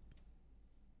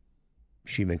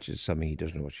 She mentions something he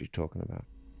doesn't know what she's talking about.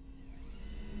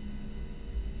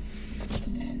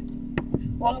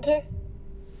 Walter?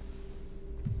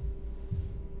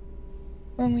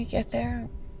 When we get there,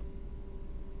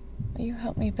 will you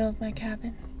help me build my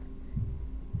cabin?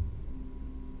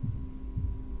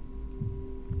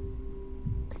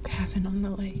 The cabin on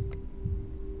the lake.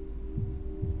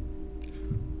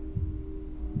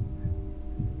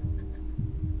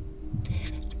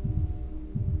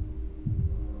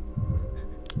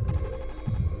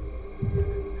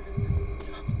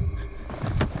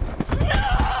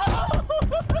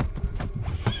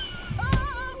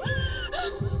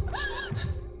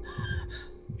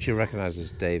 She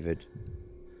recognizes David.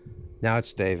 Now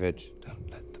it's David. Don't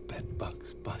let the bed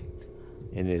bugs bite.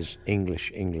 In his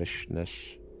Englishness.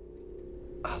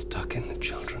 I'll tuck in the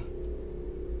children.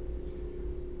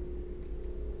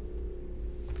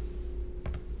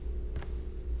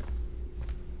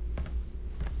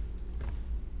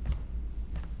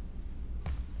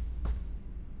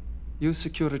 Use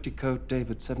security code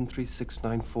David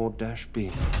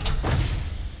 73694-B.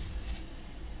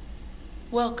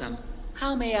 Welcome.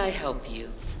 How may I help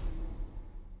you?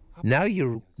 Now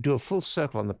you do a full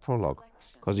circle on the prologue,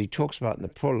 because he talks about in the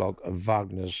prologue of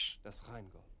Wagner's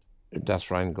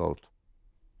Das Rheingold.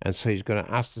 And so he's going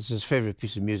to ask, this is his favorite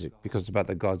piece of music, because it's about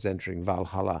the gods entering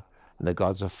Valhalla, and the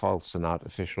gods are false and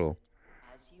artificial.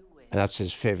 And that's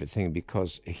his favorite thing,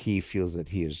 because he feels that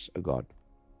he is a god.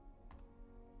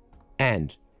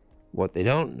 And what they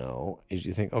don't know is,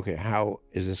 you think, okay, how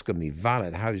is this going to be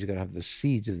valid? How is he going to have the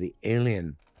seeds of the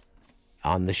alien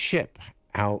on the ship?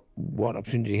 What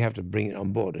opportunity do you have to bring it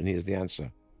on board? And here's the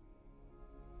answer.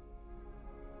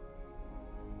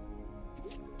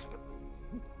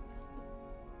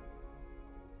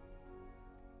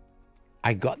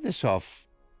 I got this off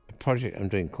a project I'm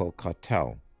doing called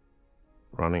Cartel,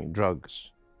 running drugs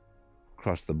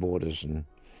across the borders and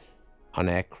on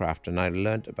aircraft, and I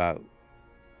learned about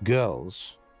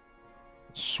girls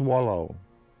swallow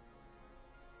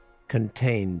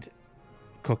contained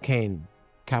cocaine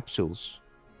capsules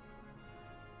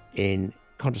in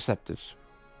contraceptives,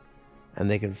 and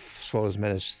they can swallow as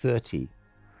many as 30. And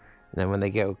then when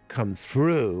they come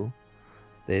through,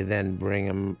 they then bring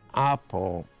them up,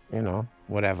 or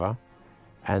whatever,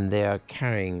 and they are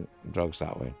carrying drugs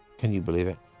that way. Can you believe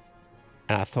it?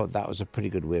 And I thought that was a pretty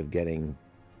good way of getting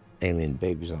alien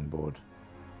babies on board.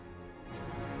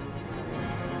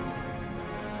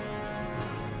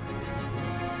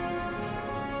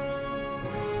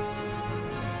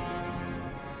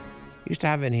 Used to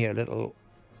have in here a little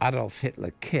Adolf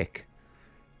Hitler kick,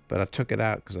 but I took it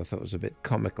out because I thought it was a bit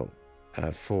comical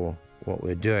for what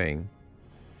we're doing.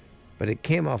 But it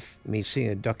came off me seeing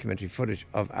a documentary footage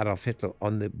of Adolf Hitler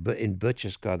in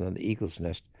Berchtesgaden on the Eagle's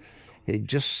Nest. He was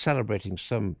just celebrating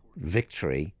some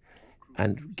victory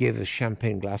and gave a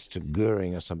champagne glass to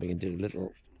Goering or something and did a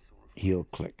little heel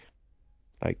click.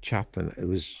 Like Chaplin, it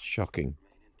was shocking.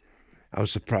 I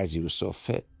was surprised he was so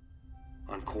fit.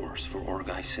 On course for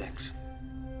Orgai 6.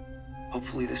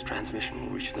 Hopefully this transmission will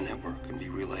reach the network and be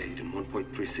relayed in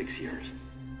 1.36 years.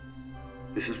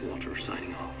 This is Walter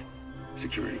signing off.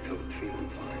 Security code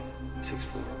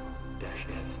 31564-F.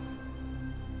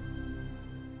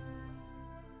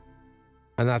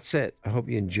 And that's it. I hope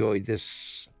you enjoyed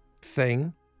this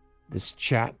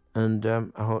chat, and I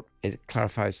hope it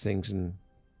clarifies things, and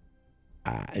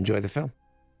enjoy the film.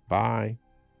 Bye.